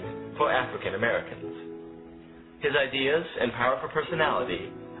spokesman for African Americans. His ideas and powerful personality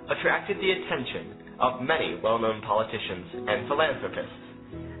attracted the attention of many well-known politicians and philanthropists,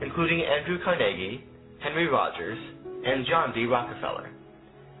 including Andrew Carnegie, Henry Rogers, and John D. Rockefeller.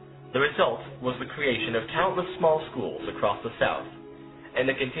 The result was the creation of countless small schools across the South and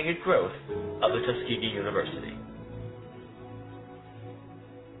the continued growth of the Tuskegee University.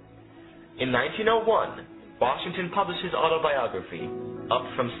 In 1901, Washington published his autobiography, Up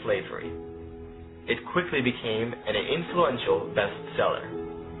from Slavery. It quickly became an influential bestseller.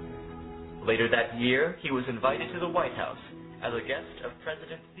 Later that year, he was invited to the White House as a guest of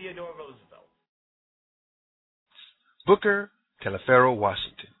President Theodore Roosevelt. Booker Taliaferro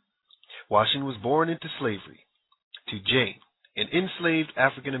Washington. Washington was born into slavery to Jane, an enslaved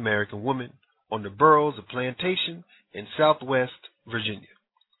African American woman on the Burroughs Plantation in Southwest Virginia.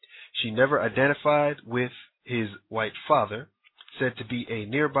 She never identified with his white father, said to be a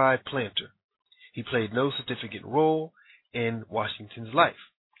nearby planter. He played no significant role in Washington's life.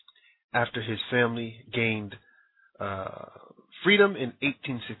 After his family gained freedom in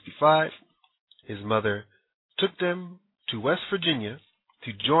 1865, his mother took them to West Virginia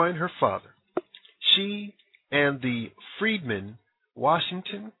to join her father. She and the freedman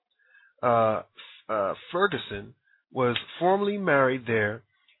Washington Ferguson was formally married there,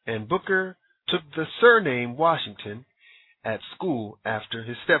 and Booker took the surname Washington at school after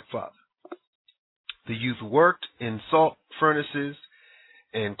his stepfather. The youth worked in salt furnaces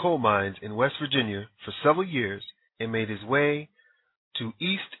and coal mines in West Virginia for several years and made his way to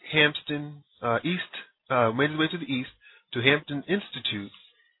East Hampton, made his way to the east to Hampton Institute,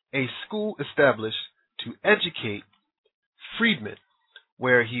 a school established to educate freedmen,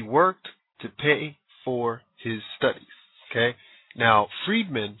 where he worked to pay for his studies. Okay, now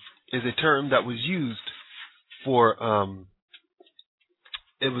freedmen is a term that was used for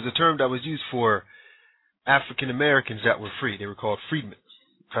African Americans that were free. They were called freedmen.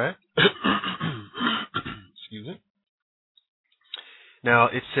 Okay, excuse me. Now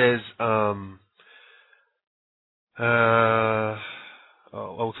it says, I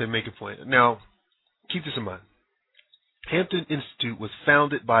will say make a point. Now, keep this in mind. Hampton Institute was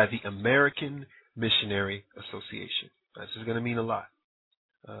founded by the American Missionary Association. This is going to mean a lot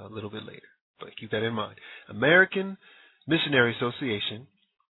a little bit later, but keep that in mind. American Missionary Association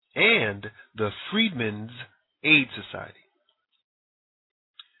and the Freedmen's Aid Society.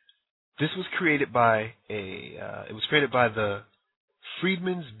 This was created by the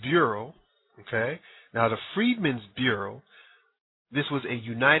Freedmen's Bureau. Okay. Now the Freedmen's Bureau, this was a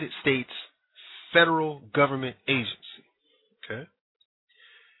United States federal government agency. Okay.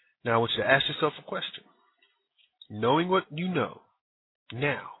 Now I want you to ask yourself a question. Knowing what you know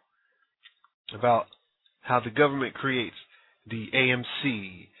now about how the government creates the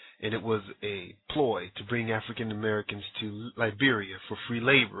AMC, and it was a ploy to bring African Americans to Liberia for free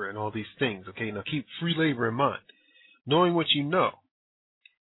labor and all these things. Okay, now keep free labor in mind. Knowing what you know,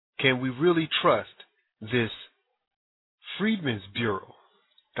 can we really trust this Freedmen's Bureau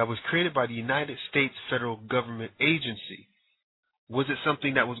that was created by the United States federal government agency? Was it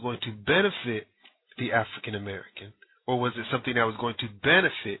something that was going to benefit the African American, or was it something that was going to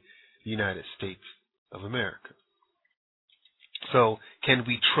benefit the United States of America? So, can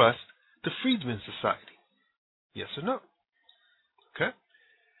we trust the Freedmen's Society? Yes or no? Okay.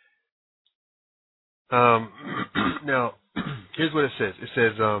 Now, here's what it says. It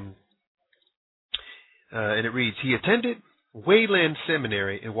says, and it reads, he attended Wayland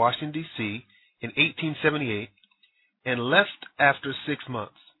Seminary in Washington, D.C. in 1878 and left after 6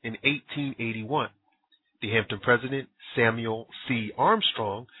 months in 1881. The Hampton president, Samuel C.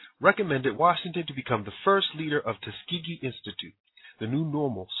 Armstrong, recommended Washington to become the first leader of Tuskegee Institute, the new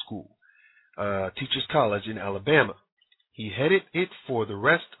normal school, teachers college in Alabama. He headed it for the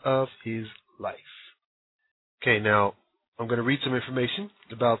rest of his life. Okay, now I'm going to read some information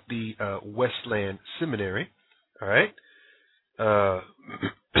about the Westland Seminary. All right,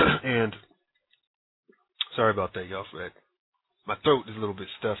 and sorry about that, y'all. For that, my throat is a little bit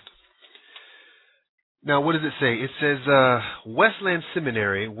stuffed. Now, what does it say? It says Westland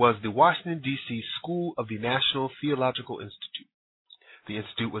Seminary was the Washington, D.C. school of the National Theological Institute. The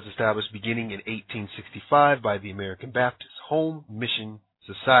institute was established beginning in 1865 by the American Baptist Home Mission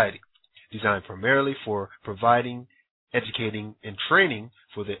Society, designed primarily for providing, educating, and training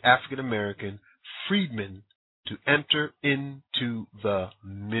for the African American freedmen to enter into the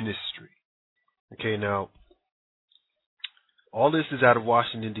ministry. Okay, now, all this is out of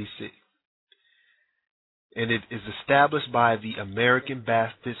Washington, D.C., and it is established by the American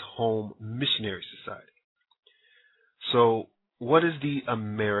Baptist Home Missionary Society. So, what is the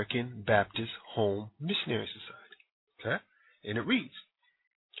American Baptist Home Missionary Society? Okay, and it reads,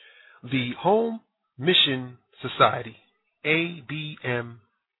 the Home Mission Society, ABHMS,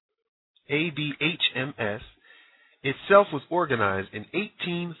 itself was organized in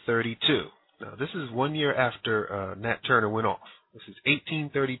 1832. Now, this is 1 year after Nat Turner went off. This is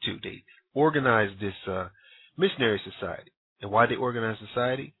 1832. They organized this missionary society. And why they organized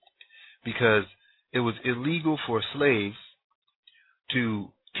society? Because it was illegal for slaves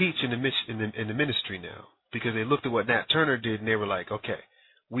to teach in the ministry now. Because they looked at what Nat Turner did and they were like, okay,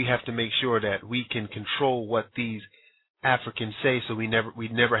 we have to make sure that we can control what these Africans say, so we'd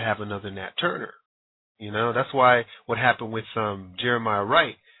never have another Nat Turner. You know, that's why what happened with Jeremiah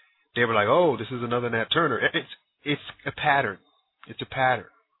Wright, they were like, oh, this is another Nat Turner. It's a pattern. It's a pattern.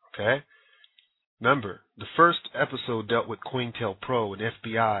 Okay? Remember, the first episode dealt with COINTELPRO and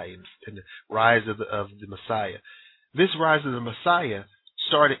FBI and the rise of the Messiah. This rise of the Messiah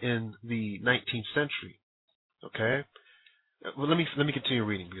started in the 19th century. Okay? Well, let me continue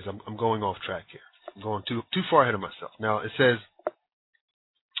reading because I'm going off track here. I'm going too far ahead of myself. Now, it says,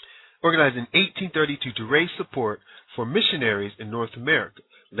 organized in 1832 to raise support for missionaries in North America.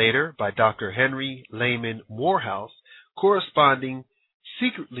 Later, by Dr. Henry Layman Morehouse, corresponding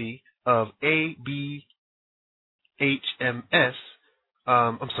secretly of ABHMS,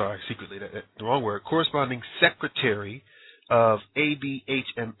 corresponding secretary of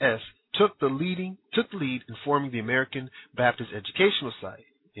ABHMS took the lead in forming the American Baptist Educational Society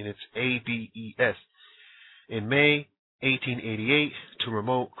in its ABES in May 1888 to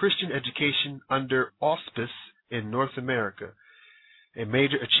promote Christian education under auspice in North America. A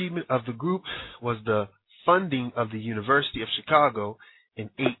major achievement of the group was the funding of the University of Chicago in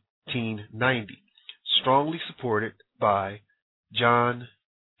 1890, strongly supported by John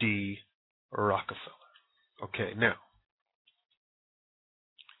D. Rockefeller. Okay, now,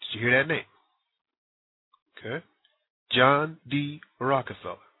 did you hear that name? Okay, John D.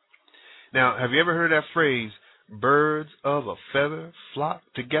 Rockefeller. Now, have you ever heard that phrase, birds of a feather flock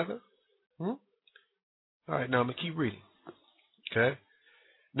together? All right, now I'm going to keep reading. Okay?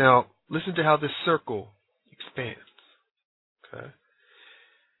 Now, listen to how this circle expands. Okay? It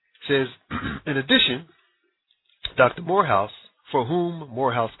says, in addition, Dr. Morehouse, for whom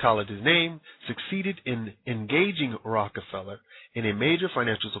Morehouse College is named, succeeded in engaging Rockefeller in a major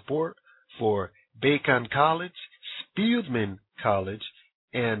financial support for Bacon College, Spelman College,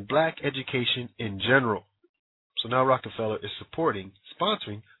 and black education in general. So now Rockefeller is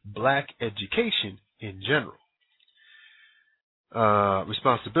sponsoring black education in general.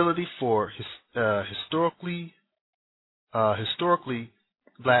 Responsibility for historically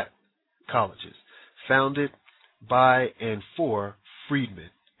black colleges, founded by and for freedmen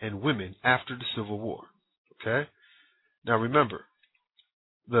and women after the Civil War. Okay? Now remember,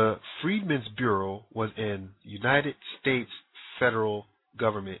 the Freedmen's Bureau was an United States federal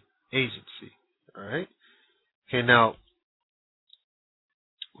government agency. All right? Okay, now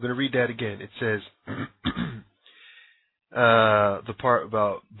we're going to read that again. It says, the part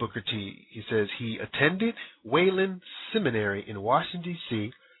about Booker T. He says he attended Wayland Seminary in Washington,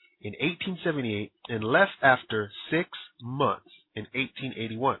 D.C. in 1878 and left after 6 months in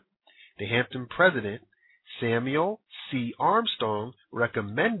 1881. The Hampton president, Samuel C. Armstrong,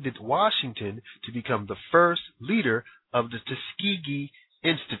 recommended Washington to become the first leader of the Tuskegee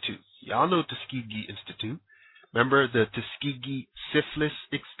Institute. Y'all know Tuskegee Institute. Remember the Tuskegee syphilis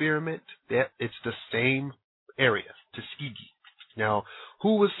experiment? It's the same area, Tuskegee. Now,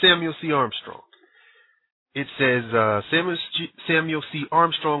 who was Samuel C. Armstrong? It says Samuel C.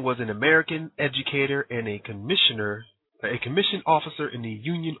 Armstrong was an American educator and a commissioned officer in the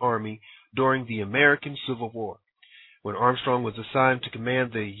Union Army during the American Civil War. When Armstrong was assigned to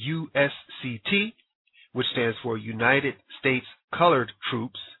command the USCT, which stands for United States Colored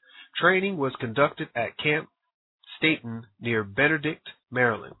Troops, training was conducted at Camp Stanton near Benedict,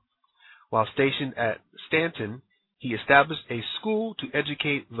 Maryland. While stationed at Stanton, he established a school to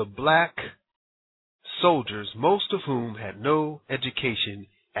educate the black soldiers, most of whom had no education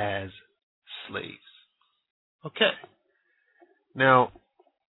as slaves. Okay. Now,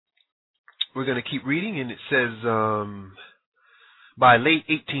 we're going to keep reading, and it says, by late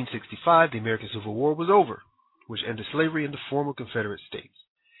 1865, the American Civil War was over, which ended slavery in the former Confederate States.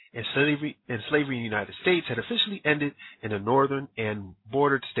 And slavery in the United States had officially ended in the northern and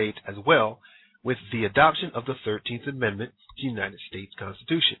bordered states as well, with the adoption of the 13th Amendment to the United States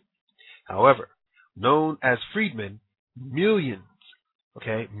Constitution. However, known as freedmen, millions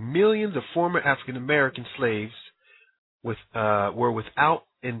of former African American slaves were without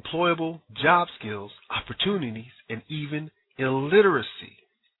employable job skills, opportunities, and even illiteracy.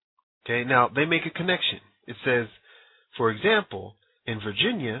 Okay, now they make a connection. It says, for example, in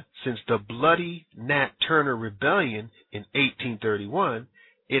Virginia, since the bloody Nat Turner Rebellion in 1831,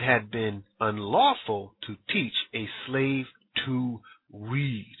 it had been unlawful to teach a slave to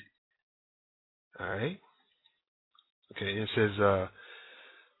read. All right? Okay, it says,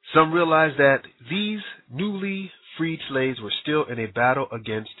 some realized that these newly freed slaves were still in a battle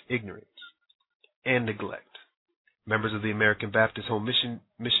against ignorance and neglect. Members of the American Baptist Home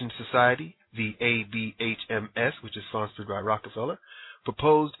Mission Society, the ABHMS, which is sponsored by Rockefeller,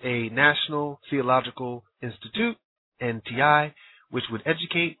 proposed a National Theological Institute, NTI, which would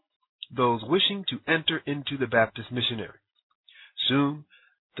educate those wishing to enter into the Baptist missionary. Soon,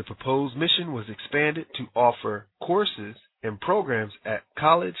 the proposed mission was expanded to offer courses and programs at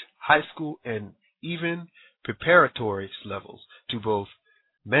college, high school, and even preparatory levels to both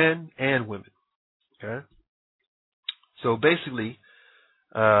men and women. Okay? So basically,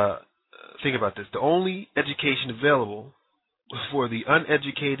 think about this. The only education available for the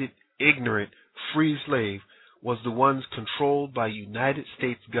uneducated, ignorant, free slave was the ones controlled by United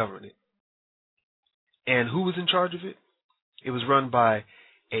States government. And who was in charge of it? It was run by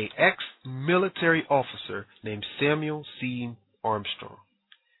an ex-military officer named Samuel C. Armstrong.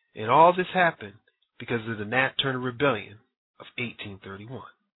 And all this happened because of the Nat Turner Rebellion of 1831.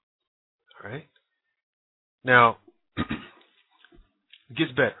 All right? Now, it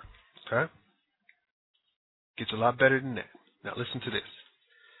gets better, okay? It gets a lot better than that. Now, listen to this.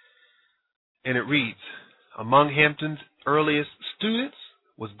 And it reads, Among Hampton's earliest students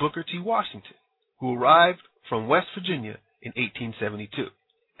was Booker T. Washington, who arrived from West Virginia in 1872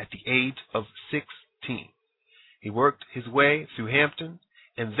 at the age of 16. He worked his way through Hampton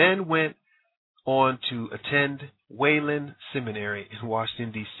and then went on to attend Wayland Seminary in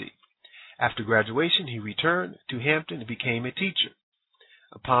Washington, D.C. After graduation, he returned to Hampton and became a teacher.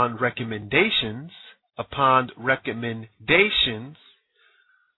 Upon recommendations of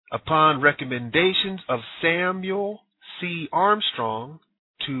Samuel C. Armstrong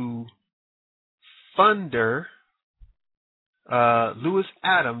to Thunder, Lewis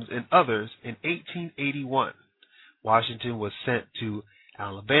Adams, and others in 1881, Washington was sent to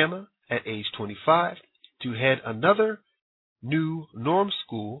Alabama at age 25 to head another new normal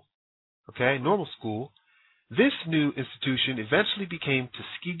school. This new institution eventually became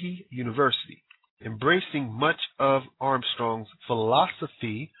Tuskegee University. Embracing much of Armstrong's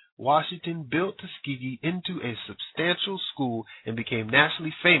philosophy, Washington built Tuskegee into a substantial school and became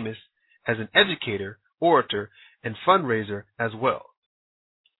nationally famous as an educator, orator, and fundraiser as well.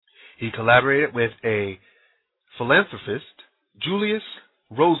 He collaborated with a philanthropist, Julius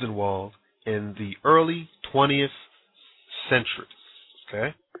Rosenwald, in the early 20th century.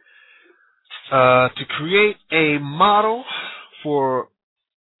 To create a model for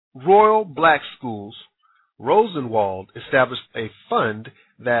Royal Black Schools, Rosenwald established a fund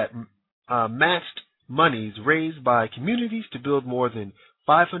that matched monies raised by communities to build more than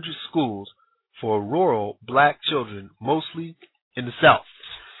 500 schools for rural black children, mostly in the South.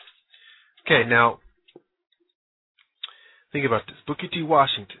 Okay, now, think about this. Booker T.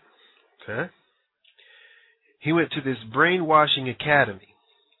 Washington, he went to this brainwashing academy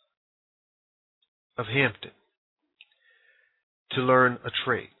of Hampton to learn a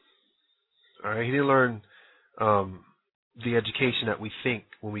trade. All right, he didn't learn the education that we think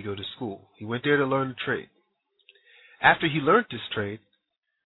when we go to school. He went there to learn the trade. After he learned this trade,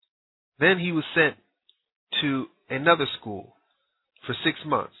 then he was sent to another school for 6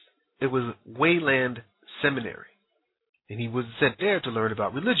 months. It was Wayland Seminary, and he was sent there to learn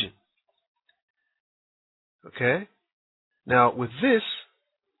about religion. Okay? Now, with this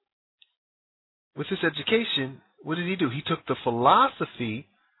education, what did he do? He took the philosophy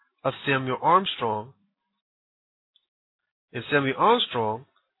of Samuel Armstrong, and Samuel Armstrong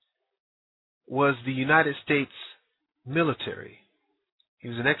was the United States military. He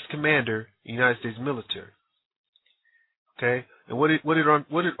was an ex-commander in the United States military. Okay? And what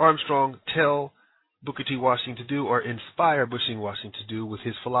did Armstrong tell Booker T. Washington to do, or inspire Booker T. Washington to do with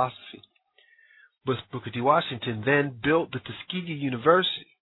his philosophy? But Booker T. Washington then built the Tuskegee University.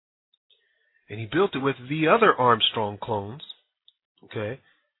 And he built it with the other Armstrong clones, okay?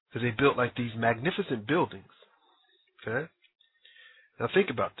 Because they built like these magnificent buildings, okay? Now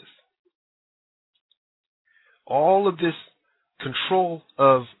think about this. All of this control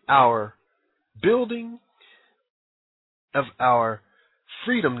of our building, of our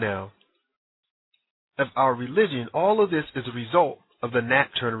freedom now, of our religion, all of this is a result of the Nat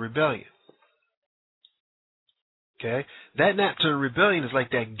Turner Rebellion. Okay? That Nat Turner Rebellion is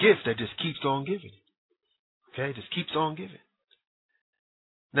like that gift that just keeps on giving. Okay? Just keeps on giving.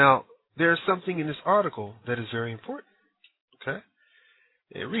 Now, there's something in this article that is very important. Okay?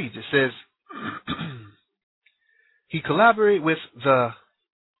 It reads, it says, he collaborated with the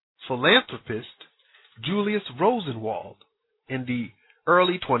philanthropist Julius Rosenwald in the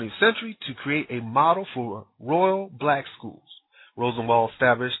early 20th century to create a model for Royal Black Schools. Rosenwald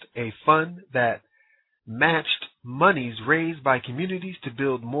established a fund that matched monies raised by communities to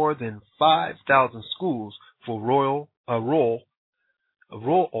build more than 5,000 schools for rural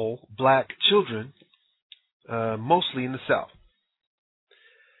black children, mostly in the South.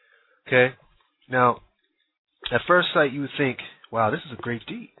 Okay? Now, at first sight, you would think, wow, this is a great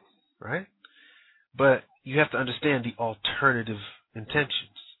deed, right? But you have to understand the alternative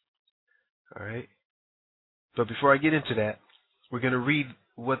intentions, all right? But before I get into that, we're going to read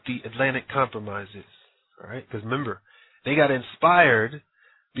what the Atlantic Compromise is, all right? Because remember, they got inspired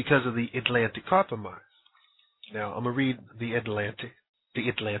because of the Atlantic Compromise. Now, I'm going to read the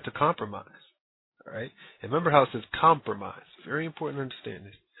Atlanta Compromise, all right? And remember how it says compromise. Very important to understand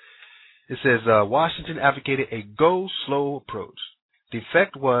this. It says, Washington advocated a go-slow approach. The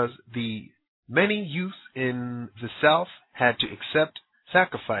effect was the many youth in the South had to accept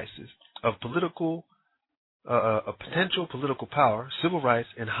sacrifices of potential political power, civil rights,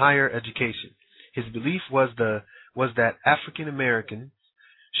 and higher education. His belief was that African Americans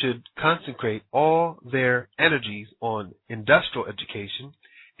should concentrate all their energies on industrial education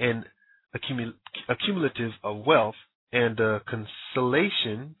and accumulative of wealth and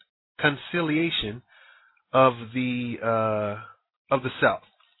conciliation of the South.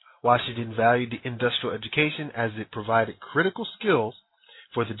 Washington valued the industrial education as it provided critical skills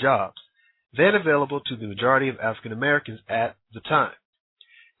for the jobs then available to the majority of African Americans at the time.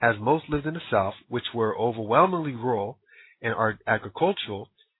 As most lived in the South, which were overwhelmingly rural and agricultural,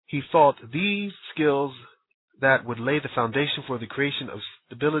 he thought these skills that would lay the foundation for the creation of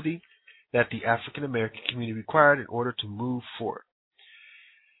stability that the African American community required in order to move forward.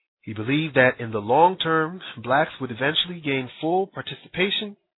 He believed that in the long term, blacks would eventually gain full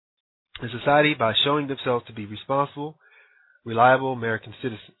participation in society by showing themselves to be responsible, reliable American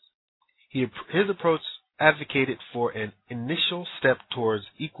citizens. His approach advocated for an initial step towards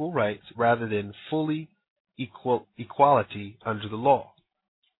equal rights rather than fully equality under the law.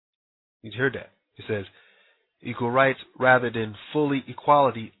 You heard that. It says equal rights rather than fully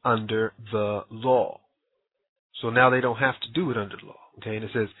equality under the law. So now they don't have to do it under the law. Okay, and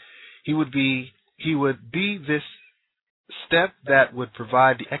it says he would be this step that would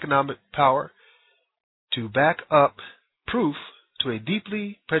provide the economic power to back up proof to a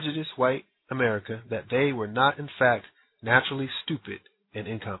deeply prejudiced white America that they were not in fact naturally stupid and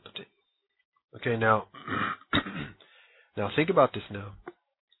incompetent. Okay, now think about this now.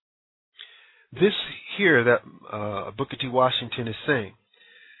 This here that Booker T. Washington is saying,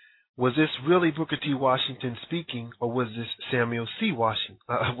 was this really Booker T. Washington speaking, or was this Samuel C.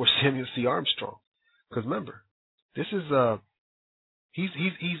 Armstrong? Because remember, this is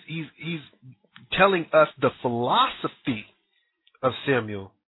he's telling us the philosophy of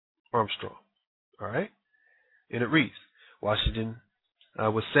Samuel Armstrong. All right, and it reads: Washington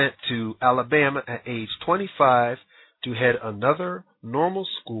was sent to Alabama at age 25 to head another normal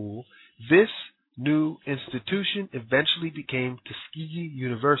school. This new institution eventually became Tuskegee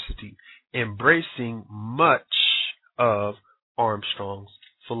University, embracing much of Armstrong's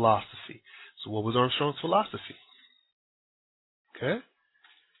philosophy. So what was Armstrong's philosophy? Okay.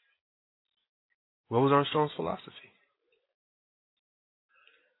 What was Armstrong's philosophy?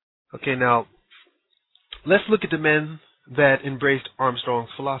 Okay, now let's look at the men that embraced Armstrong's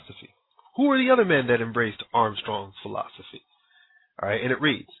philosophy. Who were the other men that embraced Armstrong's philosophy? All right, and it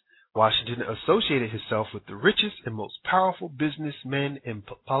reads: Washington associated himself with the richest and most powerful businessmen and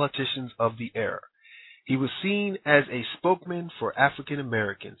politicians of the era. He was seen as a spokesman for African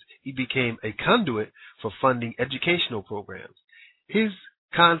Americans. He became a conduit for funding educational programs. His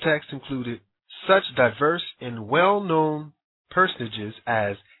contacts included such diverse and well-known personages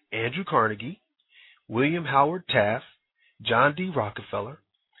as Andrew Carnegie, William Howard Taft, John D. Rockefeller,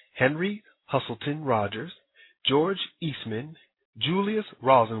 Henry Hustleton Rogers, George Eastman, Julius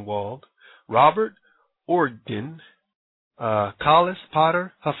Rosenwald, Robert Ogden, Collis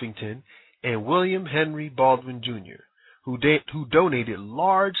Potter Huffington, and William Henry Baldwin Jr., who donated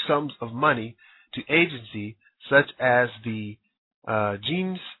large sums of money to agencies such as the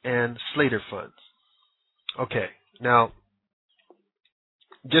Jeanes and Slater funds. Okay, now,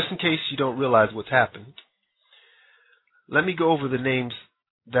 just in case you don't realize what's happened, let me go over the names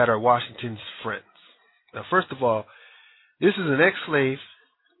that are Washington's friends. Now, first of all, this is an ex-slave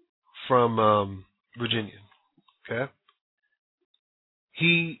from Virginia. Okay,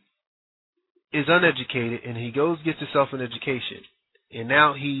 he is uneducated, and he gets himself an education, and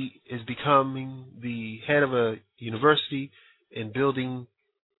now he is becoming the head of a university and building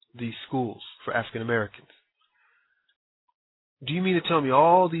these schools for African Americans. Do you mean to tell me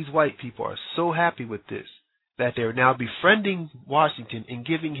all these white people are so happy with this that they're now befriending Washington and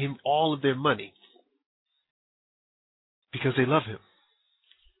giving him all of their money because they love him?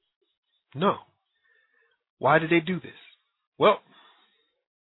 No. Why did they do this? Well,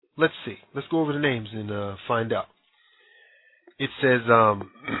 let's see. Let's go over the names and find out. It says, and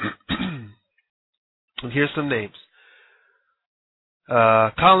here's some names.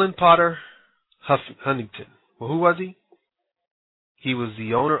 Colin Potter Huntington. Well, who was he? He was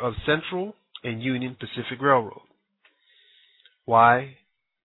the owner of Central and Union Pacific Railroad. Why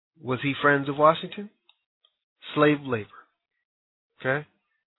was he friends of Washington? Slave labor. Okay?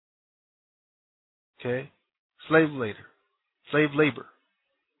 Okay? Slave labor.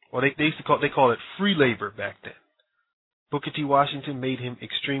 Well, they call it free labor back then. Booker T. Washington made him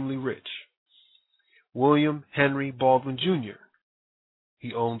extremely rich. William Henry Baldwin Jr.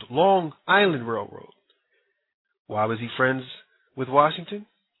 He owned Long Island Railroad. Why was he friends with Washington?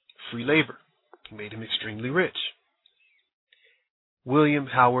 Free labor. He made him extremely rich. William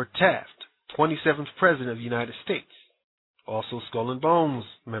Howard Taft, 27th President of the United States. Also Skull and Bones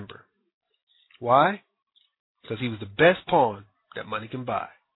member. Why? Because he was the best pawn that money can buy.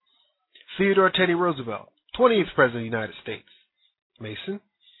 Theodore Teddy Roosevelt, 20th President of the United States. Mason.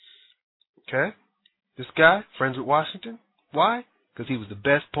 Okay? This guy, friends with Washington. Why? Because he was the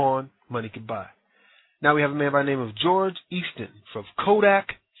best pawn money could buy. Now we have a man by the name of George Easton from Kodak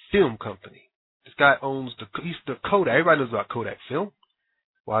Film Company. This guy owns he's the Kodak. Everybody knows about Kodak Film.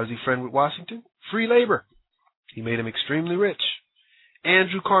 Why was he friend with Washington? Free labor. He made him extremely rich.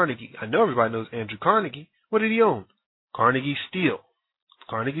 Andrew Carnegie. I know everybody knows Andrew Carnegie. What did he own? Carnegie Steel.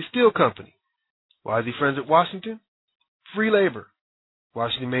 Carnegie Steel Company. Why is he friends with Washington? Free labor.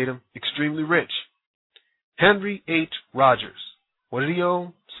 Washington made him extremely rich. Henry H. Rogers. What did he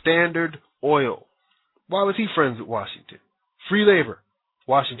own? Standard Oil. Why was he friends with Washington? Free labor.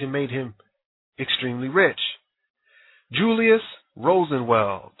 Washington made him extremely rich. Julius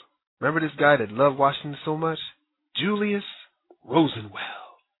Rosenwald. Remember this guy that loved Washington so much? Julius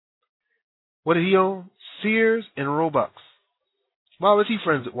Rosenwald. What did he own? Sears and Roebuck. Why was he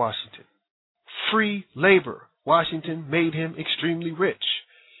friends with Washington? Free labor. Washington made him extremely rich.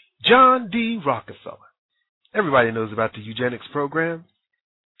 John D. Rockefeller. Everybody knows about the eugenics program.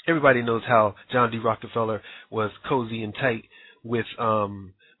 Everybody knows how John D. Rockefeller was cozy and tight with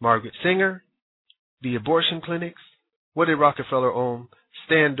Margaret Sanger. The abortion clinics. What did Rockefeller own?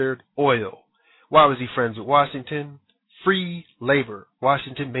 Standard Oil. Why was he friends with Washington? Free labor.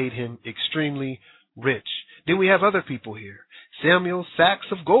 Washington made him extremely rich. Then we have other people here. Samuel Sachs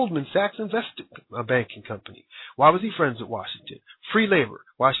of Goldman Sachs Banking Company. Why was he friends with Washington? Free labor.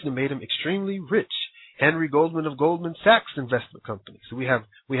 Washington made him extremely rich. Henry Goldman of Goldman Sachs Investment Company. So we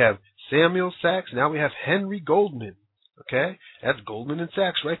have Samuel Sachs. Now we have Henry Goldman. Okay, that's Goldman and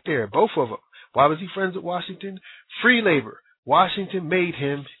Sachs right there, both of them. Why was he friends with Washington? Free labor. Washington made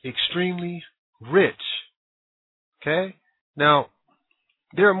him extremely rich. Okay, now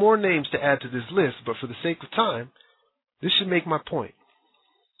there are more names to add to this list, but for the sake of time, this should make my point.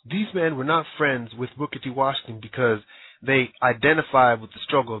 These men were not friends with Booker T. Washington because they identified with the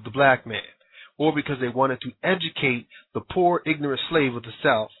struggle of the black man, or because they wanted to educate the poor, ignorant slave of the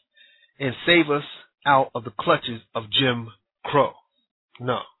South and save us out of the clutches of Jim Crow.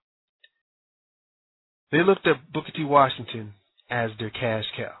 No. They looked at Booker T. Washington as their cash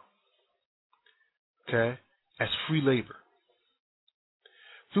cow. Okay? As free labor.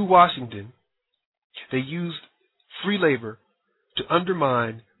 Through Washington, they used free labor to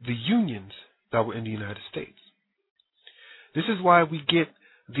undermine the unions that were in the United States. This is why we get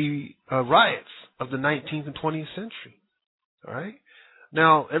the riots of the 19th and 20th century. All right?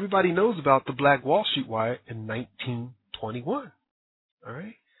 Now, everybody knows about the Black Wall Street riot in 1921. All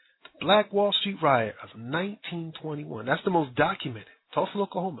right? The Black Wall Street riot of 1921. That's the most documented. Tulsa,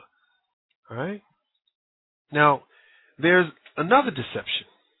 Oklahoma. All right? Now, there's another deception.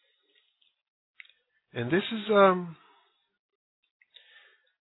 And this is,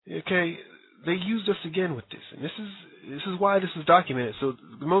 okay, they used us again with this. And this is why this is documented. So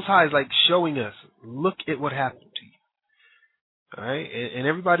the Most High is like showing us, look at what happened to you. All right? And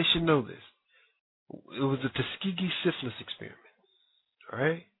everybody should know this. It was the Tuskegee syphilis experiment. All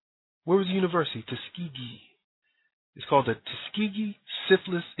right? Where was the university? Tuskegee. It's called the Tuskegee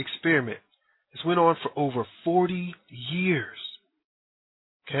syphilis experiment. This went on for over 40 years.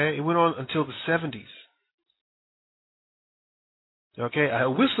 Okay? It went on until the 70s. Okay? A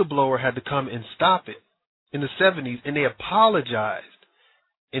whistleblower had to come and stop it in the 70s, and they apologized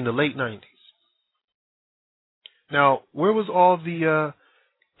in the late 90s. Now, where was all the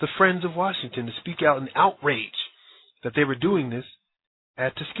friends of Washington to speak out in outrage that they were doing this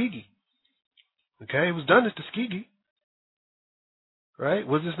at Tuskegee? Okay? It was done at Tuskegee. Right?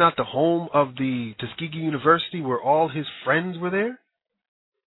 Was this not the home of the Tuskegee University where all his friends were there?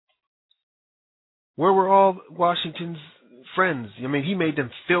 Where were all Washington's friends? I mean, he made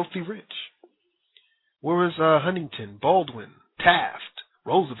them filthy rich. Where was Huntington, Baldwin, Taft,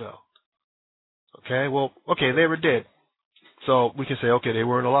 Roosevelt? Okay, well, okay, they were dead. So we can say, okay, they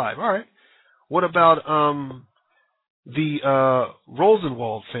weren't alive. All right. What about the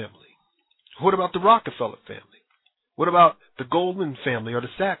Rosenwald family? What about the Rockefeller family? What about the Goldman family or the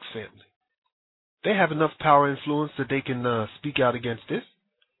Sachs family? They have enough power and influence that they can speak out against this.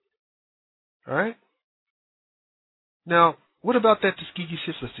 All right? Now, what about that Tuskegee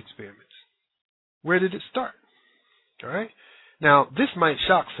syphilis experiment? Where did it start? All right? Now, this might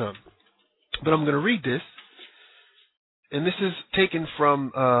shock some, but I'm going to read this. And this is taken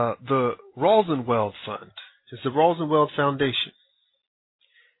from the Rosenwald Fund. It's the Rosenwald Foundation.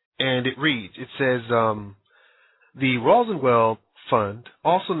 And it reads, it says, the Rosenwald Fund,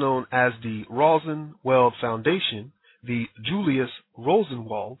 also known as the Rosenwald Foundation, the Julius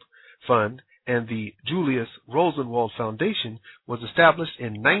Rosenwald Fund, and the Julius Rosenwald Foundation, was established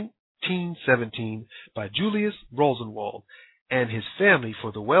in 1917 by Julius Rosenwald and his family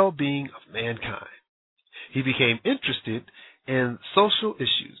for the well-being of mankind. He became interested in social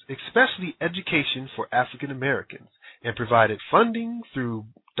issues, especially education for African Americans, and provided funding through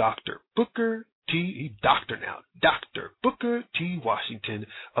Dr. Booker T. Washington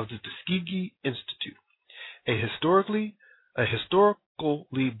of the Tuskegee Institute, a historically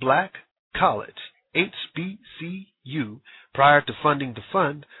black college, HBCU. Prior to funding the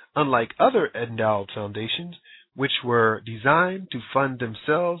fund, unlike other endowed foundations, which were designed to fund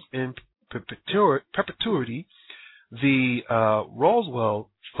themselves in perpetuity, the Roswell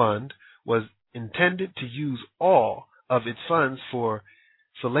Fund was intended to use all of its funds for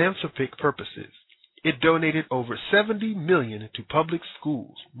philanthropic purposes. It donated over $70 million to public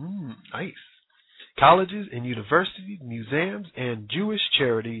schools, nice, colleges and universities, museums, and Jewish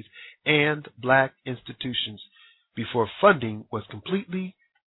charities and black institutions before funding was completely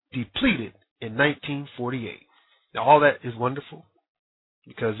depleted in 1948. Now, all that is wonderful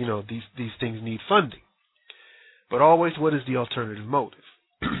because, these things need funding. But always, what is the alternative motive?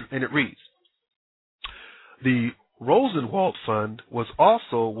 And it reads, the Rosenwald Fund was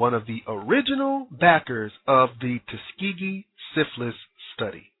also one of the original backers of the Tuskegee syphilis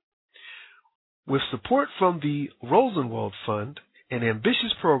study. With support from the Rosenwald Fund, an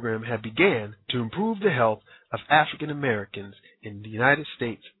ambitious program had begun to improve the health of African Americans in the United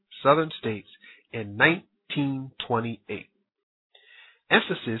States, southern states, in 1928.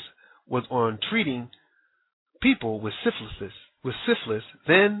 Emphasis was on treating people with syphilis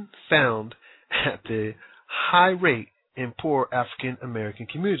then found at the high rate in poor African American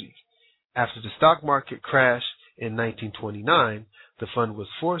communities. After the stock market crash in 1929, the fund was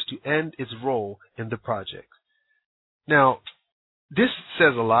forced to end its role in the project. Now, this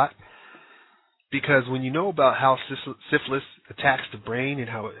says a lot because when you know about how syphilis attacks the brain and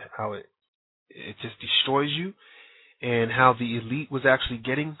how it just destroys you, and how the elite was actually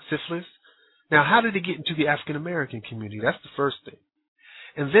getting syphilis. Now, how did it get into the African American community? That's the first thing.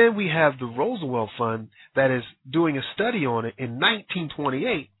 And then we have the Roosevelt Fund that is doing a study on it in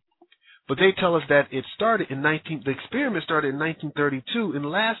 1928, but they tell us that it started the experiment started in 1932 and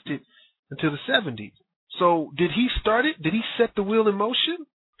lasted until the 70s. So did he start it? Did he set the wheel in motion?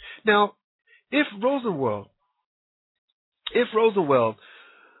 Now, if Roosevelt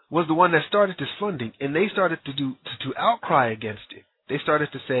was the one that started this funding, and they started to outcry against it, they started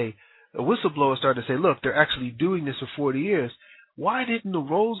to say, a whistleblower started to say, look, they're actually doing this for 40 years. Why didn't the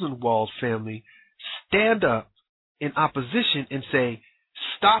Rosenwald family stand up in opposition and say,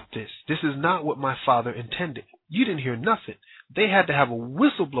 stop this? This is not what my father intended. You didn't hear nothing. They had to have a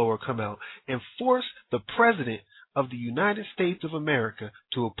whistleblower come out and force the president of the United States of America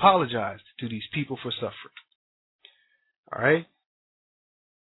to apologize to these people for suffering. All right?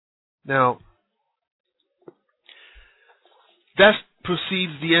 Now, that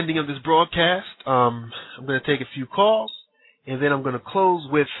precedes the ending of this broadcast. I'm going to take a few calls, and then I'm going to close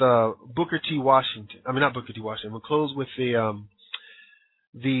with Booker T. Washington. I mean, not Booker T. Washington. I'm going to close with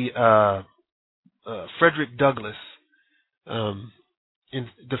the Frederick Douglass, in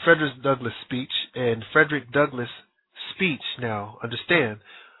the Frederick Douglass speech. And Frederick Douglass' speech, now understand,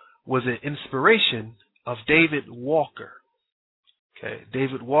 was an inspiration of David Walker. Okay,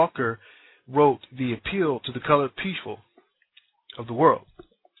 David Walker wrote the appeal to the colored people of the world.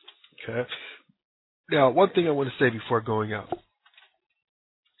 Okay. Now, one thing I want to say before going out.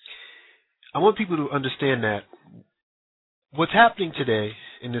 I want people to understand that what's happening today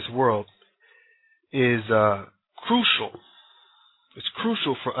in this world is crucial. It's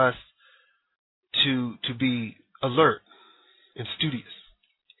crucial for us to be alert and studious.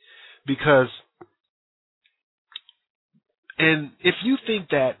 Because, and if you think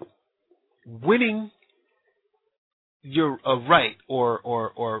that winning your right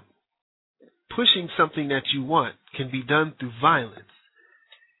or pushing something that you want can be done through violence,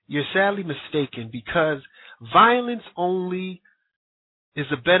 you're sadly mistaken, because violence only is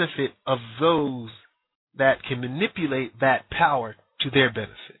a benefit of those that can manipulate that power to their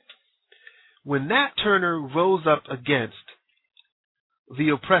benefit. When Nat Turner rose up against the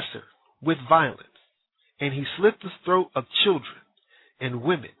oppressor with violence, and he slit the throat of children and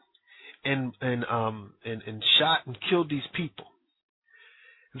women, and shot and killed these people,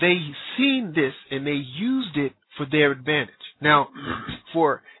 they seen this and they used it for their advantage. Now,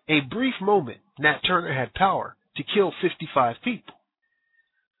 for a brief moment, Nat Turner had power to kill 55 people.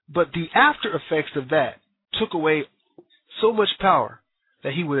 But the after effects of that took away so much power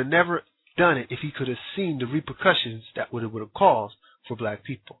that he would have never done it if he could have seen the repercussions that it would have caused for black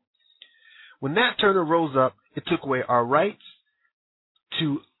people. When Nat Turner rose up, it took away our rights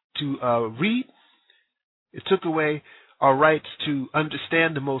to read. It took away our rights to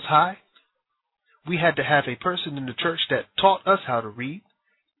understand the Most High. we had to have a person in the church that taught us how to read.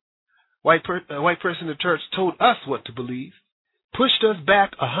 A white person in the church told us what to believe, pushed us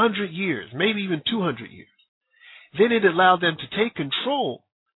back 100 years, maybe even 200 years. Then it allowed them to take control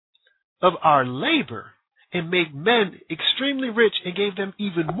of our labor and make men extremely rich and gave them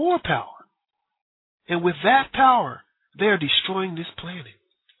even more power. And with that power, they are destroying this planet.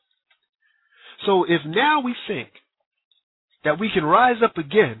 So if now we think that we can rise up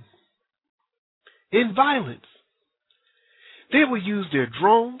again in violence, they will use their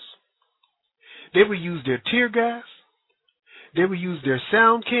drones, they will use their tear gas, they will use their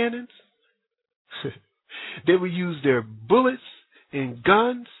sound cannons, they will use their bullets and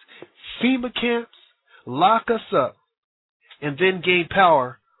guns, FEMA camps, lock us up, and then gain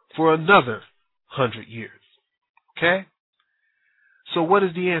power for another 100 years. Okay? So what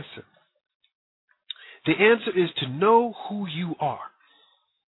is the answer? The answer is to know who you are.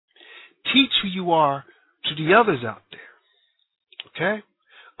 Teach who you are to the others out there. Okay?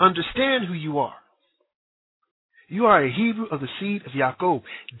 Understand who you are. You are a Hebrew of the seed of Yaakov.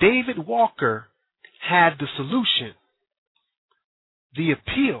 David Walker had the solution, the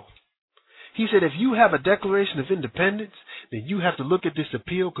appeal. He said, if you have a Declaration of Independence, then you have to look at this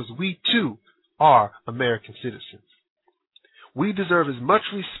appeal because we too are American citizens. We deserve as much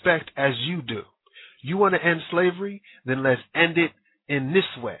respect as you do. You want to end slavery? Then let's end it in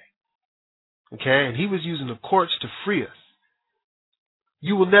this way. Okay? And he was using the courts to free us.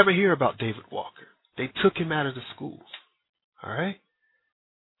 You will never hear about David Walker. They took him out of the schools. All right?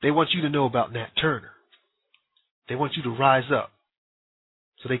 They want you to know about Nat Turner. They want you to rise up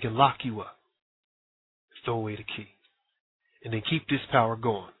so they can lock you up, throw away the key, and then keep this power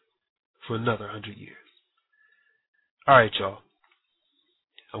going for another 100 years. All right, y'all.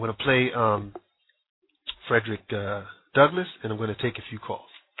 I'm going to play Frederick Douglass, and I'm going to take a few calls.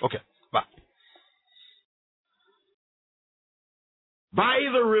 Okay, bye. By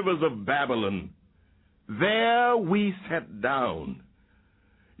the rivers of Babylon, there we sat down.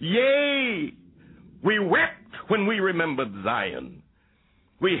 Yea, we wept when we remembered Zion.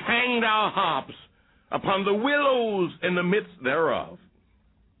 We hanged our harps upon the willows in the midst thereof.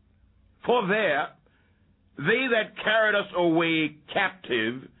 For there, they that carried us away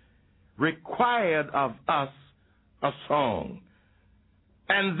captive required of us a song,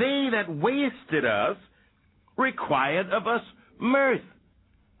 and they that wasted us required of us mirth,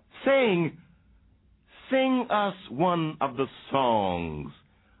 saying, sing us one of the songs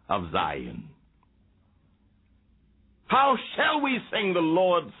of Zion. How shall we sing the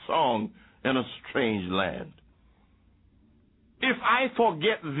Lord's song in a strange land? If I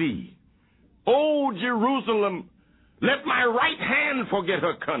forget thee, O Jerusalem, let my right hand forget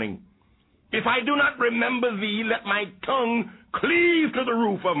her cunning. If I do not remember thee, let my tongue cleave to the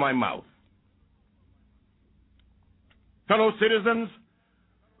roof of my mouth. Fellow citizens,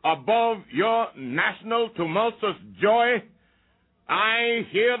 above your national tumultuous joy, I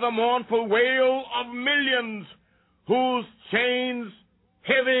hear the mournful wail of millions whose chains,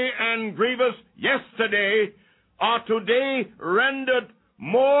 heavy and grievous yesterday, are today rendered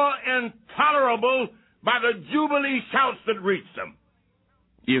more intolerable by the jubilee shouts that reach them.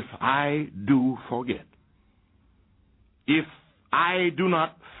 If I do forget, if I do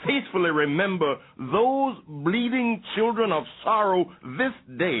not faithfully remember those bleeding children of sorrow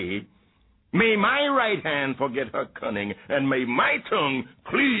this day, may my right hand forget her cunning, and may my tongue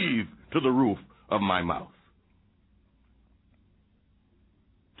cleave to the roof of my mouth.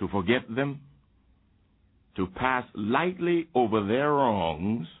 To forget them, to pass lightly over their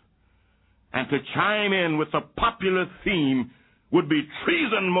wrongs, and to chime in with the popular theme would be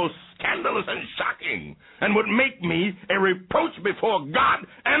treason most scandalous and shocking, and would make me a reproach before God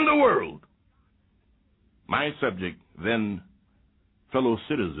and the world. My subject, then, fellow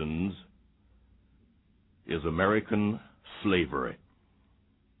citizens, is American slavery.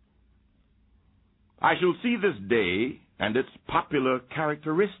 I shall see this day and its popular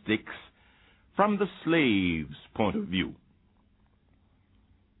characteristics from the slave's point of view.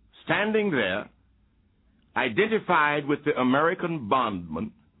 Standing there, identified with the American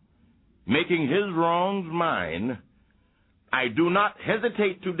bondman, making his wrongs mine, I do not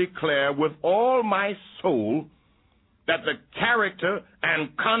hesitate to declare with all my soul that the character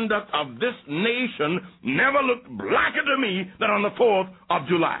and conduct of this nation never looked blacker to me than on the 4th of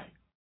July.